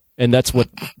love it. And that's what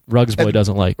Ruggs Boy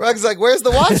doesn't like. Ruggs like, where's the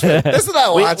Watchmen? This is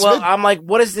not Watchmen. Well, I'm like,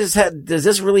 what is this? Does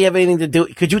this really have anything to do?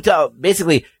 Could you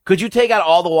take out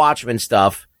all the Watchmen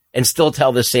stuff and still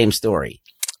tell the same story?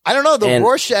 I don't know.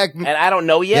 Rorschach. And I don't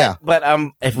know yet, but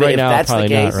if that's the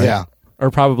case. Not, right? Yeah. Or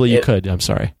probably you could. I'm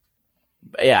sorry.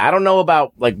 Yeah. I don't know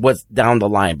about like what's down the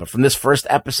line, but from this first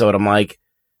episode, I'm like,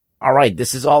 all right,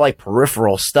 this is all like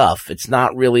peripheral stuff. It's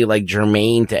not really like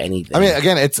germane to anything. I mean,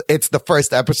 again, it's the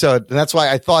first episode, and that's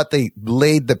why I thought they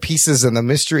laid the pieces and the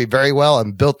mystery very well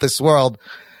and built this world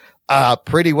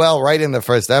pretty well right in the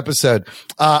first episode.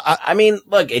 I mean,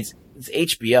 look, it's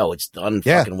HBO. It's done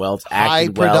fucking well. It's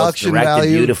acted well. Production it's directed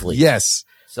value. Beautifully. Yes.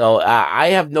 So I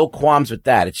have no qualms with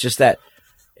that. It's just that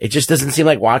it just doesn't seem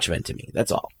like Watchmen to me.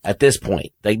 That's all. At this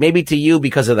point, like maybe to you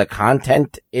because of the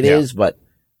content it is, but.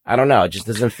 I don't know. It just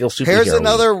doesn't feel superhero. Here's a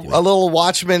little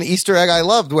Watchmen Easter egg I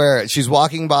loved where she's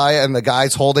walking by and the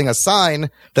guy's holding a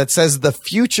sign that says the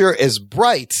future is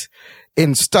bright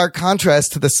in stark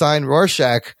contrast to the sign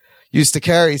Rorschach used to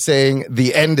carry saying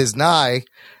the end is nigh.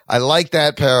 I like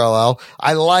that parallel.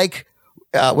 I like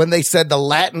when they said the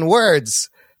Latin words.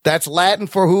 That's Latin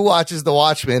for who watches the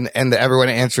Watchmen, and everyone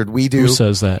answered, we do. Who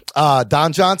says that?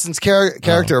 Don Johnson's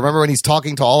character. Remember when he's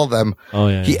talking to all of them? Oh,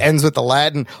 yeah. He ends with the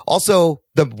Latin. Also,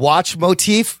 the watch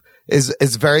motif is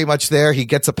very much there. He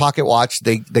gets a pocket watch.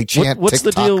 They chant What's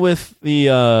tick-tock. the deal with the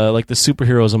like the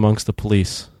superheroes amongst the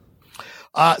police?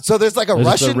 So there's like there's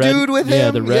Russian dude with him.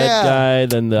 Yeah, the red guy.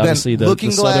 Then obviously the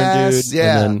southern dude.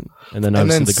 Yeah. And then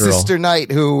obviously the girl. Sister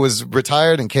Knight, who was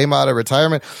retired and came out of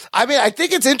retirement. I mean, I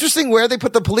think it's interesting where they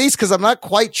put the police because I'm not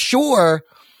quite sure,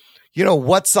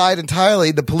 what side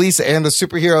entirely the police and the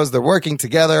superheroes they're working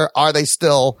together. Are they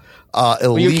still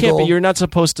illegal? Well, you're not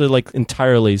supposed to like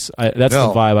entirely. That's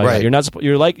the vibe I got.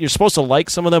 You're not. You're supposed to like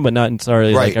some of them, but not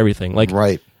entirely like everything. Like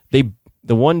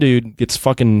the one dude gets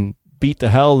fucking beat to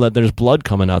hell that there's blood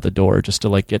coming out the door just to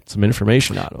like get some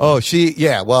information out of him. Oh, she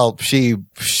I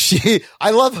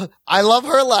love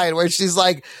her line where she's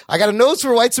like, I got a nose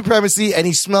for white supremacy and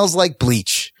he smells like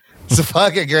bleach. It's a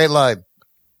fucking great line.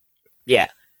 Yeah.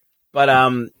 But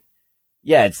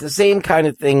it's the same kind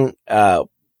of thing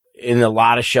in a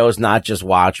lot of shows, not just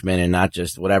Watchmen and not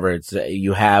just whatever. It's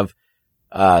you have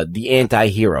the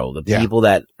anti-hero, the people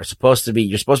that are you're supposed to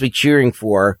be cheering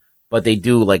for, but they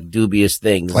do like dubious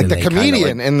things, like the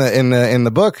comedian in the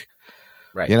book,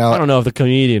 right? I don't know if the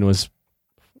comedian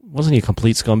wasn't he a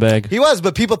complete scumbag? He was,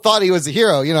 but people thought he was a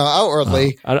hero,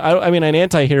 outwardly. I mean, an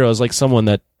anti-hero is like someone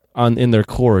that in their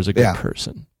core is a good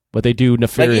person, but they do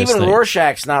nefarious things. Like even things.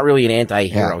 Rorschach's not really an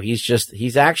anti-hero. Yeah.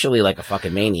 He's actually like a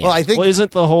fucking maniac. Well, I think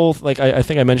isn't the whole like I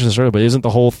think I mentioned this earlier, but isn't the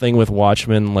whole thing with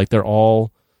Watchmen like they're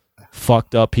all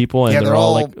fucked up people and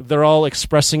they're all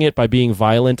expressing it by being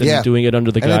violent and doing it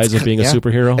under the guise of being a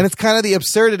superhero. And it's kind of the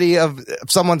absurdity of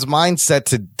someone's mindset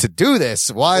to do this.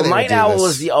 Why Night Owl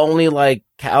was the only like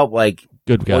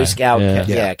good guy. Boy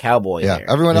Scout cowboy there.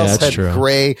 Everyone else had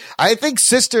gray. I think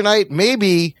Sister Knight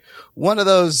maybe one of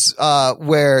those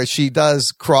where she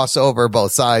does cross over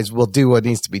both sides, will do what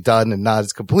needs to be done and not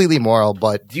as completely moral.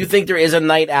 But do you think there is a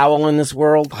Night Owl in this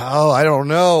world? Oh, I don't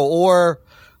know. Or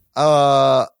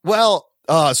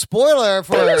spoiler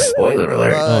for spoiler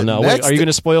alert. Oh no! Wait, are you going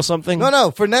to spoil something?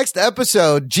 No. For next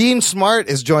episode, Jean Smart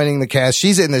is joining the cast.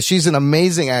 She's in this. She's an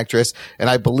amazing actress, and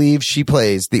I believe she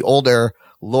plays the older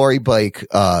Laurie Blake,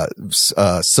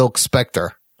 Silk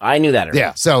Spectre. I knew that already.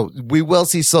 Yeah, so we will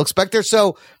see Silk Spectre.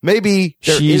 So maybe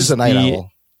there is a Night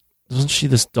Owl. Isn't she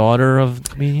this daughter of the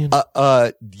comedian?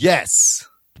 Yes,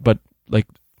 but like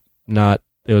not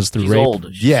It was through She's rape. old.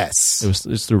 Yes. It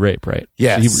was through rape, right?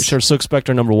 Yes. So Silk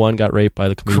Spectre #1 got raped by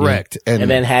the comedian. Correct. And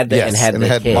then had the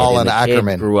kid. Malin and the kid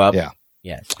Ackerman. grew up. Yeah.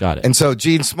 Yes. Got it. And so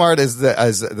Gene Smart is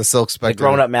the Silk Spectre. The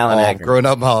grown-up Malin Ackerman.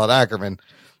 Grown-up Malin Ackerman.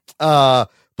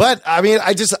 But I mean,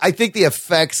 I think the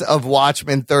effects of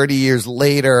Watchmen 30 years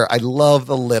later, I love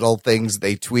the little things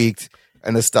they tweaked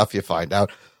and the stuff you find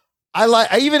out.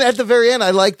 I even at the very end,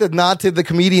 I like the nod to the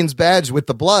comedian's badge with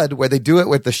the blood, where they do it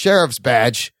with the sheriff's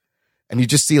badge, and you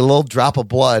just see a little drop of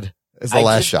blood as the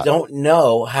last shot. I don't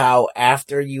know how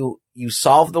after you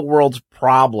solve the world's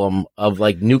problem of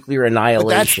like nuclear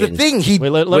annihilation. But that's the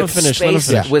thing. Let him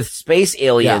finish. With space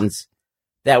aliens,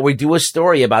 that we do a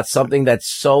story about something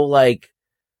that's so like,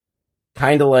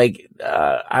 kind of like,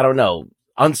 I don't know,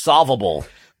 unsolvable.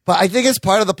 But I think it's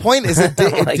part of the point is it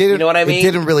didn't, you know what I mean? It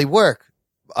didn't really work.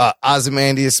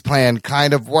 Ozymandias' plan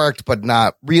kind of worked, but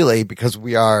not really, because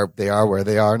they are where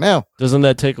they are now. Doesn't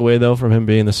that take away though from him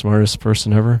being the smartest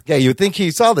person ever? Yeah, you would think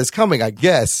he saw this coming, I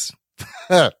guess.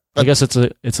 I guess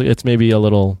it's maybe a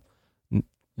little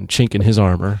chink in his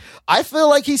armor. I feel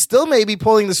like he's still maybe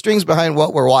pulling the strings behind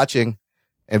what we're watching,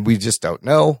 and we just don't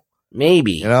know.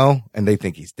 Maybe, and they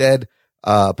think he's dead.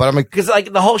 But I'm because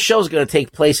like the whole show's going to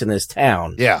take place in this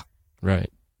town. Yeah,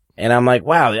 right. And I'm like,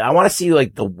 wow, I want to see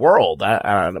like the world.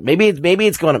 I don't know. Maybe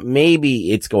it's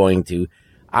going to.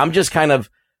 I'm just kind of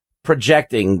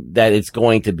projecting that it's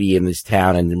going to be in this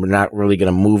town, and we're not really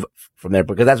going to move from there,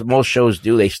 because that's what most shows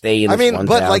do. They stay in. This one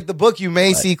town. Like the book, you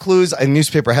may see clues in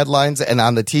newspaper headlines and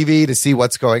on the TV to see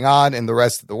what's going on in the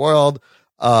rest of the world.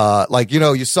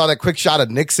 You saw that quick shot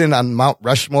of Nixon on Mount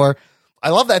Rushmore. I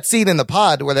love that scene in the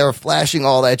pod where they were flashing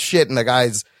all that shit and the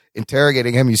guy's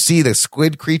interrogating him. You see the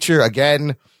squid creature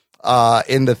again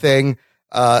in the thing.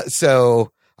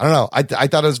 So I don't know. I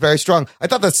thought it was very strong. I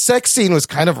thought the sex scene was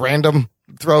kind of random,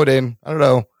 throw it in. I don't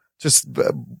know. Just,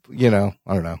 I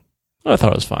don't know. I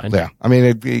thought it was fine. Yeah. I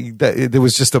mean, it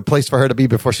was just a place for her to be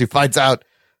before she finds out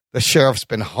the sheriff's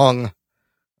been hung.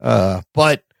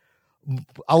 But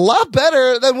a lot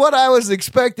better than what I was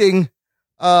expecting.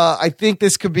 I think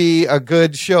this could be a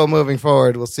good show moving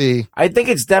forward. We'll see. I think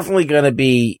it's definitely going to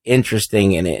be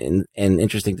interesting and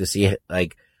interesting to see,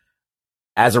 like,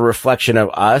 as a reflection of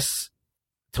us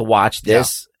to watch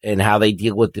this and how they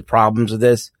deal with the problems of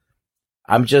this.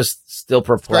 I'm just still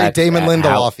perplexed. Great, Damon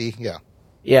Lindelof.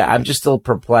 Yeah, I'm just still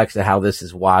perplexed at how this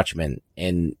is Watchmen,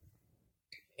 and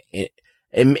it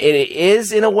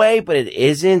is in a way, but it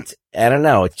isn't. I don't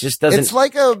know. It just doesn't.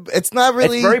 It's not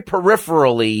really. It's very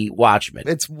peripherally Watchmen.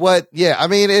 It's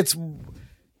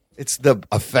the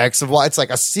effects of it's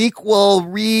like a sequel,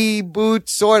 reboot,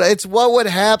 sort of. It's what would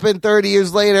happen 30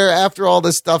 years later after all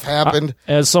this stuff happened.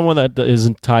 As someone that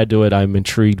isn't tied to it, I'm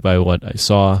intrigued by what I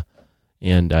saw,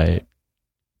 and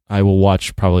I will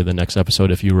watch probably the next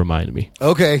episode if you remind me.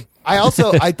 Okay. I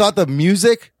thought the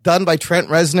music done by Trent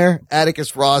Reznor,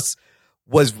 Atticus Ross,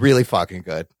 was really fucking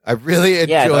good. I really enjoyed.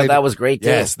 Yeah, I thought that was great too.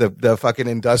 Yes, the fucking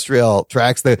industrial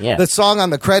tracks. The song on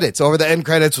the credits, over the end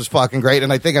credits, was fucking great,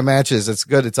 and I think it matches. It's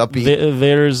good. It's upbeat.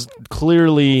 There's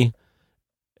clearly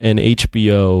an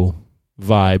HBO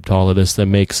vibe to all of this that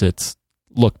makes it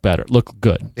look better, look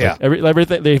good. Yeah, like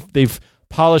everything they've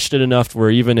polished it enough where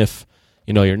even if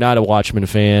you're not a Watchmen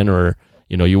fan, or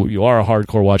you are a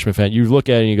hardcore Watchmen fan, you look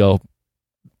at it and you go,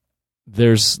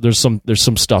 there's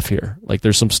some stuff here. Like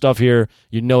there's some stuff here.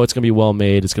 It's going to be well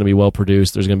made. It's going to be well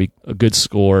produced. There's going to be a good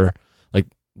score. Like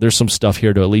there's some stuff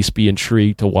here to at least be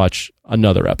intrigued to watch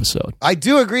another episode. I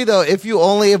do agree, though. If you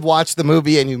only have watched the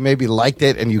movie and you maybe liked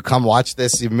it and you come watch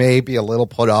this, you may be a little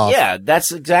put off. Yeah,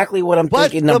 that's exactly what I'm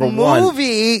thinking. Number one, the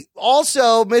movie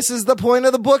also misses the point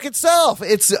of the book itself.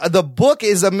 The book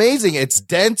is amazing. It's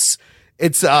dense.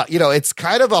 It's it's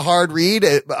kind of a hard read,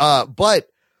 but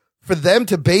for them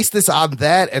to base this on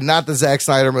that and not the Zack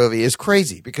Snyder movie is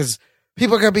crazy, because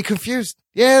people are going to be confused.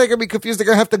 Yeah, they're going to be confused. They're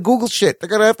going to have to Google shit. They're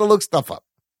going to have to look stuff up.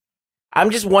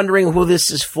 I'm just wondering who this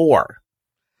is for.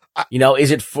 Is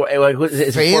it for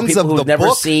people who've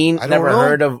never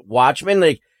heard of Watchmen?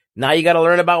 Like, now you got to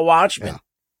learn about Watchmen. Yeah.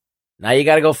 Now you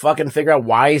got to go fucking figure out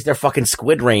why is there fucking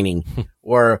squid raining,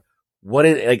 or what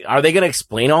is, like, are they going to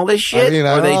explain all this shit?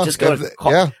 Are they just going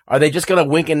to Are they just going to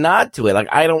wink and nod to it? Like,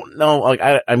 I don't know. Like,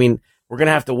 I mean, we're going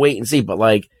to have to wait and see. But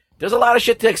like, there's a lot of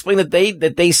shit to explain that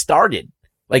they started.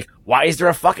 Like, why is there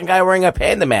a fucking guy wearing a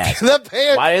panda mask?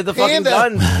 Why are the fucking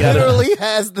guns? Literally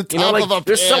has the top of a panda.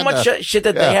 There's so much shit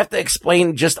that they have to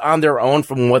explain just on their own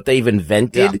from what they've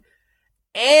invented. Yeah.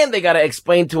 And they got to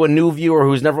explain to a new viewer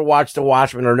who's never watched The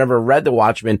Watchmen or never read The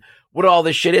Watchmen what all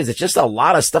this shit is. It's just a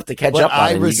lot of stuff to catch up on.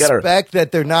 I respect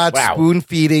that they're not spoon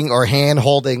feeding or hand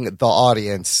holding the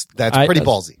audience. That's pretty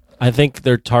ballsy. I think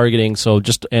they're targeting, so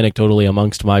just anecdotally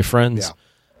amongst my friends,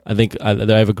 I think I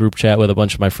have a group chat with a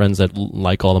bunch of my friends that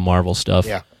like all the Marvel stuff.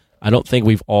 Yeah. I don't think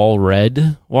we've all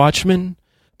read Watchmen,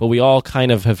 but we all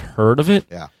kind of have heard of it.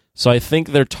 Yeah. So I think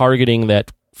they're targeting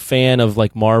that fan of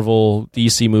like Marvel,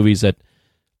 DC movies that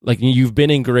like you've been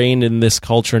ingrained in this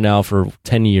culture now for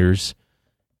 10 years.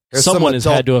 Someone has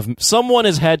had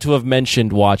to have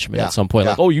mentioned Watchmen at some point.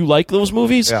 Like, oh, you like those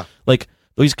movies? Yeah. Like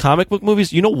these comic book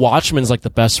movies? You know Watchmen's like the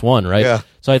best one, right? Yeah.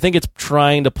 So I think it's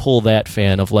trying to pull that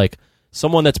fan of like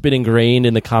someone that's been ingrained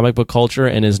in the comic book culture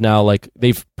and is now like,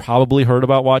 they've probably heard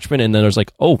about Watchmen, and then there's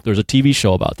like, oh, there's a TV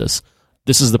show about this.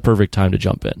 This is the perfect time to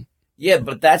jump in. Yeah,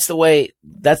 but that's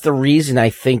the reason I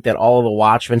think that all of the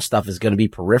Watchmen stuff is going to be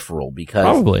peripheral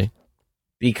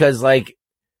because like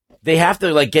they have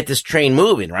to like get this train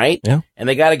moving, right? Yeah. And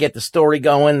they got to get the story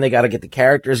going. They got to get the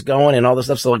characters going and all this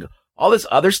stuff. So like all this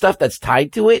other stuff that's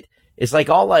tied to it is like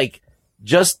all like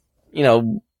just,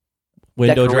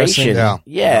 window decoration. dressing.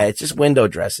 Yeah, it's just window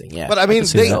dressing. Yeah. But I mean,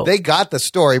 they got the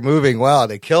story moving well.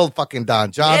 They killed fucking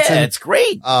Don Johnson. Yeah, it's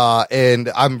great. And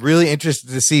I'm really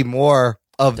interested to see more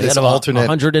of this alternate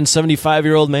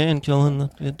 175-year-old man killing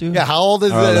the dude. Yeah, how old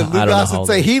is Lou Gossett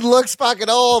say? He looks fucking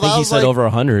old. I think he said over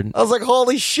 100. I was like,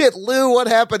 holy shit, Lou, what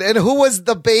happened? And who was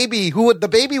the baby? The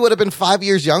baby would have been 5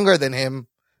 years younger than him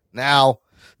now.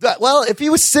 Well, if he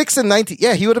was 6 and 19,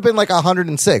 yeah, he would have been like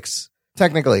 106,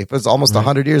 technically. If it was almost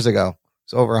 100 years ago.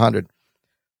 It's over 100.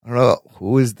 I don't know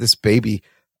who is this baby.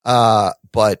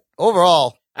 But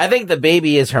overall, I think the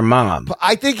baby is her mom.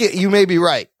 I think you may be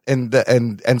right. And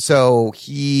so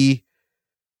he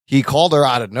called her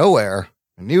out of nowhere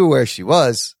and knew where she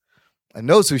was and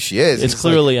knows who she is. It's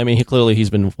clearly, he's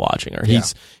been watching her. Yeah.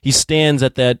 He stands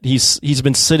at that. He's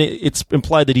been sitting. It's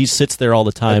implied that he sits there all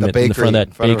the time in the front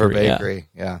of that bakery. Of her bakery.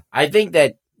 Yeah. I think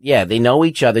that, they know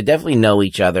each other, definitely know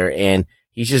each other. And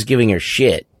he's just giving her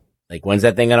shit. Like, when's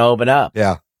that thing going to open up?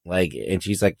 Yeah. Like, and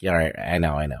she's like, yeah, all right, I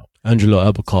know.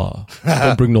 Angela Abacar.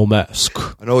 Don't bring no mask.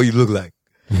 I know what you look like.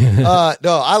 No,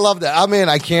 I love that. I mean,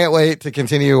 I can't wait to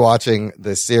continue watching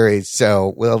this series.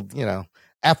 So we'll,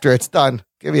 after it's done,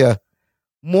 give you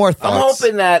more thoughts. I'm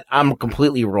hoping that I'm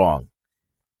completely wrong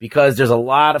because there's a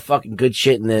lot of fucking good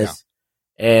shit in this.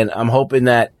 Yeah. And I'm hoping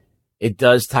that it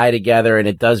does tie together and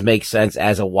it does make sense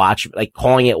as a watch, like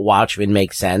calling it Watchmen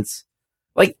makes sense.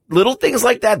 Like little things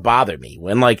like that bother me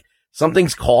when like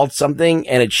something's called something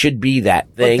and it should be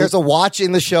that thing. Look, there's a watch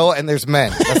in the show and there's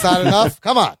men. That's not enough.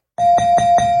 Come on.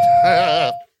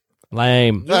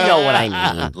 Lame. You know what I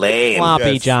mean. Lame.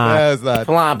 Floppy John.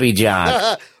 Floppy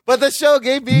John. But the show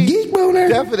gave me geek boner.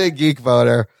 Definite geek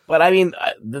boner. But I mean,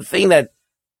 the thing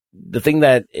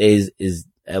that is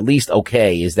at least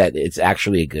okay is that it's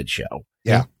actually a good show.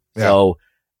 Yeah. So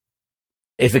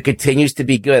if it continues to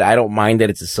be good, I don't mind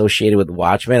that it's associated with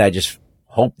Watchmen. I just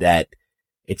hope that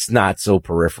it's not so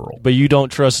peripheral. But you don't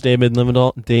trust Damon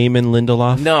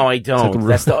Lindelof? No, I don't.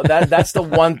 That's the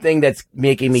one thing that's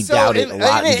making me doubt it a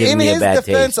lot and giving me a bad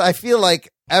defense, taste. I feel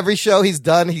like every show he's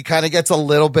done, he kind of gets a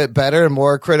little bit better and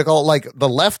more critical. Like The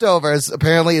Leftovers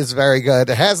apparently is very good.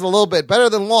 It has a little bit better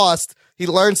than Lost. He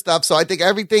learns stuff. So I think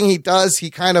everything he does, he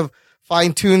kind of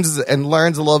fine tunes and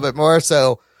learns a little bit more.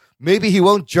 So maybe he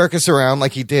won't jerk us around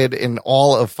like he did in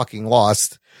all of fucking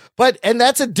Lost. And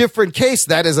that's a different case.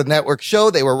 That is a network show.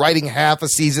 They were writing half a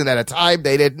season at a time.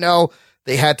 They didn't know.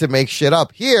 They had to make shit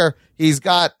up. Here,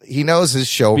 he knows his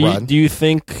show run. Do you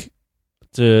think,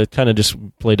 to kind of just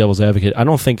play devil's advocate, I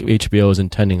don't think HBO is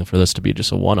intending for this to be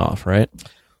just a one-off, right?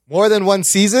 More than one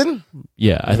season?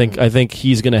 Yeah, I think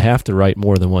he's going to have to write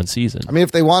more than one season. I mean,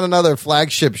 if they want another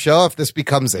flagship show, if this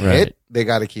becomes a hit, they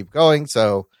got to keep going.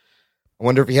 So I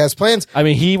wonder if he has plans. I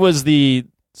mean, he was to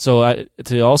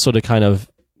kind of,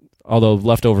 although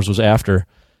Leftovers was after,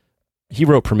 he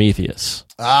wrote Prometheus,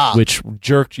 which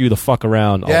jerked you the fuck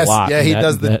around a lot. Yeah, he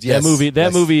does that movie.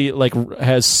 That movie like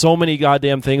has so many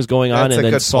goddamn things going on, and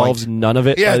then solves none of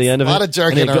it by the end of it. A lot of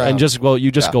jerking around. And just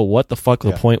go, what the fuck?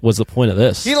 The point was the point of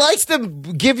this. He likes to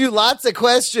give you lots of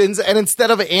questions, and instead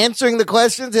of answering the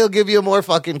questions, he'll give you more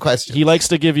fucking questions. He likes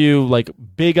to give you like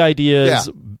big ideas.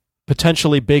 Yeah.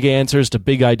 Potentially big answers to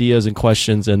big ideas and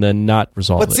questions and then not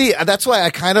resolve it. But see, that's why I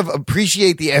kind of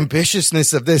appreciate the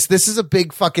ambitiousness of this. This is a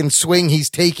big fucking swing he's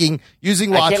taking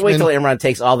using Watchmen. I can't wait till Imran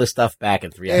takes all this stuff back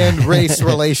in 3 hours. And race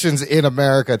relations in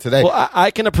America today. Well,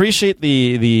 I can appreciate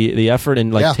the effort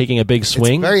in taking a big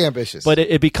swing. It's very ambitious. But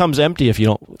it becomes empty if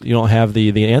you don't have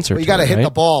the answer. Well, you got to hit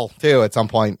the ball too at some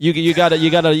point. You got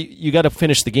to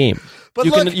finish the game. But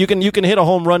you can hit a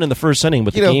home run in the first inning,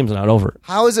 but the game's not over.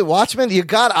 How is it Watchmen? You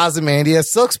got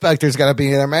Ozymandias, Silk Spectre's going to be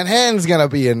in there, Manhattan's going to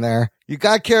be in there. You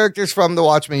got characters from the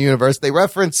Watchmen universe. They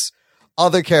reference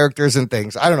other characters and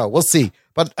things. I don't know. We'll see.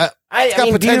 But it's got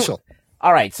potential.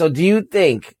 All right. So do you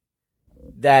think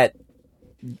that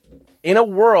in a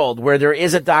world where there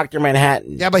is a Dr.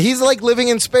 Manhattan. Yeah, but he's like living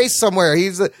in space somewhere. He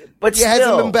hasn't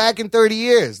been back in 30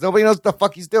 years. Nobody knows what the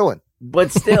fuck he's doing.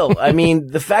 But still, I mean,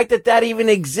 the fact that even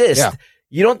exists,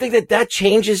 you don't think that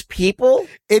changes people?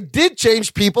 It did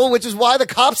change people, which is why the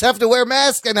cops have to wear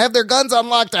masks and have their guns on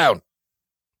lockdown.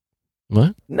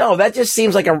 What? No, that just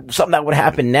seems like something that would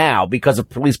happen now because of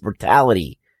police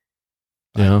brutality.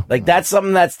 Yeah. Like, that's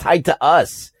something that's tied to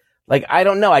us. Like, I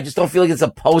don't know. I just don't feel like it's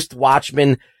a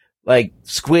post-Watchmen, like,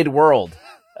 Squid world.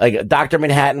 Like, a Dr.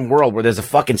 Manhattan world where there's a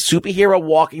fucking superhero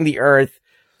walking the earth.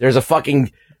 There's a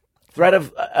fucking threat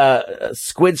of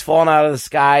squids falling out of the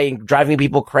sky and driving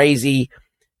people crazy.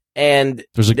 And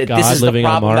there's a god this is living the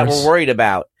problem on that Mars. we're worried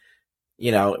about.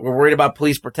 You know, we're worried about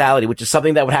police brutality, which is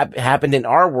something that would happen in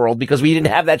our world because we didn't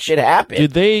have that shit happen.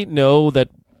 Did they know that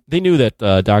they knew that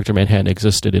Dr. Manhattan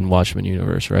existed in Watchmen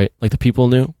universe, right? Like the people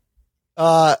knew? He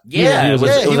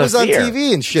was on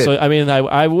TV and shit. So, I mean,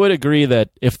 I would agree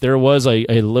that if there was a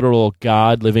literal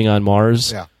god living on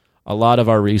Mars, a lot of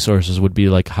our resources would be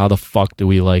like, how the fuck do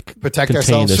we like protect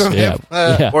contain ourselves this? from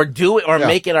him? Or do it, or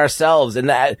make it ourselves. And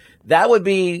that would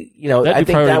be, you know, that'd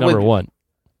be priority number one.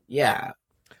 Yeah.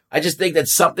 I just think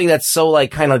that's something that's so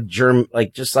like kind of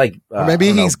just like, or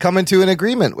maybe he's coming to an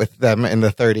agreement with them in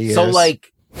the 30 years. So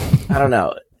like, I don't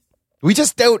know. We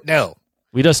just don't know.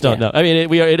 We just don't know. I mean,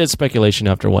 it is speculation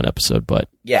after one episode, but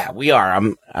yeah, we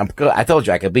are. I told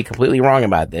you I could be completely wrong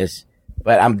about this,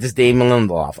 but I'm just Damon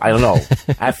Lindelof. I don't know.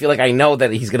 I feel like I know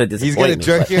that he's going to disappoint me. He's going to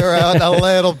jerk you around a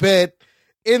little bit.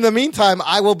 In the meantime,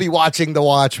 I will be watching The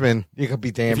Watchmen. You could be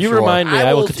damn sure. If you remind me,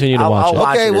 I will continue to watch it.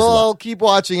 Okay, well, I'll keep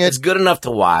watching it. It's good enough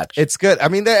to watch. It's good. I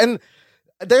mean, and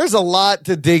there's a lot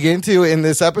to dig into in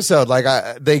this episode. Like,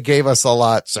 they gave us a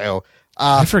lot, so...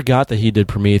 I forgot that he did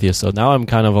Prometheus, so now I'm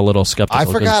kind of a little skeptical.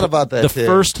 I forgot about that, The too.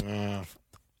 first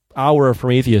hour of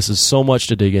Prometheus is so much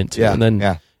to dig into, and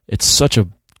then it's such a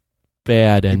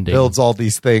bad ending. Builds all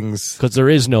these things. Because there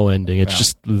is no ending. It's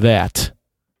just that.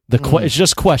 It's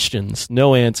just questions,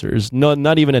 no answers,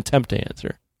 not even attempt to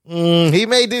answer. He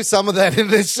may do some of that in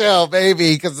this show,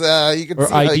 maybe, because you can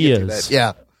see ideas. how you can do that.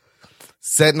 Yeah.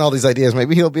 Setting all these ideas.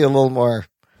 Maybe he'll be a little more...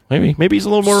 Maybe he's a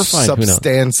little more refined.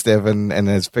 Substantive and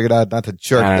has figured out not to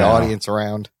jerk the audience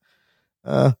around.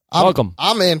 Fuck him.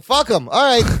 I'm in. Fuck him. All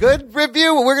right. Good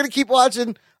review. We're going to keep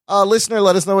watching. Listener,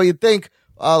 let us know what you think.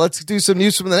 Let's do some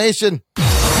news from the nation.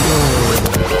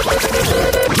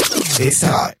 It's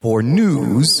time for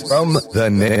news from the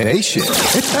nation.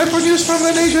 It's time for news from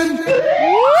the nation.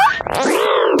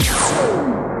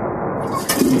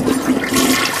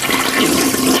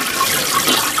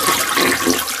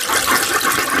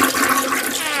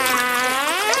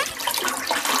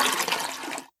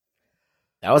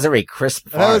 That was a very crisp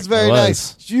fart. That was very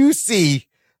nice. Juicy.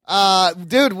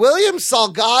 Dude, William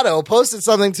Salgado posted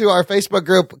something to our Facebook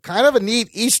group, kind of a neat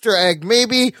Easter egg,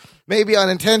 maybe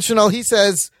unintentional. He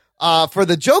says, for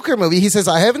the Joker movie, he says,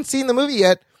 I haven't seen the movie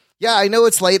yet. Yeah, I know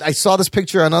it's late. I saw this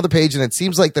picture on another page, and it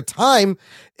seems like the time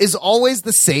is always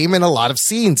the same in a lot of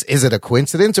scenes. Is it a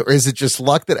coincidence, or is it just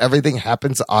luck that everything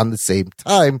happens on the same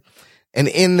time? And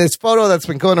in this photo that's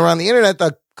been going around the internet,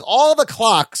 all the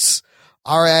clocks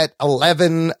are at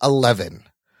 11:11.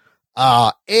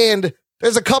 And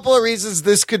there's a couple of reasons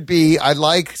this could be. I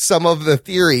like some of the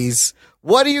theories.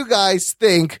 What do you guys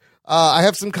think? I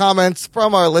have some comments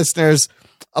from our listeners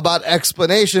about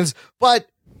explanations, but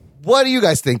what do you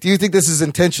guys think? Do you think this is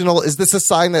intentional? Is this a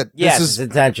sign that yes, this is it's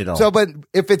intentional? So, but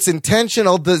if it's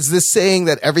intentional, does this saying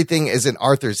that everything is in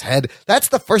Arthur's head? That's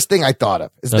the first thing I thought of.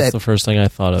 That's the first thing I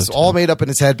thought of. It's all made up in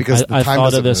his head because the I time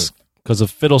thought doesn't of this move. because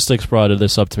of Fiddlesticks brought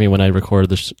this up to me when I recorded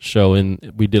the show,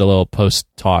 and we did a little post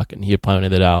talk, and he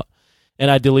pointed it out.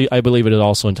 And I believe it is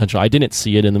also intentional. I didn't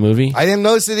see it in the movie. I didn't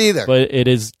notice it either. But it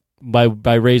is by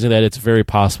raising that, it's very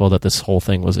possible that this whole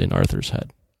thing was in Arthur's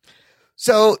head.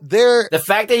 So the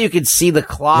fact that you could see the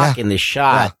clock in the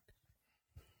shot,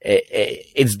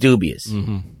 it's dubious.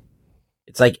 Mm-hmm.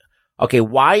 It's like, okay,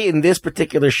 why in this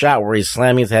particular shot where he's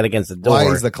slamming his head against the door? Why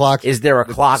is the clock? Is there a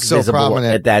clock so visible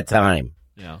prominent at that time?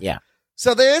 Yeah.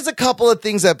 So there is a couple of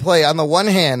things at play. On the one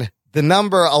hand, the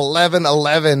number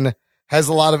 1111 has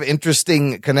a lot of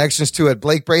interesting connections to it.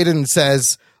 Blake Braden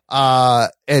says, the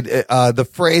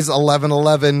phrase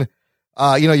 1111,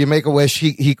 you make a wish.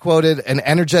 He quoted, an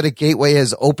energetic gateway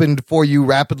has opened for you,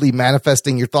 rapidly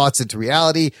manifesting your thoughts into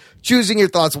reality, choosing your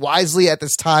thoughts wisely at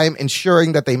this time,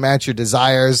 ensuring that they match your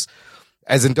desires.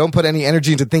 As in, don't put any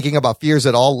energy into thinking about fears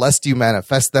at all, lest you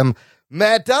manifest them.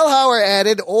 Matt Delhauer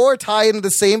added, or tie into the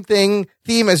same theme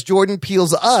as Jordan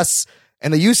Peele's Us,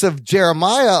 and the use of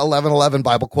Jeremiah 11:11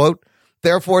 Bible quote,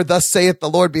 therefore, thus saith the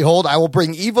Lord, behold, I will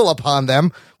bring evil upon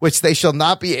them, which they shall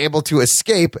not be able to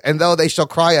escape. And though they shall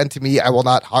cry unto me, I will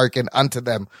not hearken unto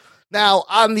them. Now,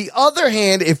 on the other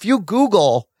hand, if you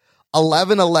Google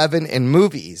 11:11 in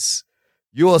movies,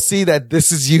 you will see that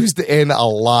this is used in a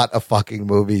lot of fucking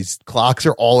movies. Clocks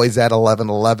are always at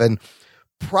 11:11.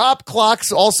 Prop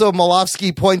clocks, also,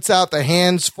 Malofsky points out the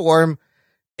hands form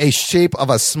a shape of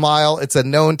a smile. It's a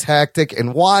known tactic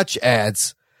in watch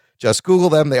ads. Just Google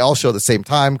them. They all show the same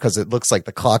time because it looks like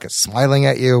the clock is smiling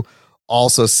at you.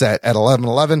 Also set at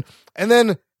 11:11. And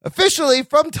then officially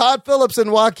from Todd Phillips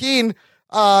and Joaquin,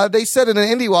 they said in an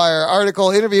IndieWire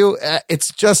article interview,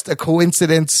 it's just a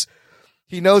coincidence.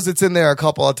 He knows it's in there a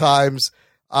couple of times.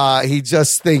 He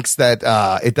just thinks that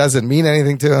it doesn't mean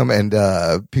anything to him, and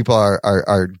people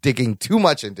are digging too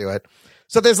much into it.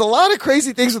 So there's a lot of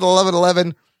crazy things with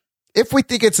 11:11. If we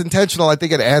think it's intentional, I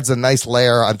think it adds a nice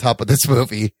layer on top of this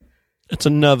movie. It's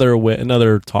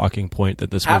another talking point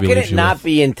that this movie. How can it not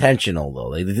be intentional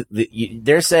though?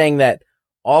 They're saying that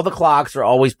all the clocks are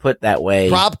always put that way.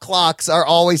 Prop clocks are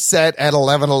always set at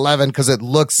 11:11 because it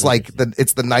looks like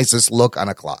it's the nicest look on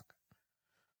a clock.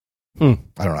 I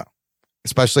don't know.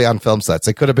 Especially on film sets.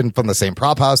 They could have been from the same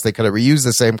prop house. They could have reused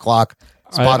the same clock.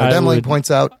 Spotted Emily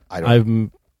points out. I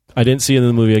didn't see it in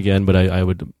the movie again, but I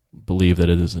would believe that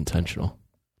it is intentional.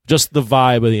 Just the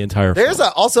vibe of the entire film. There's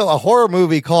also a horror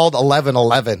movie called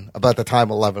 11:11 about the time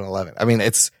 11:11. I mean,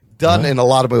 it's done in a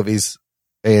lot of movies.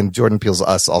 And Jordan Peele's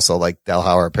Us also, like Del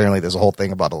Hauer. Apparently, there's a whole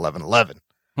thing about 11:11.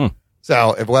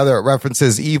 So whether it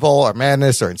references evil or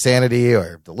madness or insanity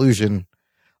or delusion,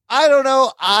 I don't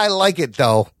know. I like it,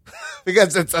 though,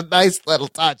 because it's a nice little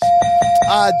touch.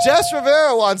 Jess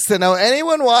Rivera wants to know,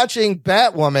 anyone watching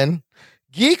Batwoman,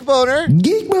 Geek Boner,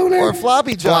 or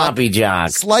Floppy Jock?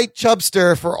 Slight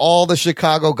chubster for all the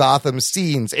Chicago Gotham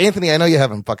scenes. Anthony, I know you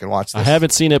haven't fucking watched this. I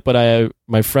haven't seen it, but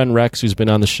my friend Rex, who's been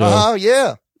on the show,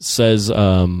 says,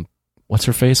 what's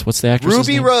her face? What's the actress?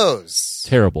 Ruby Rose.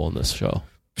 Terrible in this show.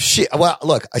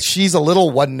 Look, she's a little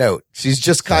one note. She's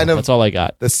just kind of, that's all I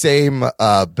got. The same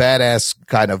badass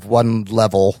kind of one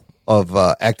level of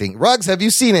acting. Ruggs, have you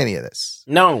seen any of this?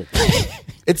 No.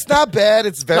 It's not bad.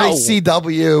 It's very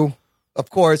CW. Of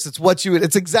course, it's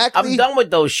exactly. I'm done with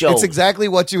those shows. It's exactly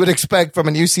what you would expect from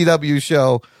a new CW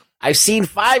show. I've seen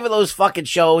 5 of those fucking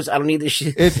shows. I don't need this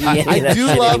shit. I do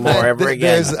love that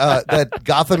there's that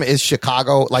Gotham is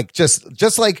Chicago, like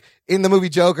just like in the movie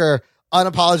Joker.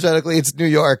 Unapologetically, it's New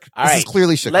York. This is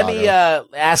clearly Chicago. Let me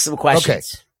ask some questions.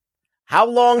 Okay. How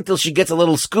long till she gets a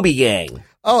little Scooby Gang?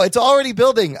 Oh, it's already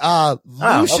building.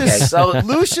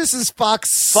 Lucius's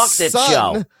Fox. Fuck that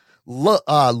show.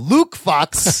 Luke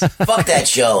Fox. Fuck that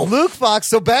show. Luke Fox.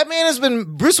 So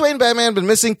Bruce Wayne Batman has been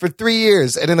missing for 3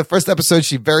 years. And in the first episode,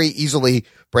 she very easily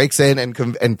breaks in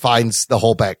and finds the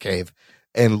whole Batcave.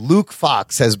 And Luke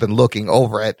Fox has been looking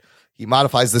over it. He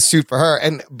modifies the suit for her.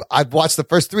 And I've watched the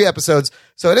first 3 episodes.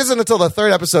 So it isn't until the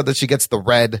 3rd episode that she gets the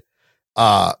red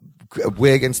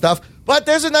wig and stuff. But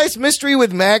there's a nice mystery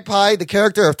with Magpie, the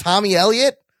character of Tommy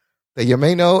Elliott, that you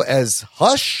may know as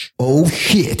Hush. Oh,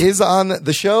 shit. Is on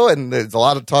the show. And there's a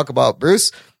lot of talk about Bruce.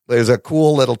 There's a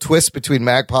cool little twist between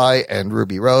Magpie and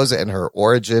Ruby Rose and her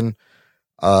origin.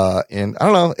 And I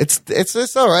don't know.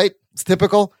 It's all right. It's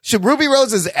typical. Ruby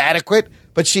Rose is adequate,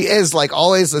 but she is like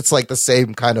always. It's like the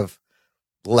same kind of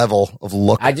level of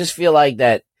look. I just feel like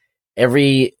that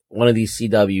every one of these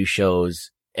CW shows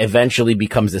eventually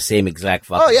becomes the same exact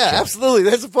fucking show. Absolutely.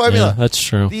 There's a formula. Yeah, that's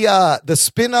true. The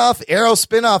spin-off, Arrow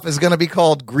spin-off is going to be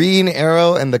called Green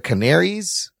Arrow and the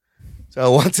Canaries.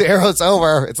 So once Arrow's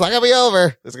over, it's not going to be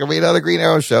over. There's going to be another Green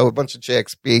Arrow show, a bunch of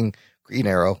chicks being Green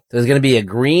Arrow. There's going to be a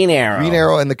Green Arrow. Green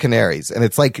Arrow and the Canaries. And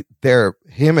it's like they're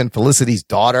him and Felicity's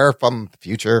daughter from the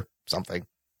future, something.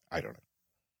 I don't know.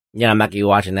 Yeah, I'm not going to be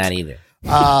watching that either.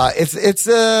 It's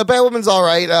Batwoman's all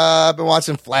right. I've been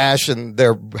watching Flash, and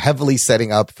they're heavily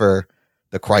setting up for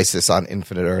the Crisis on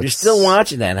Infinite Earths. You're still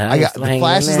watching that, huh? The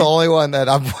Flash is the only one that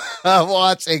I'm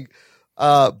watching.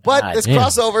 But this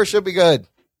crossover should be good.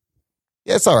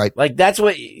 Yeah, it's all right. Like, that's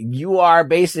what you are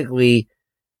basically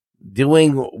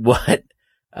doing. What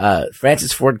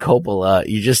Francis Ford Coppola?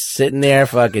 You're just sitting there,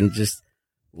 fucking just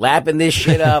lapping this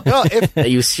shit up. No, that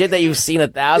you've seen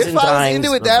 1,000 times. If I was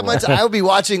into it that much, I would be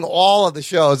watching all of the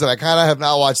shows, and I kind of have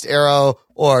not watched Arrow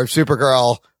or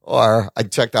Supergirl, or I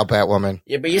checked out Batwoman.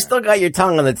 Yeah, but you still got your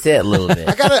tongue on the tit a little bit.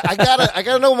 I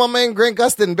gotta know what my man Grant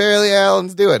Gustin and Barry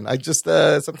Allen's doing. I just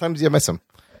sometimes you miss him.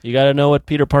 You got to know what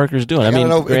Peter Parker's doing. I mean,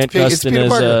 Grant Gustin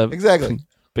is exactly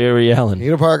Barry Allen.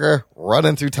 Peter Parker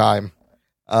running through time.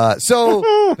 So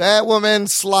Batwoman,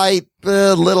 slight,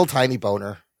 little tiny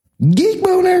boner. Geek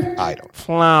boner. I don't.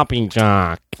 Floppy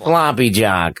jock. Floppy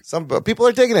jock. Some people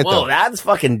are taking it, Whoa, though. that's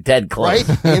fucking dead close.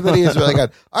 Right? Anthony is really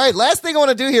good. All right, last thing I want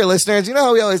to do here, listeners. You know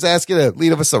how we always ask you to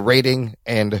leave us a rating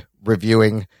and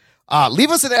reviewing.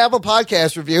 Leave us an Apple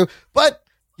Podcast review, but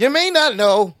you may not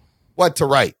know what to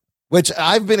write, which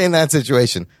I've been in that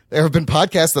situation. There have been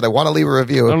podcasts that I want to leave a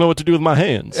review. I don't know what to do with my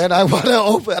hands. And I want to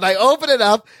open it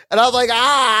up, and I'm like,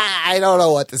 I don't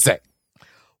know what to say.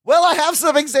 Well, I have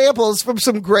some examples from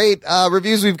some great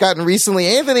reviews we've gotten recently.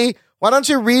 Anthony, why don't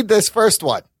you read this first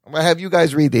one? I'm going to have you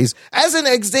guys read these as an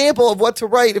example of what to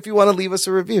write if you want to leave us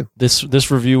a review.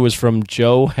 This review was from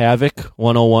Joe Havoc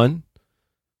 101.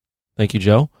 Thank you,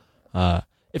 Joe.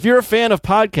 If you're a fan of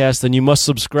podcasts, then you must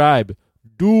subscribe.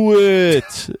 Do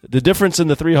it. The difference in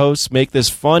the three hosts make this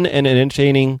fun and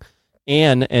entertaining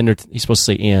and he's supposed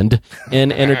to say and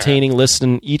entertaining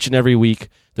listen each and every week.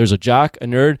 There's a jock, a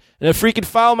nerd, and a freaking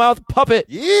foul-mouthed puppet.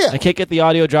 Yeah. I can't get the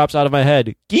audio drops out of my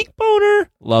head. Geek boner.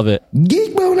 Love it.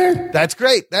 Geek boner. That's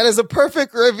great. That is a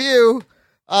perfect review.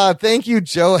 Thank you,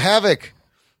 Joe Havoc.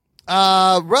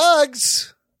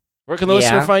 Rugs. Where can the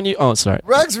listener find you? Oh, sorry.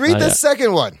 Rugs, read the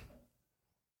second one.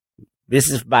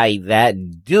 This is by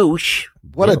that douche.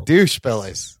 What a douche,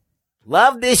 Billies.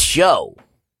 Love this show.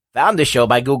 Found the show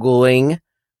by Googling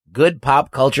good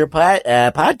pop culture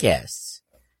podcasts.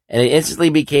 And it instantly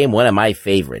became one of my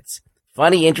favorites.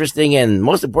 Funny, interesting, and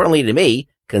most importantly to me,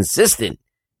 consistent.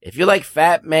 If you like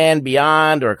Fat Man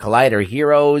Beyond or Collider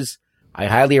Heroes, I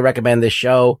highly recommend this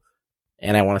show.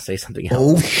 And I want to say something else.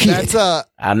 Oh, shit. That's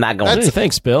I'm not going Hey,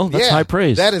 thanks, Bill. That's high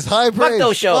praise. That is high praise. Fuck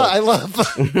those shows. I love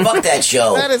Fuck that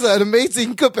show. That is an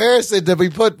amazing comparison to be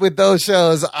put with those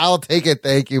shows. I'll take it.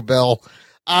 Thank you, Bill.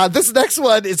 This next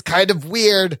one is kind of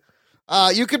weird.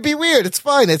 You could be weird. It's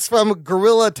fine. It's from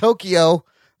Gorilla Tokyo.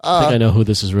 I think I know who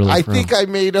this is really from. I think I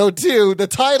may know too. The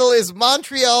title is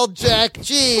Montreal Jack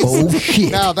Cheese. Oh,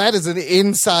 shit. Now that is an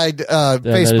inside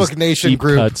Facebook Nation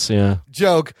group cuts,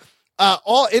 joke.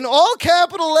 In all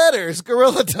capital letters,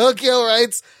 Gorilla Tokyo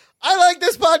writes, I like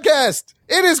this podcast.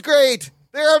 It is great.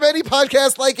 There are many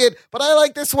podcasts like it, but I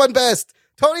like this one best.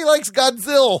 Tony likes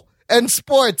Godzilla and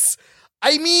sports.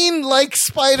 I mean, like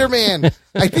Spider-Man.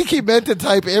 I think he meant to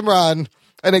type Imran,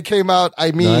 and it came out,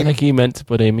 I mean. No, I think he meant to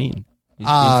put Amin. He's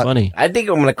being funny. I think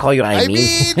I'm going to call you I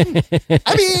mean.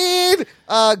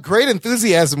 Great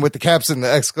enthusiasm with the caps and the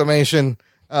exclamation.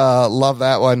 Love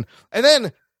that one. And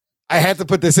then I had to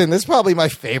put this in. This is probably my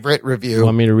favorite review. You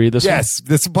want me to read this one? Yes.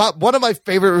 This is one of my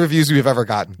favorite reviews we've ever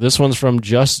gotten. This one's from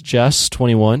Just Jess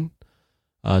 21.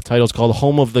 Title's called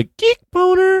Home of the Geek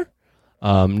Boner.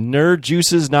 Nerd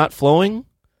juices not flowing.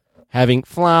 Having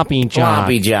floppy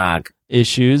jock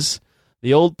issues.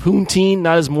 The old poonteen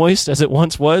not as moist as it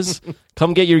once was.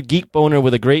 Come get your geek boner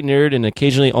with a great nerd and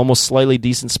occasionally almost slightly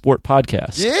decent sport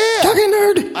podcast. Yeah. Talking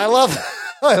nerd. I love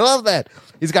that.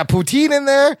 He's got poutine in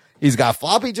there. He's got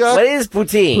floppy jock. What is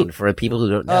poutine for people who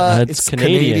don't know? It's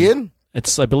Canadian.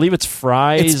 I believe it's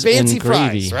fries It's fancy and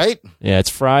gravy. fries, right? Yeah,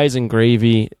 it's fries and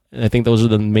gravy. I think those are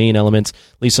the main elements.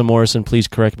 Lisa Morrison, please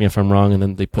correct me if I'm wrong. And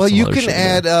then they put some you other can shit in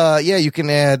add, there. you can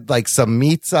add like some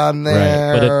meats on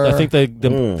there. Right. But I think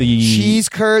the cheese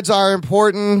curds are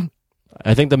important.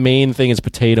 I think the main thing is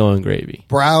potato and gravy.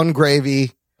 Brown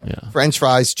gravy, French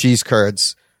fries, cheese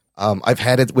curds. I've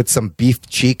had it with some beef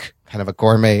cheek, kind of a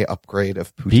gourmet upgrade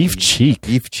of poutine. Beef cheek.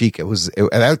 Beef cheek.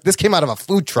 This came out of a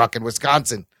food truck in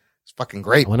Wisconsin. It's fucking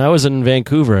great. When I was in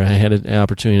Vancouver, I had an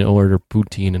opportunity to order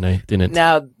poutine, and I didn't.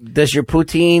 Now, does your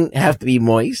poutine have to be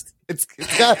moist? It's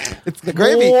the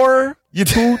gravy. More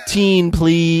poutine,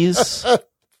 please.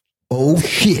 Oh,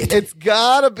 shit. It's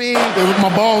gotta be.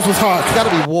 My balls was hot. It's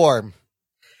gotta be warm.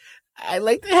 I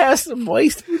like to have some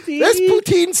moist poutine. This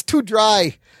poutine's too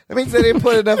dry. That means they didn't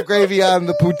put enough gravy on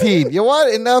the poutine. You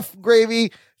want enough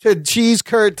gravy to cheese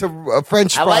curd to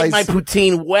French fries. I like my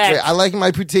poutine wet. I like my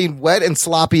poutine wet and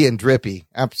sloppy and drippy.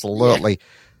 Absolutely. Yeah.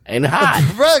 And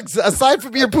hot. Rugs, aside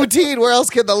from your poutine, where else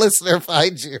can the listener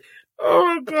find you?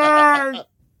 Oh, my God.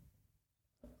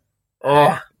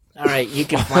 Oh. All right. You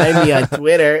can find me on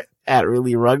Twitter at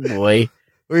RulyRugBoy.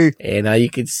 And you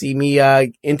can see me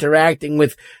interacting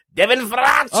with Devin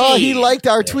Faraci. Oh, he liked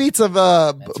our tweets of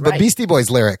the Beastie Boys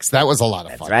lyrics. That was a lot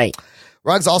of fun. That's right.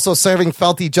 Ruggs also serving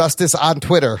Felty justice on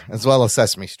Twitter, as well as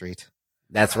Sesame Street.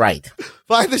 That's right.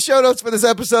 Find the show notes for this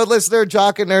episode, listener,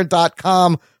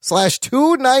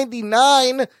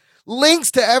 jockandnerd.com/299.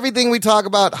 Links to everything we talk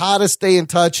about, how to stay in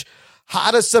touch, how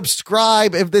to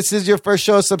subscribe. If this is your first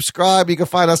show, subscribe. You can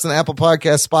find us on Apple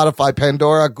Podcasts, Spotify,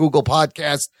 Pandora, Google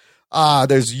Podcasts.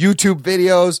 There's YouTube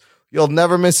videos. You'll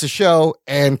never miss a show.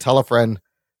 And tell a friend.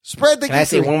 Spread the Can I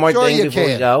say one more thing before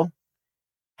we go?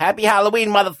 Happy Halloween,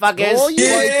 motherfuckers. Oh,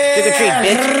 yeah. Trick or treat,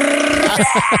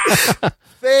 bitch.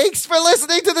 Thanks for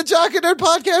listening to the Jock and Nerd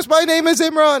Podcast. My name is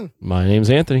Imran. My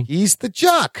name's Anthony. He's the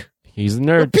Jock. He's the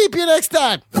We'll nerd. peep you next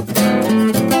time.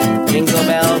 Jingle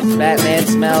bells, Batman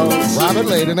smells. Robin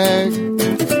laid an egg.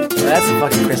 That's a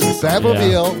fucking Christmas song.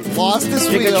 Batmobile lost his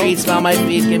Trick or wheel. treat, smell my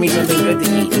feet, give me something good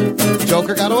to eat.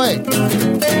 Joker got away.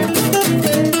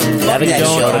 That guy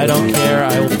showed him. I don't care.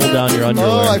 I will pull down your underwear.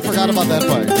 Oh, I forgot about that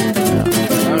part. Yeah.